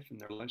their life and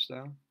their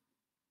lifestyle?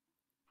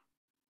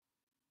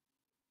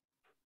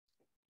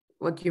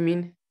 What do you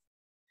mean?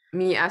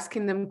 Me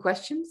asking them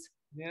questions?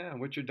 Yeah,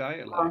 what's your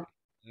diet like?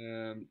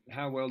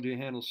 How well do you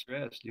handle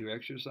stress? Do you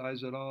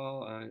exercise at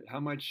all? How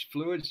much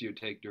fluids do you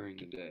take during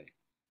the day?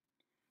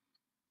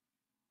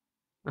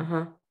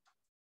 Uh-huh.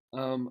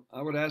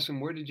 I would ask them,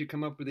 where did you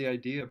come up with the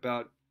idea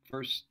about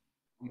first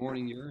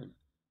morning urine?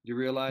 You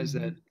realize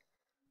that,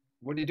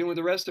 what are you doing with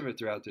the rest of it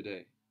throughout the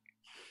day?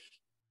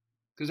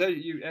 Because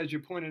as you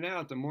pointed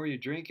out, the more you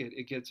drink it,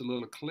 it gets a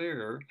little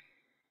clearer,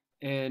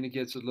 and it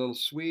gets a little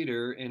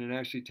sweeter, and it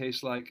actually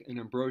tastes like an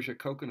ambrosia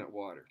coconut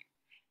water.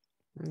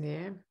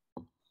 Yeah.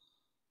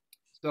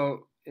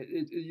 So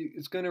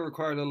it's going to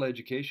require a little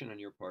education on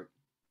your part.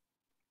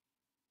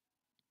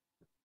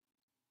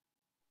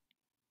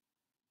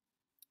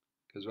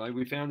 Because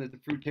we found that the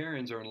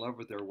fruitarians are in love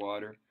with their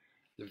water.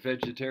 The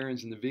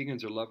vegetarians and the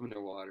vegans are loving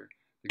their water.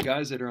 The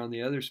guys that are on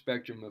the other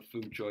spectrum of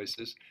food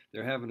choices,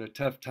 they're having a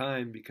tough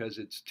time because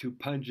it's too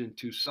pungent,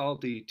 too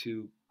salty,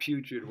 too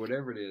putrid,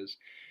 whatever it is.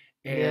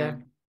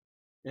 And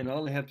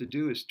all they have to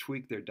do is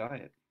tweak their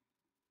diet.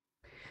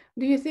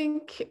 Do you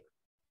think,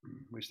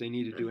 which they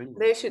need to do anyway,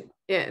 they should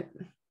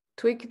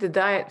tweak the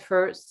diet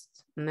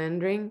first and then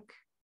drink?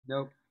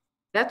 Nope.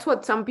 That's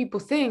what some people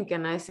think.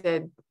 And I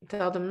said,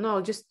 tell them, no,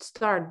 just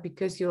start,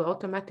 because you'll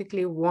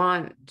automatically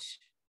want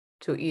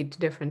to eat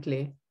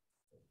differently.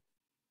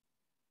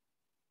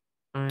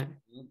 All right.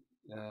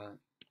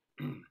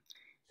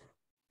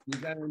 You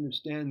got to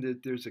understand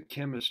that there's a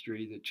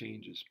chemistry that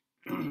changes.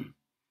 I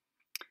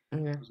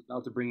was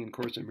about to bring in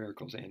Course in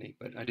Miracles, Annie,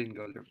 but I didn't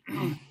go there.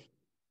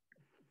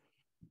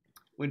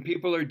 When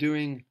people are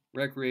doing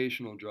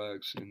recreational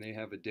drugs and they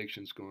have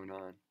addictions going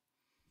on,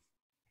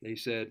 they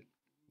said,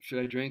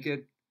 should I drink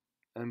it?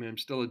 I mean, I'm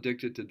still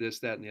addicted to this,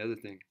 that, and the other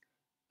thing.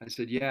 I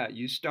said, yeah,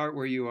 you start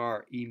where you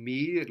are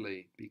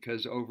immediately,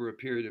 because over a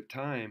period of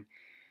time,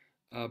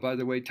 by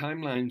the way,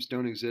 timelines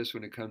don't exist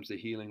when it comes to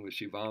healing with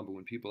Shivambhu.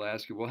 When people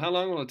ask you, well, how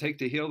long will it take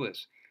to heal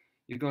this?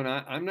 You're going,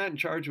 I'm not in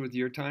charge with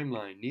your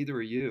timeline. Neither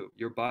are you.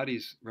 Your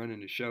body's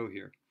running the show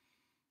here.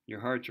 Your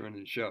heart's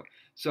running the show.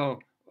 So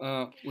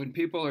when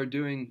people are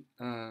doing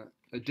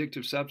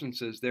addictive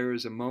substances, there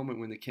is a moment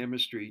when the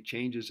chemistry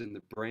changes in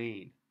the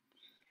brain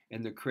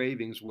and the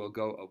cravings will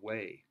go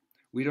away.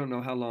 We don't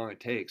know how long it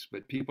takes,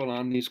 but people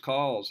on these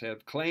calls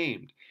have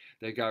claimed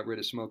they got rid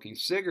of smoking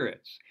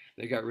cigarettes.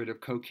 They got rid of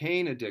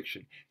cocaine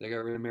addiction. They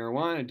got rid of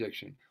marijuana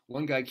addiction.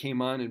 One guy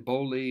came on and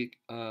boldly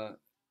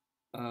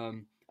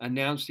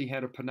announced he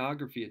had a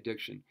pornography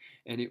addiction.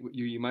 And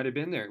you might have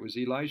been there. It was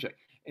Elijah.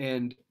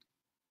 And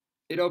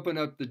it opened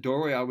up the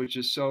doorway. I was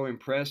just so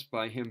impressed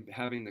by him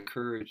having the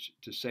courage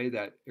to say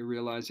that. I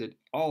realized that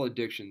all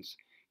addictions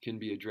can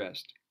be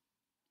addressed.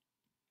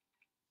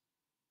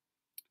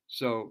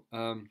 So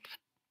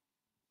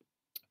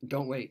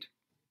don't wait,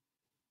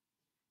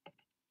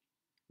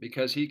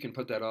 because he can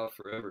put that off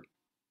forever.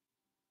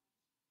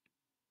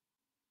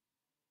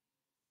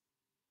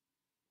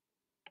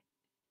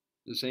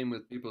 The same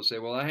with people say,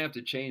 well, I have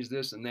to change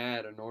this and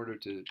that in order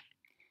to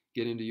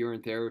get into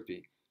urine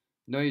therapy.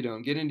 No, you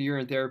don't. Get into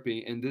urine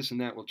therapy, and this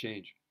and that will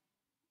change.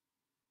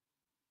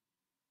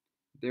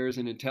 There is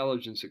an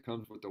intelligence that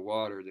comes with the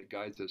water that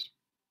guides us.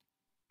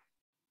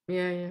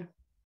 Yeah.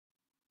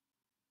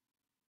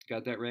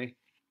 Got that, Ray?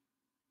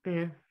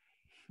 Yeah.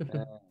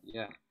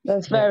 Yeah.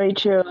 That's very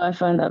true. I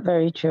find that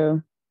very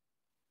true.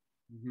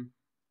 Mm-hmm.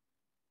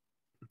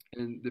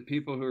 And the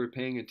people who are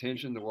paying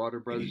attention, the water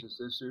brothers and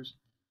sisters,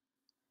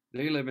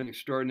 they live an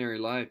extraordinary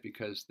life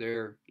because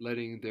they're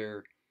letting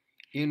their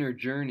inner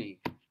journey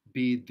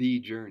be the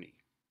journey.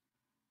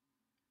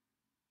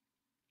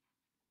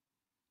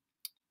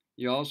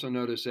 You also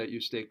notice that you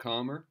stay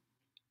calmer,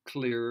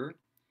 clearer,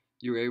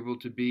 you're able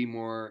to be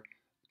more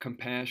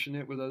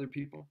compassionate with other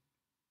people.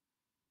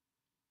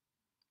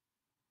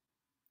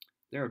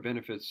 There are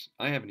benefits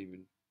I haven't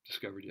even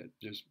discovered yet.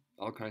 Just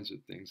all kinds of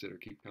things that are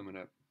keep coming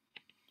up.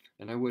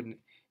 And I wouldn't.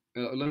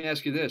 Let me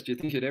ask you this: do you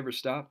think you'd ever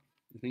stop?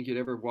 Do you think you'd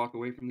ever walk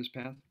away from this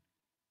path?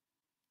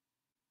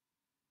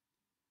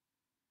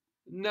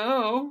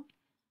 No.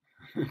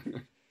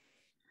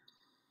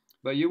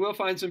 But you will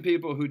find some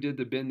people who did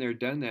the been there,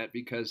 done that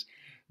because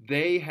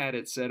they had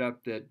it set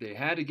up that they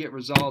had to get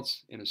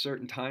results in a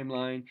certain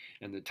timeline,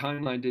 and the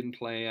timeline didn't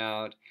play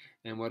out.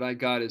 And what I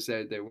got is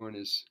that they weren't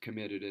as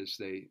committed as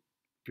they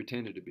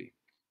pretended to be.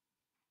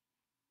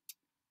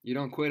 You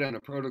don't quit on a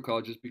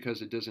protocol just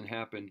because it doesn't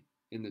happen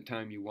in the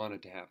time you want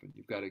it to happen.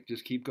 You've got to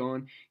just keep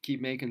going, keep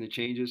making the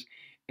changes,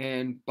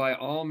 and by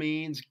all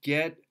means,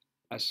 get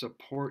a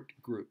support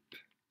group.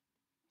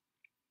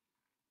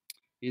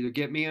 Either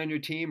get me on your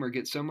team or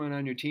get someone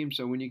on your team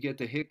so when you get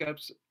the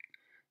hiccups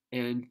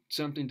and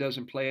something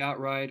doesn't play out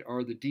right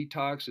or the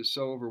detox is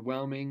so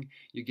overwhelming,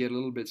 you get a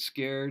little bit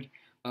scared,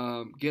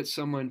 get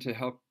someone to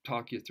help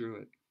talk you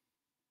through it.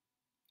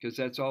 Because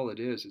that's all it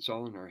is. It's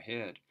all in our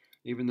head.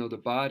 Even though the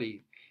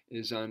body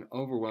is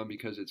overwhelmed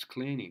because it's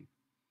cleaning.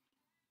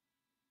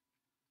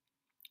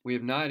 We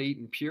have not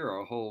eaten pure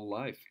our whole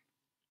life.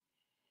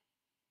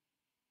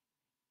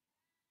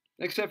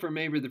 Except for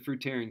maybe the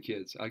fruitarian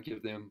kids. I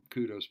give them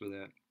kudos for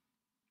that.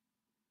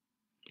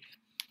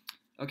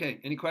 Okay,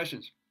 any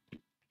questions?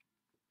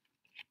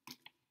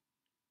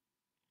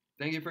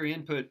 Thank you for your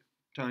input,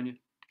 Tanya.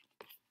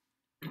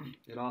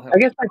 It all helps. I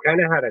guess I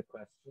kind of had a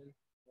question.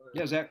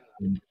 Yeah, Zach.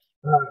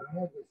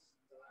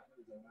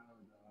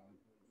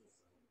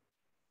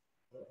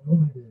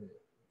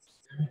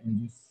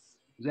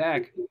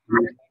 Zach,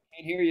 I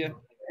can't hear you.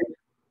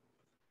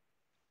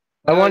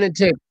 I wanted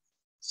to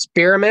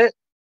experiment.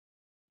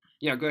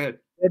 Yeah, go ahead.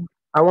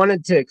 I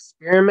wanted to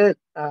experiment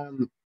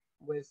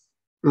with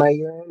my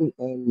urine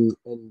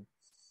and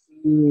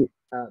see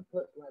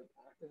put like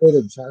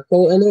activated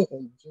charcoal in it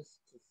and just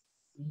to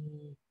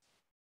see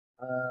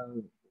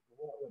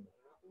what would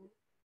happen.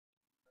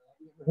 Have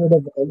you ever heard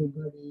of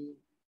anybody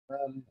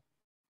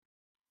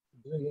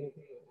doing anything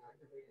with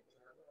activated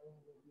charcoal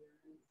with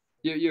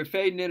urine? You're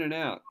fading in and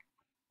out.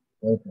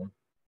 Okay.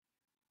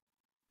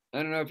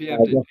 I don't know if you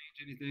have to change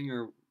anything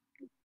or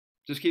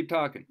just keep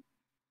talking.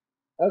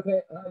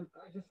 Okay. I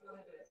just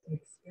wanted to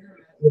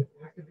experiment with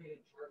activated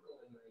charcoal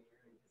in my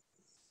urine.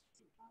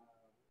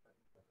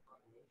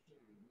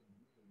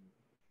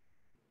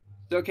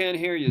 Still can't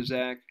hear you,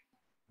 Zach.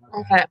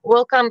 Okay,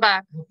 we'll come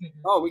back.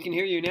 Oh, we can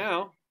hear you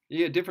now. You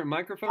get a different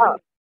microphone? Oh.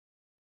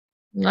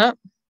 No.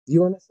 Do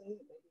you want to say it?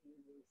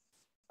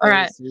 All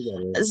right.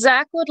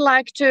 Zach would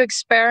like to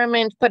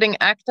experiment putting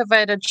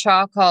activated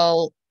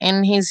charcoal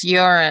in his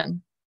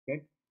urine.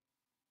 Okay.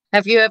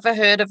 Have you ever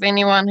heard of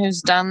anyone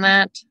who's done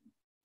that?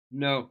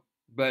 No,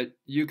 but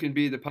you can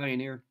be the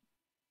pioneer.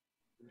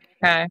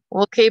 Okay,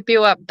 we'll keep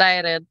you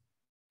updated.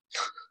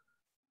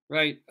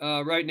 Right.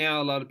 Right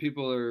now, a lot of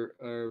people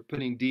are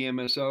putting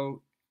DMSO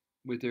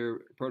with their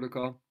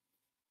protocol.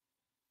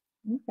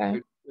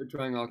 Okay. They're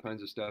trying all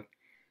kinds of stuff.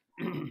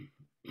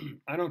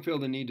 I don't feel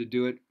the need to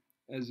do it.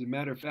 As a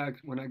matter of fact,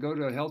 when I go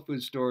to health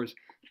food stores,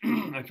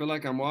 I feel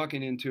like I'm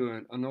walking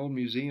into an old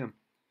museum.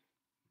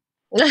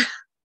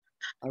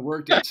 I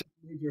worked at some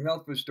major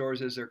health food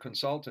stores as their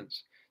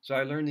consultants. So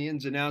I learned the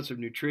ins and outs of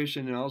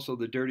nutrition and also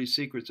the dirty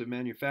secrets of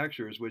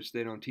manufacturers, which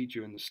they don't teach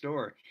you in the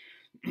store.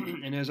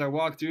 And as I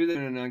walk through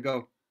there and I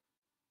go,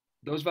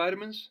 those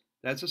vitamins,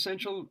 that's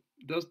essential.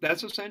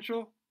 That's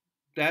essential.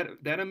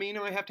 That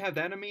amino, I have to have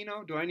that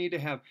amino. Do I need to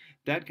have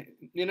that?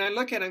 And I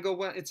look at it and go,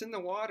 well, it's in the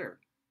water.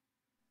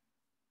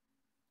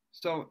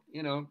 So,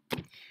 you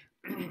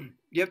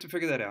have to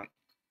figure that out.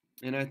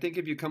 And I think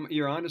if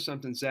you're onto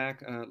something,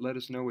 Zach, let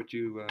us know what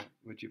you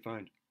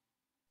find.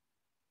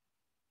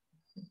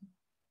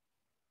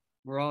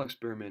 We're all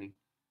experimenting.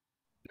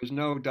 There's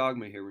no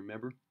dogma here,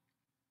 remember?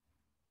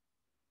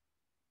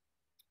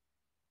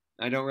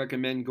 I don't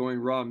recommend going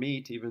raw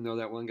meat, even though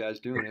that one guy's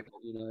doing it.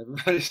 But,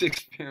 everybody's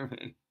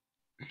experimenting.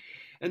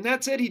 And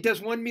that's it. He does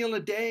one meal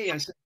a day. I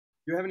said,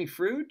 do you have any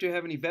fruit? Do you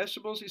have any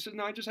vegetables? He said,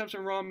 no, I just have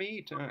some raw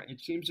meat.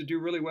 It seems to do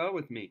really well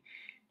with me.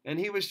 And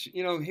he was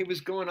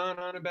going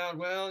on about,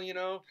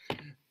 well,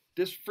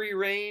 this free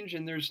range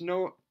and there's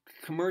no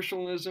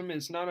commercialism.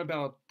 It's not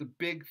about the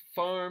big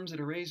farms that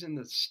are raising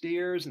the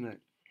steers.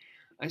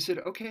 I said,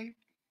 okay,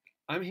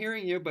 I'm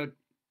hearing you, but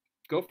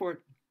Go for it.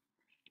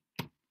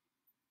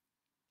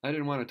 I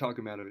didn't want to talk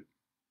him out of it.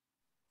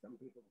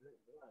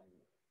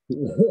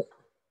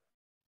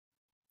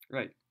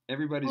 Right.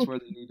 Everybody's where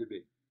they need to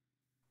be.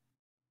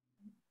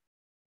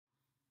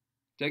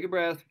 Take a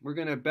breath. We're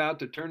about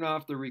to turn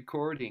off the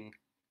recording.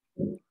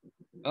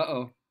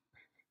 Uh-oh.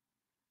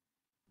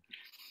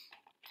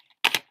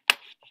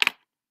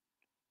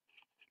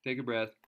 Take a breath.